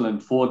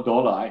Switzerland,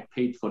 $4 I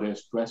paid for the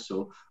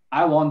espresso.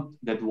 I want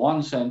that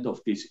 1 cent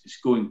of this is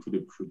going to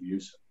the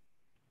producer.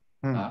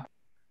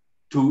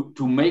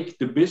 To make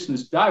the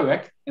business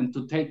direct and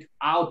to take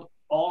out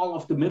all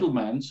of the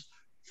middlemen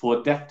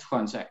for that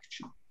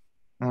transaction.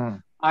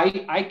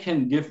 I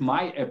can give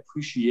my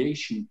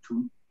appreciation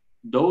to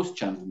those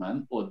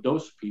gentlemen or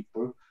those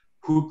people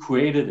who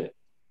created it.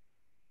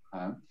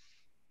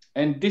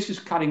 And this is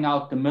cutting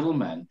out the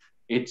middleman.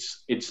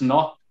 It's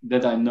not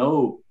that I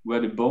know where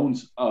the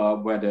bones are,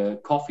 where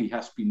the coffee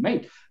has been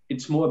made.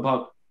 It's more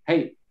about,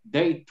 hey,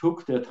 they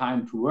took their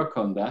time to work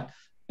on that,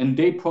 and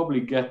they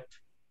probably get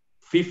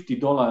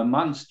 $50 a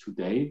month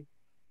today.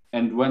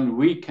 And when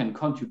we can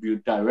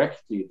contribute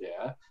directly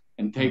there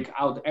and take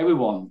out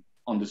everyone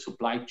on the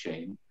supply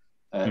chain,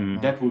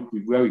 that would be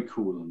very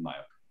cool in my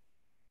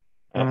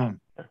opinion.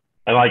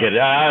 I like it.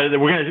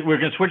 We're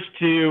gonna switch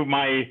to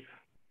my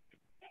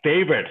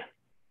favorite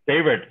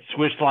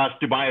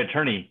Swiss/Dubai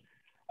attorney,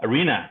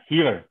 Irina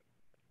here.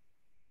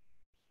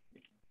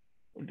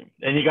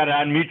 And you got to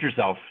unmute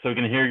yourself so we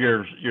can hear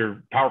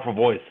your powerful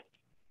voice.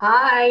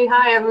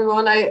 Hi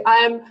everyone. I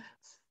am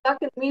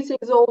stuck in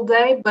meetings all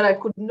day, but I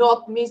could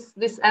not miss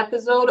this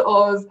episode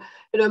of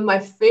my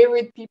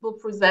favorite people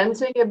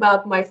presenting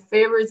about my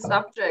favorite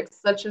subjects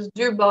such as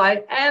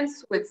Dubai and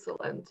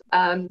Switzerland.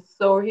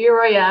 So here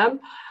I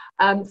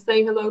am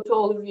saying hello to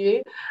all of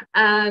you,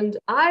 and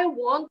I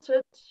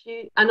wanted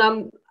to,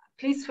 and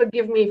please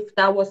forgive me if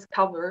that was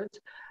covered,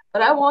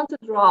 but I wanted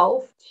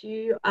Ralf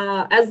to,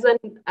 as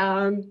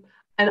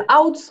an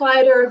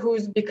outsider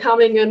who's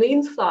becoming an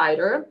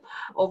insider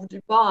of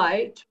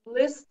Dubai, to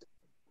list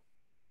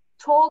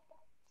top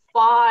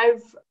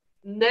 5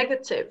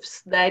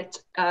 negatives that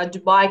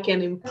Dubai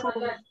can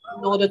improve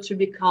in order to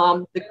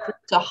become the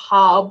crypto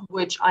hub,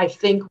 which I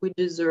think we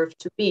deserve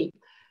to be.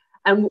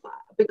 And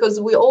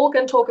because we all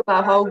can talk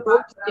about how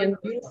rosy and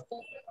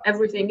beautiful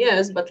everything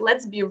is, but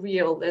let's be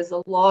real, there's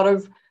a lot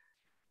of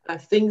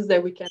things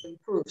that we can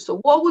improve. So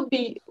what would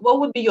be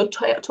your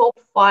top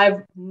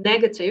 5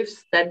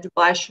 negatives that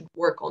Dubai should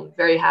work on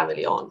very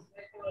heavily on?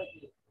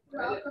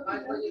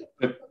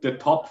 The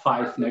top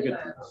 5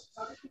 negatives.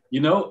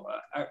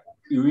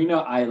 Irina,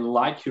 I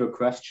like your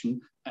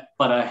question,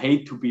 but I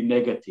hate to be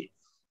negative.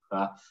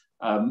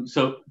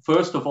 So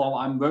first of all,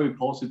 I'm very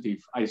positive.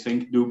 I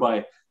think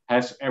Dubai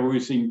has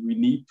everything we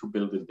need to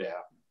build it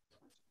there.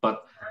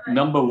 But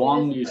number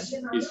 1 is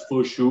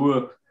for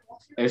sure,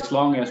 as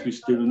long as we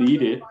still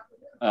need it,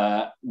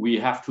 we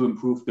have to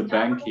improve the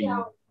banking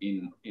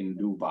in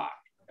Dubai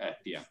at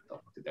the end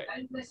of the day.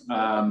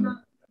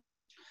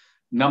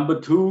 Number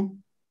 2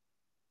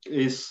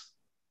 is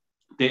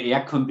the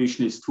air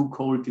condition is too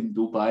cold in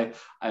Dubai.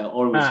 I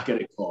always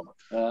get a call.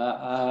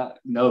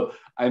 No,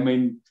 I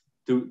mean,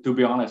 to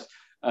be honest,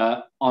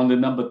 on the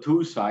number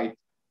 2 side,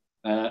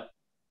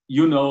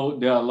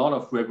 there are a lot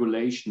of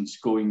regulations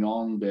going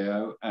on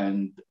there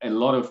and a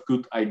lot of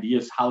good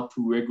ideas how to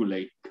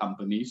regulate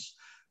companies,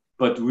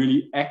 but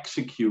really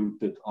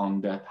executed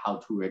on that, how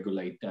to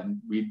regulate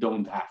them, we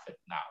don't have it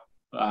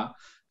now.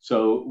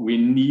 So we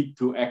need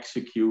to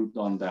execute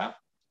on that.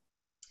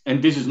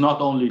 And this is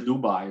not only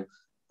Dubai,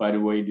 by the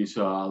way, these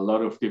are a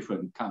lot of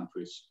different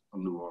countries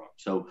in the world.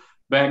 So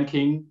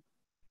banking,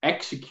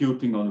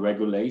 executing on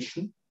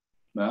regulation.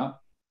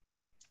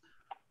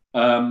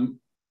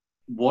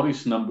 What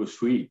is number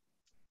 3?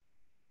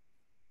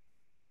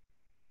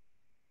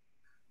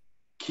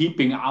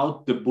 Keeping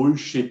out the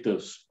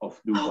bullshitters of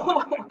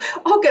Dubai.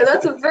 Okay,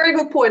 that's a very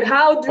good point.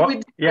 How do we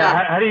do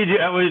that? How do you do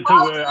that?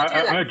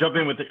 I'm going to jump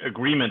in with the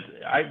agreement.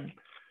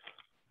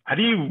 How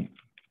do you,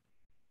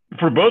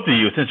 for both of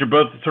you, since you're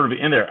both sort of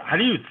in there, how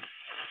do you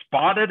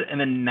spot it and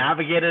then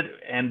navigate it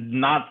and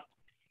not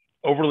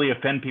overly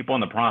offend people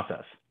in the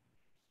process?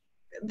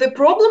 The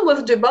problem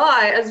with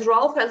Dubai, as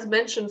Ralf has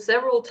mentioned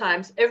several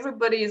times,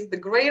 everybody is the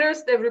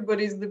greatest,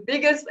 everybody is the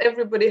biggest,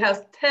 everybody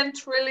has 10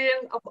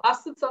 trillion of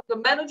assets under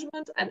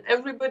management, and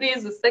everybody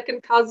is a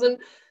second cousin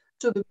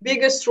to the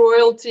biggest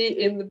royalty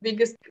in the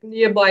biggest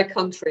nearby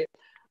country.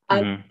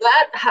 And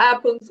that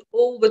happens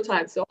all the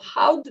time. So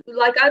how do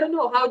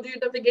you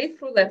navigate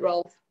through that,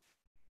 Ralf?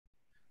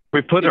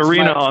 We put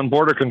Irina on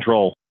border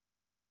control.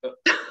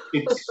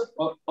 It's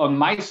on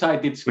my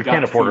side, it's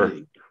gut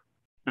feeling.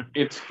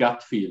 It's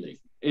gut feeling.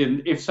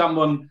 And if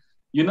someone,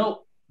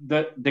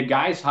 the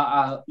guys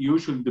are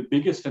usually the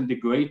biggest and the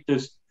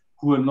greatest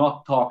who are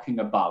not talking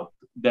about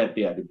that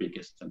they are the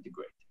biggest and the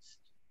greatest.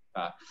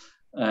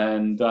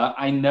 And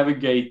I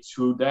navigate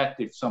through that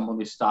if someone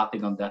is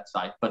starting on that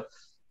side. But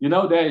you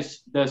know,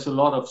 there's a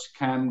lot of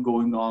scam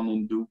going on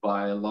in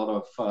Dubai, a lot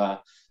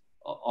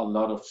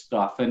of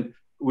stuff, and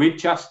we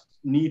just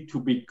need to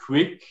be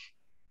quick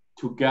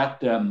to get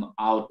them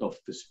out of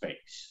the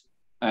space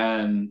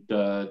and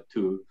to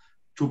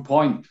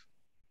point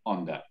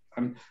on that.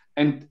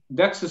 And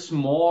that's a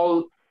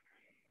small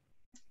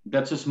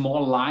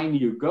line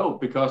you go,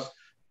 because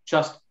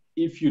just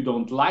if you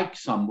don't like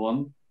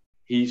someone,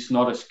 he's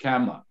not a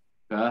scammer.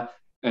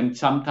 And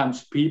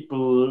sometimes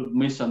people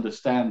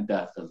misunderstand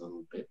that a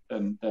little bit.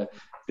 And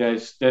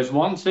there's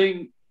one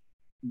thing,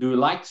 do you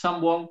like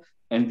someone?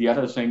 And the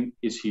other thing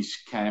is he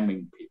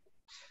scamming people.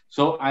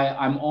 So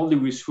I'm only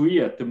with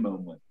 3 at the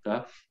moment.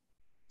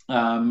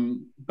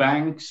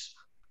 Banks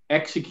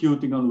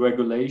executing on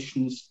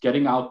regulations,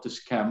 getting out the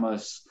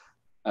scammers.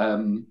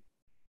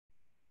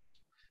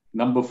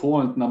 Number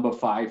 4 and number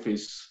 5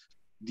 is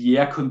the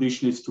air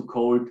condition is too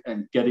cold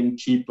and getting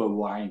cheaper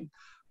wine.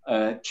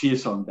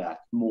 Cheers on that.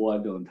 More I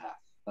don't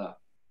have.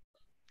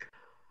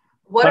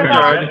 What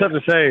about? I just have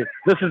to say,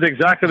 this is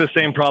exactly the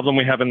same problem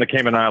we have in the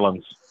Cayman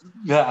Islands.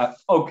 Yeah.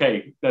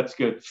 Okay, that's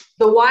good.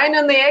 The wine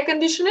and the air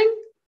conditioning?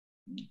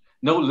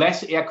 No,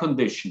 less air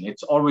condition.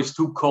 It's always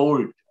too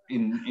cold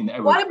in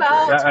every. What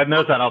about? I've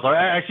noticed that also.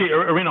 Actually,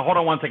 Irina, hold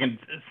on one second.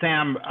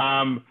 Sam,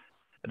 I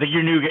think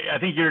you're new. I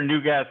think you're a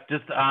new guest.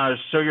 Just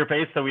show your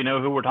face so we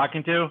know who we're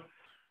talking to.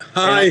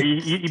 Hi.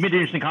 He made an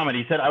interesting comment.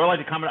 He said, "I would like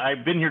to comment.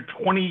 I've been here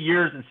 20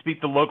 years and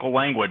speak the local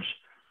language."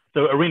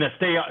 So, Irina,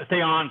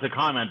 stay on to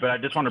comment. But I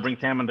just want to bring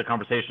Sam into the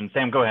conversation.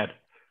 Sam, go ahead.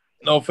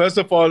 No, first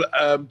of all,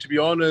 to be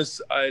honest,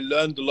 I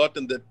learned a lot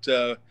in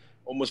that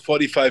almost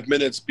 45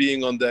 minutes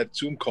being on that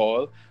Zoom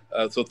call.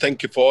 So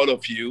thank you for all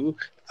of you.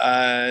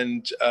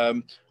 And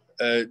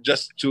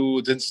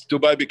since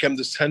Dubai became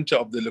the center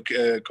of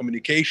the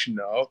communication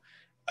now,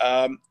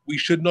 we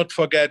should not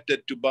forget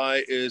that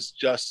Dubai is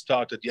just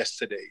started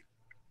yesterday.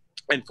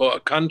 And for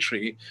a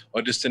country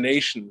or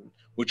destination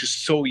which is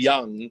so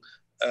young,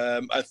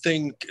 I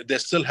think they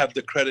still have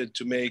the credit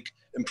to make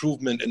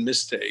improvement and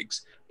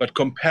mistakes. But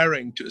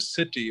comparing to a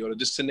city or a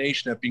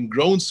destination that have been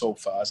grown so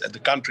fast at the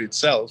country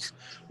itself,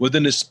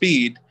 within a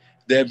speed,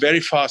 they're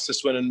very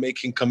fastest when in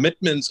making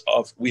commitments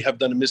of we have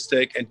done a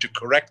mistake and to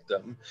correct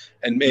them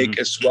and make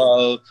as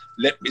well,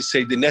 let me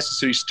say, the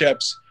necessary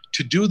steps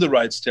to do the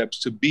right steps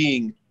to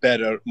being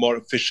better, more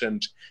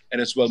efficient,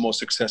 and as well more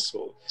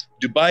successful.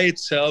 Dubai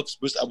itself,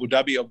 with Abu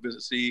Dhabi,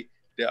 obviously,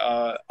 they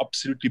are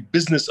absolutely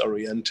business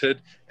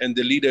oriented, and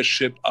the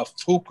leadership are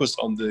focused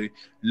on the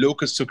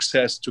local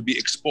success to be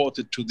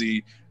exported to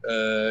the,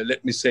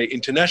 let me say,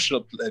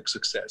 international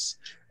success,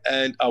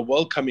 and are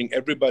welcoming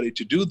everybody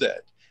to do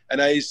that.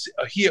 And I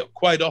hear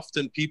quite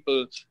often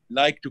people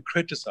like to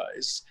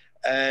criticize,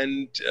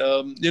 and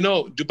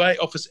Dubai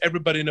offers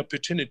everybody an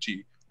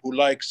opportunity who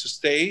likes to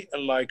stay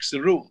and likes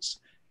the rules.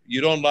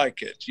 You don't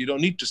like it, you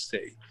don't need to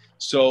stay.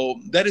 So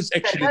that is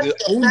actually the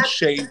only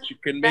change you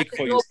can make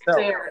for yourself.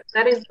 Fair.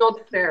 That is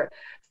not fair.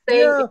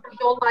 Saying if you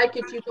don't like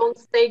it, you don't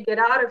stay, get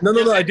out of No,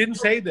 here. no, I didn't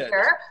say that.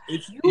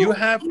 You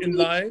have in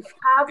life,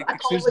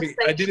 excuse me,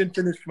 I didn't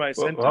finish my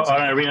sentence. All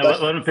right, Irina,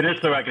 let him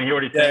finish so I can hear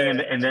what he's saying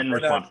and then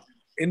respond.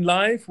 In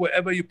life,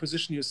 wherever you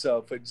position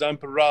yourself, for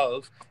example,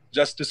 Ralf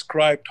just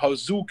described how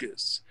Zug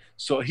is.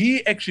 So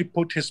he actually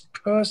put his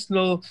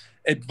personal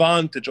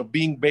advantage of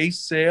being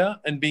based there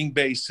and being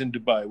based in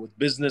Dubai with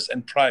business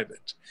and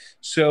private.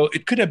 So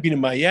it could have been in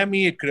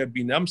Miami, it could have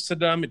been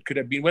Amsterdam, it could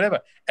have been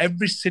whatever.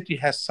 Every city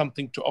has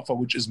something to offer,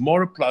 which is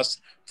more a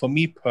plus for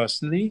me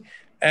personally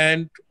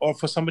and or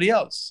for somebody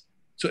else.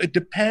 So it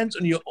depends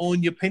on your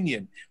own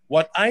opinion.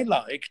 What I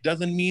like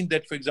doesn't mean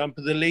that, for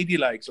example, the lady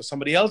likes or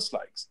somebody else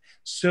likes.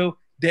 So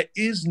there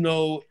is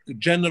no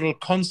general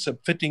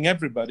concept fitting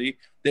everybody.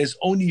 There's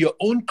only your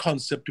own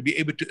concept to be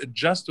able to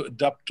adjust or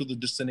adapt to the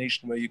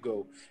destination where you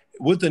go.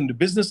 Within the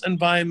business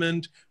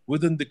environment,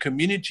 within the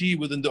community,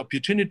 within the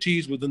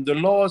opportunities, within the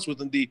laws,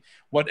 within the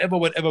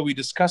whatever we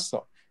discussed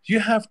on.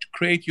 You have to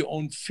create your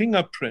own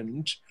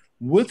fingerprint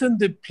within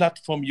the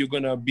platform you're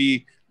gonna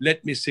be,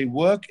 let me say,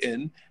 work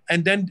in,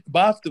 and then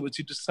afterwards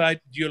you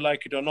decide do you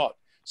like it or not.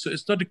 So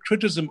it's not a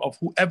criticism of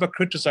whoever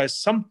criticized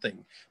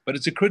something, but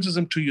it's a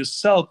criticism to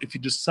yourself if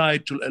you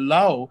decide to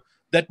allow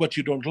that what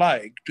you don't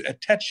like to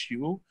attach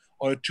you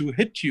or to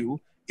hit you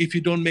if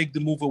you don't make the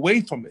move away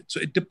from it. So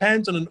it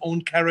depends on an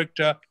own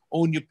character,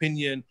 own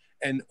opinion,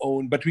 and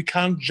own, but we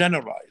can't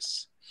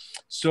generalize.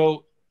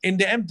 So in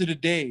the end of the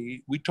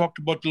day, we talked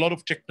about a lot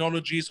of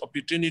technologies,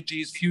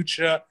 opportunities,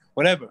 future,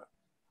 whatever.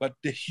 But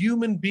the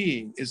human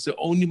being is the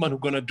only one who's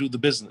going to do the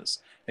business.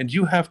 And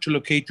you have to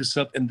locate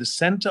yourself in the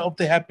center of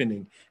the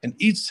happening. And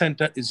each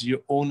center is your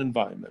own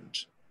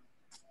environment.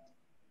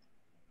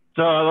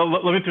 So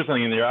let me throw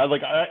something in there. I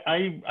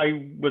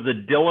was a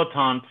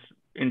dilettante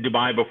in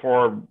Dubai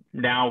before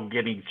now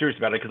getting serious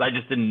about it because I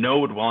just didn't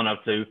know it well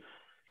enough to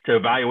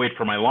evaluate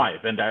for my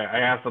life. And I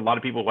asked a lot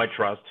of people who I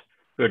trust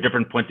who have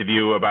different points of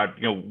view about,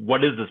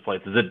 what is this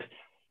place? Is it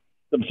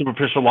some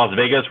superficial Las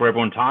Vegas where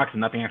everyone talks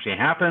and nothing actually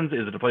happens?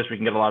 Is it a place where we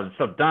can get a lot of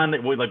stuff done?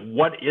 Like,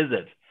 what is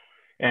it?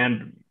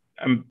 And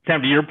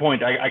Sam, to your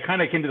point, I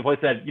kind of came to the place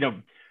that, you know,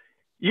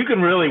 you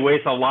can really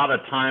waste a lot of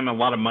time, a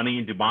lot of money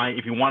in Dubai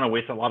if you want to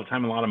waste a lot of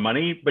time, a lot of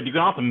money, but you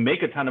can also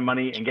make a ton of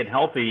money and get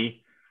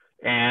healthy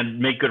and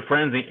make good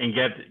friends and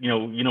get, you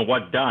know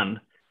what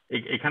done.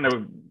 It kind of,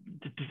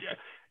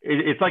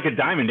 it's like a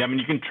diamond. I mean,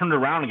 you can turn it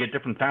around and get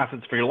different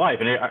facets for your life.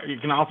 And you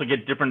can also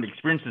get different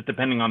experiences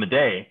depending on the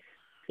day.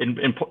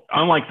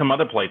 Unlike some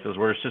other places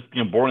where it's just,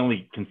 you know,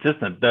 boringly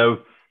consistent. Though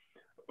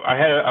I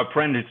had a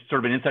friend who's sort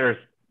of an insider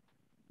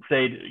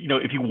say, you know,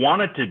 if you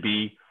want it to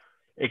be,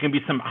 it can be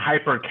some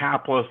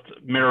hyper-capitalist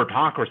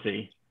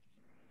meritocracy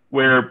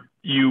where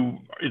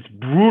it's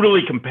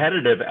brutally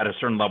competitive at a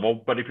certain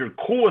level, but if you're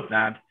cool with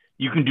that,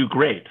 you can do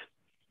great.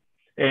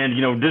 And,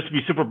 you know, just to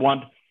be super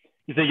blunt,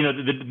 you say, you know,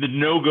 the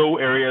no-go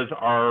areas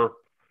are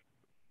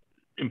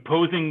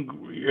imposing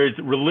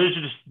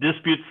religious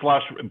disputes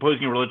 /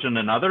 imposing religion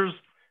on others,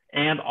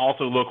 and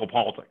also local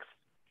politics.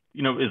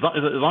 You know, as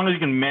long as you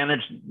can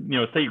manage, you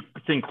know,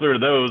 staying clear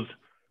of those,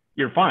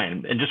 you're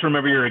fine. And just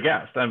remember you're a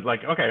guest. I'm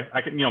like, okay,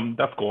 I can, you know,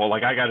 that's cool.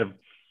 Like, I got a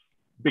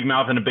big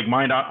mouth and a big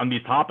mind on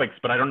these topics,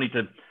 but I don't need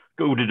to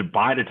go to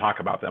Dubai to talk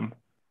about them.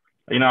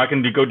 You know, I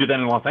can go do that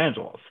in Los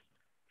Angeles.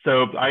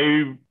 So I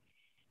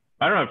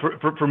don't know,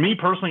 for me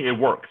personally, it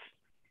works.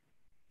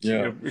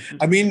 Yeah.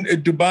 I mean,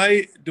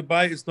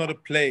 Dubai is not a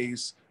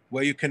place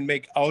where you can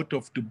make out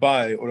of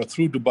Dubai or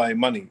through Dubai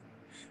money.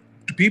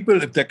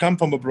 People, if they come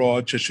from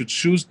abroad, should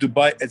choose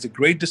Dubai as a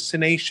great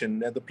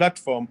destination, as a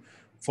platform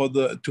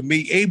to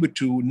be able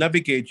to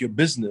navigate your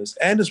business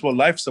and as well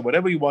lifestyle,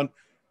 whatever you want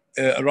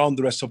around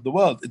the rest of the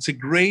world. It's a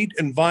great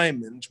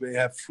environment where you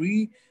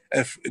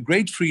have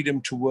great freedom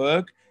to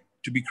work,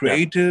 to be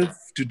creative,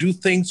 to do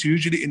things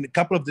usually in a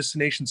couple of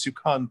destinations you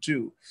can't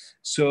do.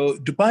 So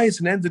Dubai is,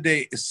 at the end of the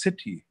day, a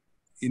city.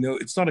 You know,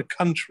 it's not a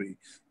country.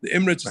 The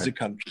Emirates is a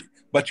country.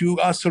 But you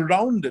are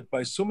surrounded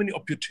by so many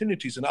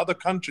opportunities in other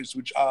countries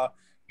which are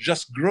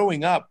just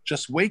growing up,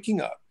 just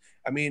waking up.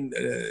 I mean,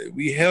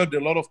 we heard a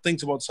lot of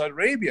things about Saudi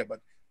Arabia,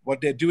 but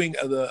what they're doing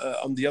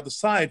on the other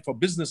side for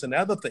business and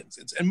other things,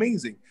 it's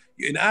amazing.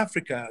 In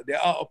Africa, there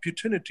are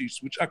opportunities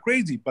which are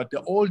crazy, but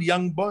they're all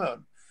young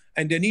born.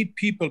 And they need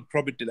people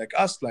probably like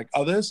us, like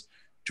others,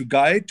 to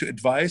guide, to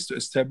advise, to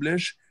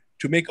establish,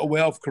 to make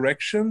aware of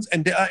corrections.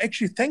 And they are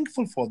actually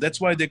thankful for.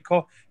 That's why they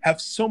have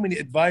so many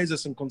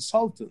advisors and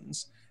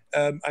consultants,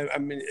 and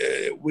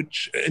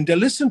they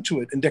listen to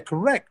it and they're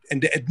correct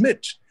and they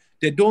admit.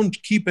 They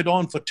don't keep it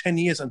on for 10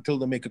 years until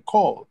they make a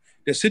call.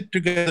 They sit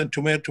together and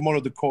tomorrow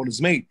the call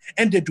is made,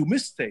 and they do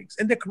mistakes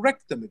and they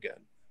correct them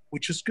again,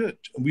 which is good.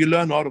 And we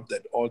learn out of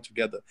that all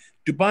together.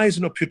 Dubai is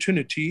an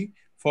opportunity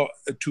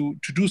to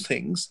do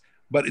things,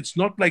 but it's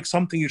not like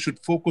something you should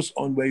focus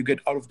on where you get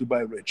out of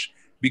Dubai rich,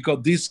 because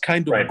this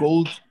kind of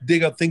gold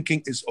digger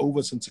thinking is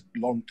over since a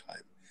long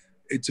time.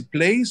 It's a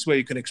place where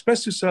you can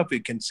express yourself,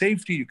 you can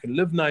safety, you can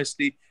live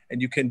nicely,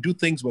 and you can do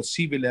things what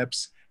CV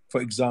Labs,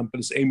 for example,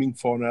 is aiming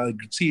for. And I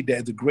see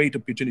there's a great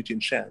opportunity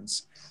and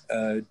chance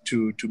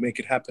to make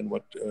it happen,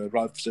 what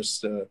Ralf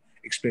just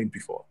explained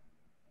before.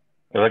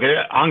 Look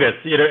at Angus,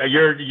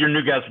 you're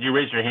new guest. Would you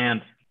raise your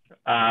hand?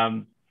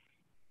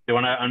 You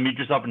want to unmute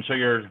yourself and show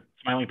your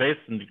smiling face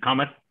and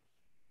comment?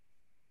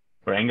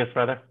 Or Angus,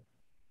 rather?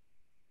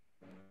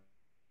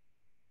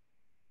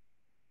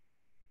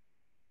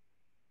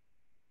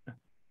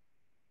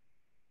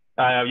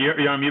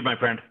 You're on mute, my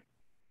friend.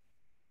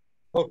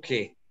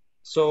 Okay.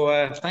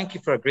 So thank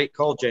you for a great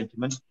call,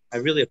 gentlemen. I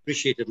really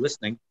appreciated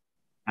listening.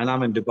 And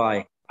I'm in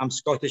Dubai. I'm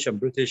Scottish, I'm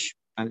British,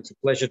 and it's a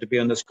pleasure to be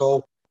on this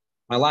call.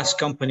 My last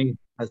company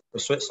for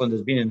Switzerland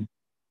has been in,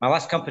 my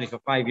last company for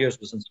 5 years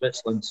was in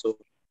Switzerland. So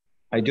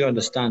I do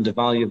understand the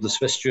value of the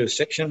Swiss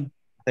jurisdiction.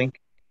 I think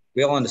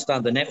we all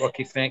understand the network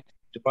effect.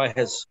 Dubai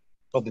has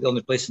probably the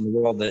only place in the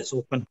world that it's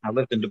open. I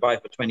lived in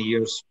Dubai for 20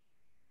 years.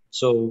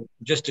 So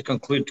just to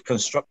conclude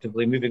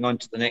constructively, moving on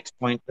to the next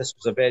point, this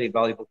was a very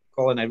valuable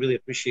call and I really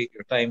appreciate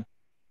your time.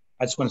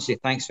 I just want to say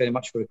thanks very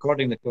much for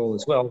recording the call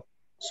as well,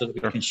 so that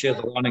we can share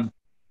the learning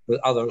with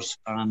others.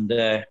 And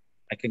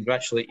I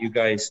congratulate you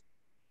guys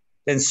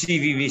in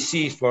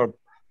CVVC for,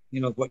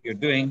 what you're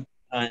doing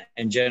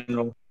in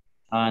general,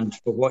 and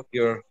for what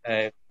you're,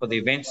 for the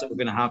events that we're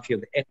going to have here,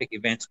 the epic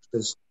events,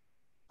 because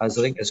as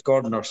I think as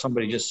Gordon or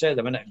somebody just said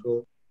a minute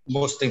ago,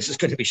 most things is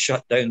going to be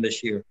shut down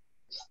this year.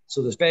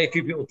 So there's very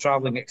few people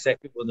traveling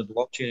except people in the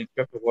blockchain and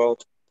crypto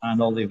world,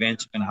 and all the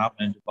events are going to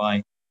happen in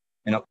Dubai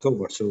in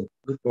October. So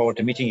look forward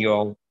to meeting you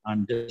all,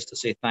 and just to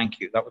say thank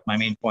you. That was my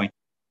main point.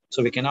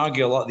 So we can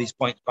argue a lot of these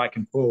points back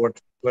and forward.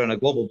 We're in a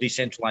global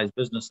decentralized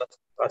business.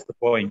 That's the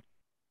point.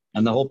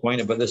 And the whole point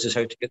about this is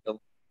how to get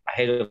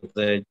ahead of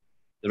the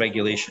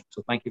regulation.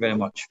 So thank you very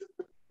much.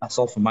 That's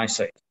all from my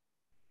side.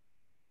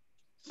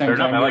 Fair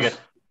enough. I like it.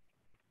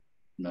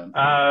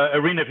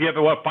 Irina, if you have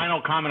a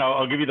final comment,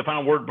 I'll give you the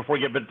final word before we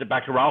get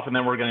back to Ralf, and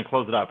then we're going to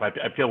close it up. I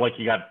feel like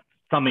you got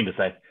something to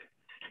say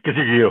because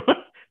you're you.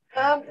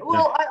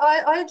 Well,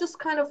 I just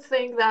kind of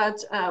think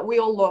that we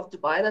all love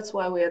Dubai. That's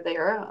why we are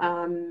there.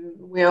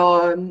 We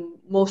are,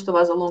 most of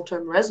us are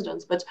long-term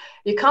residents, but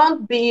you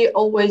can't be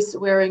always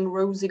wearing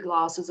rosy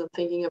glasses and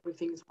thinking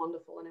everything is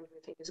wonderful and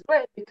everything is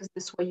great, because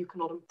this way you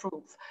cannot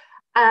improve.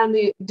 And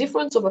the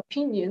difference of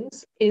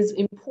opinions is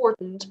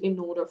important in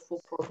order for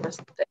progress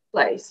to take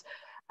place.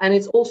 And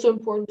it's also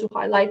important to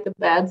highlight the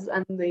bads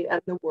and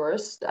the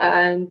worst,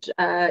 and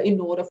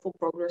in order for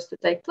progress to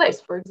take place.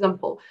 For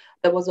example,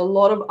 there was a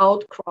lot of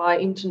outcry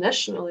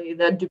internationally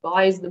that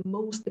Dubai is the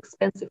most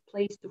expensive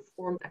place to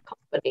form a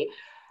company.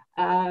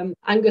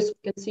 Angus,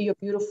 we can see your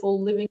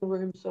beautiful living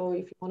room, so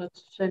if you want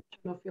to turn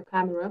off your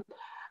camera.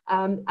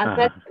 And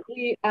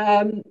basically,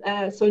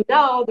 so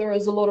now there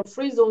is a lot of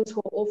free zones who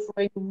are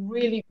offering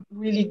really,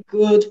 really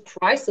good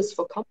prices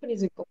for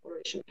companies in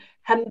corporation.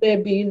 Hadn't there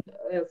been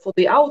for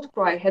the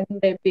outcry,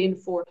 hadn't there been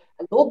for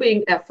a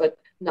lobbying effort,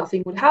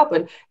 nothing would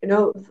happen. You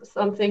know,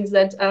 some things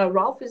that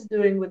Ralf is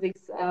doing with the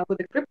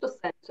crypto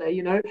center.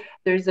 You know,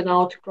 there's an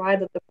outcry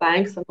that the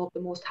banks are not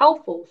the most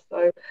helpful.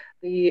 So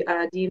the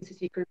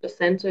DMCC Crypto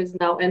Center is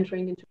now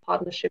entering into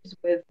partnerships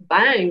with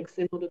banks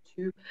in order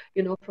to,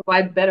 you know,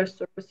 provide better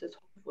services,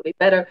 hopefully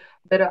better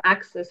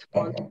access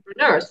for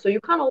entrepreneurs. So you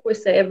can't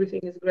always say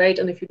everything is great,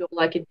 and if you don't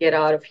like it, get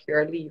out of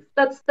here, leave.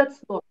 That's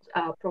not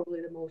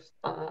probably the most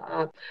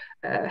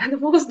the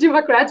most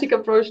democratic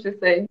approach to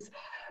things.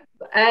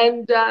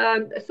 And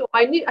so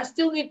I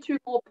still need 2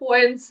 more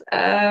points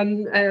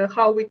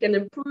how we can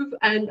improve.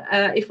 And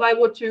if I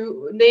were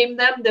to name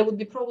them, there would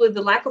be probably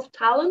the lack of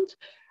talent.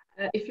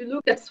 If you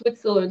look at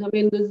Switzerland, I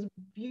mean, there's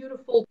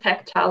beautiful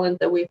tech talent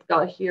that we've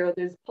got here.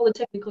 There's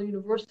polytechnical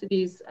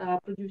universities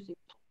producing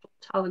top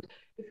talent.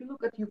 If you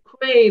look at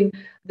Ukraine,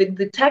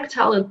 the tech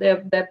talent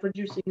they're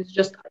producing is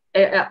just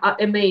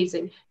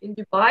amazing. In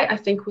Dubai, I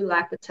think we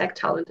lack the tech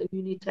talent, and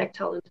you need tech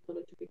talent in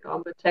order to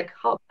become a tech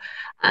hub.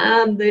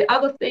 And the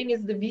other thing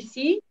is the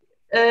VC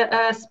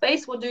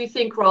space. What do you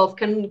think, Ralf?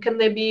 Can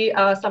there be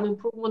some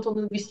improvement on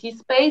the VC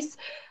space?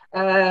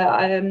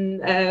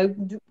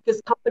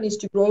 Because companies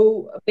to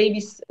grow,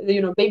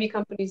 baby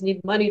companies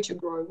need money to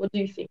grow. What do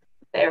you think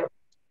there?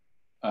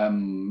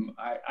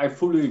 I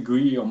fully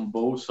agree on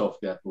both of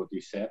that, what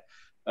you said.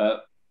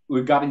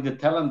 Regarding the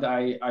talent,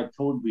 I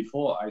told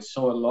before, I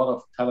saw a lot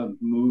of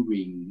talent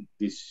moving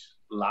this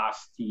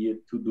last year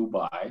to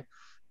Dubai,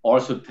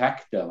 also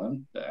tech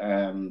talent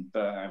and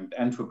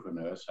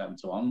entrepreneurs and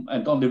so on.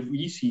 And on the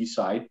VC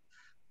side,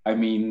 I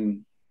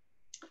mean,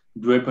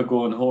 Draper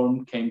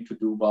Gorenholm came to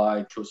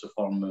Dubai, Joseph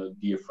Holm, a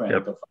dear friend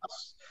of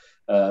us.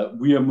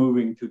 We are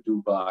moving to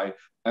Dubai.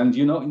 And,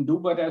 you know, in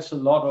Dubai, there's a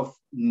lot of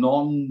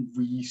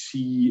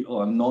non-VC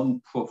or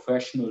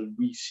non-professional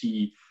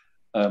VC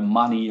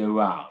money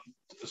around.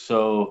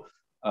 So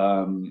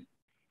I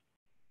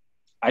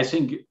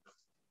think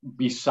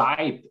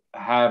beside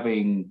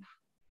having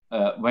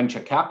venture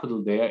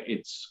capital there,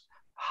 it's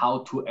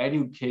how to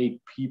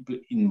educate people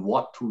in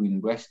what to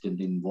invest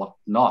and in what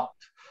not.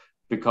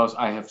 Because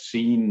I have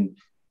seen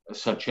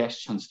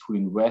suggestions to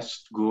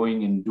invest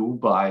growing in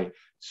Dubai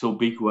so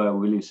big where I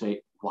really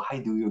say,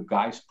 why do you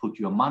guys put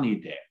your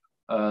money there?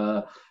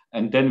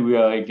 And then we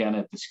are again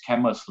at the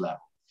scammers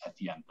level at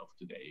the end of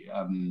the day.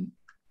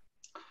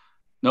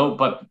 No,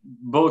 but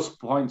both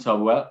points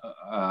are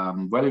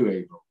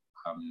valuable,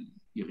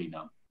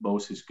 Irina.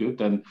 Both is good.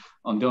 And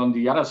on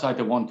the other side,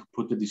 I want to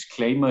put a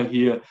disclaimer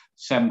here.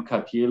 Sam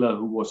Katiela,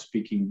 who was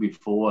speaking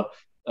before,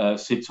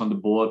 sits on the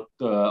board,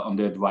 on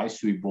the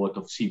advisory board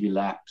of CV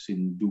Labs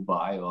in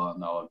Dubai, or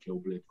on our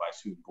global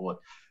advisory board.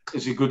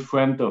 Is a good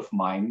friend of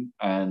mine,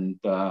 and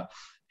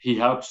he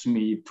helps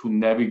me to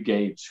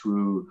navigate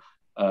through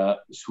the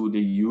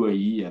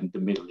UAE and the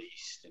Middle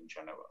East in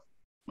general.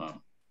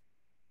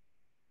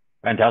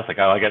 Fantastic,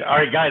 I like it. All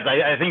right, guys,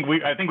 I think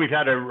we've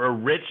had a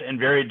rich and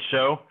varied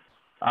show.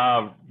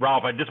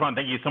 Ralf, I just want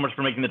to thank you so much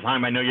for making the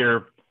time. I know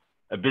you're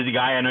a busy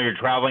guy. I know you're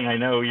traveling. I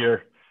know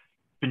you're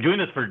been doing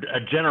this for a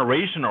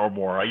generation or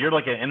more. You're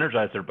like an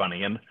Energizer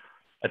bunny, and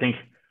I think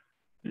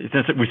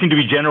since we seem to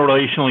be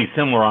generationally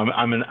similar,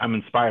 I'm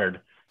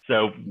inspired.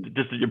 So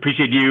just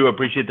appreciate you,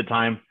 appreciate the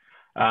time.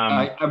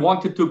 I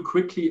wanted to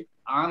quickly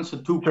answer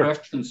 2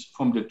 questions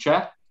from the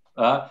chat.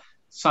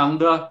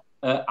 Sander,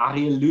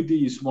 Ariel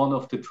Lüdi is one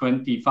of the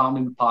 20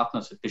 founding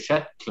partners at the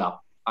Chat Club,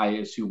 I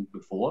assumed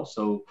before.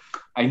 So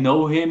I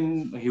know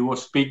him. He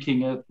was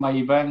speaking at my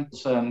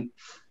events, and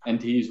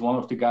he's one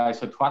of the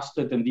guys I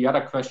trusted. And the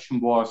other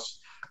question was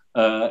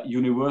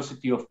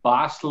University of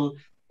Basel.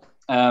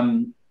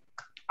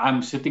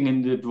 I'm sitting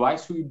in the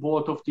advisory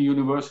board of the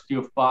University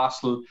of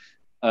Basel.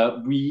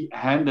 We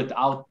handed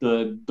out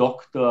the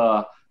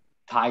doctor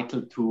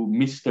title to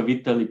Mr.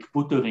 Vitalik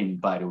Buterin,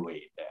 by the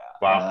way.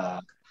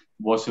 Wow.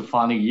 Was a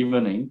funny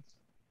evening.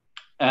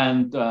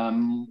 And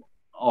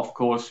of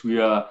course, we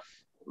are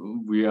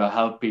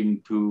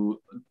helping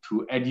to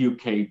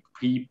educate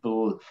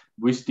people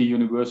with the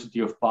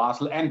University of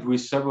Basel and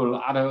with several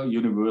other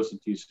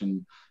universities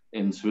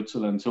in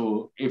Switzerland.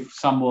 So if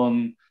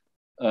someone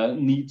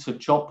needs a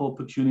job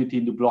opportunity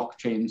in the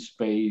blockchain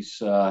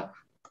space,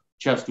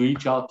 just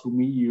reach out to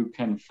me. You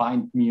can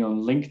find me on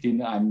LinkedIn.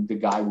 I'm the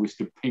guy with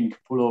the pink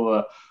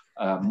pullover.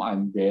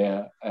 I'm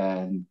there.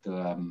 And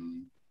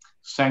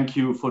thank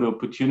you for the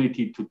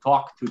opportunity to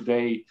talk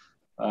today.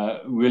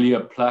 Really a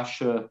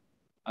pleasure.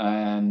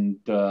 And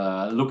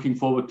looking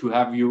forward to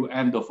have you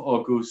end of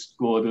August,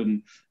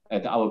 Gordon,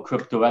 at our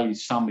Crypto Valley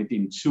Summit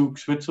in Zug,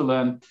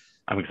 Switzerland.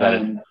 I'm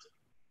excited.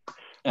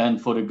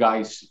 And for the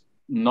guys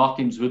not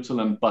in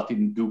Switzerland, but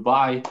in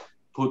Dubai,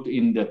 put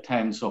in the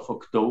 10th of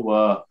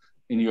October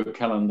in your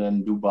calendar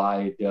in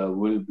Dubai. There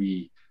will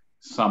be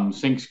some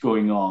things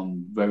going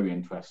on. Very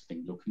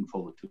interesting. Looking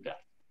forward to that.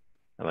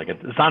 I like it.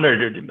 Sander,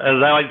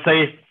 as I like to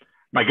say,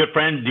 my good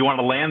friend, do you want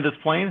to land this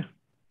plane?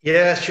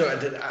 Yeah, sure.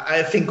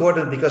 I think,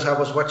 Gordon, because I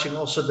was watching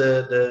also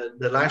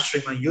the live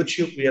stream on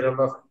YouTube, we had a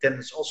lot of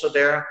attendance also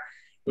there.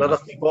 A lot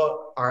of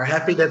people are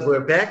happy that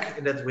we're back,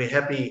 and that we're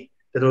happy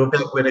that we're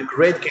back with a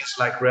great guest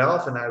like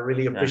Ralf. And I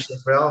really appreciate,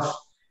 Ralf,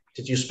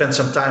 that you spent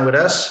some time with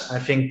us. I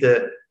think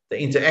the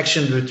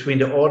interaction between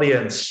the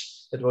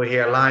audience that were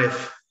here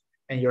live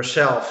and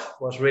yourself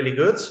was really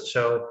good.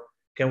 So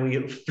can we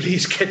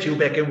please get you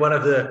back in one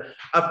of the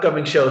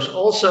upcoming shows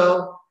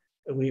also?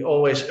 We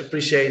always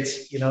appreciate,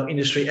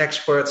 industry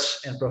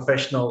experts and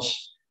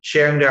professionals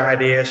sharing their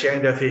ideas,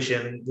 sharing their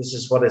vision. This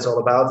is what it's all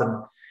about.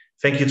 And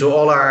thank you to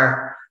all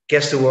our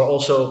guests who were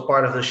also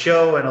part of the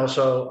show. And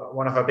also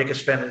one of our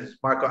biggest fans is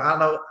Marco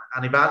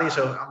Anibali.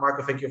 So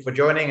Marco, thank you for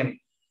joining. And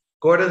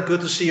Gordon,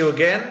 good to see you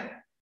again.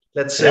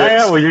 Let's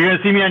well, you're going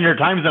to see me on your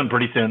time zone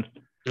pretty soon.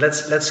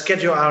 Let's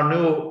schedule our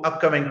new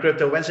upcoming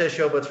Crypto Wednesday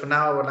show. But for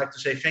now, I would like to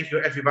say thank you,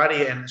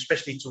 everybody, and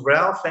especially to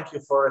Ralf. Thank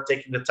you for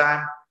taking the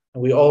time.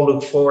 And we all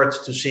look forward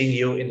to seeing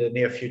you in the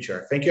near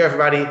future. Thank you,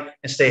 everybody,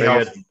 and stay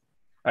healthy.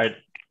 All right.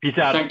 Peace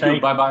out. Thank you.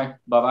 Bye-bye.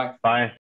 Bye-bye. Bye.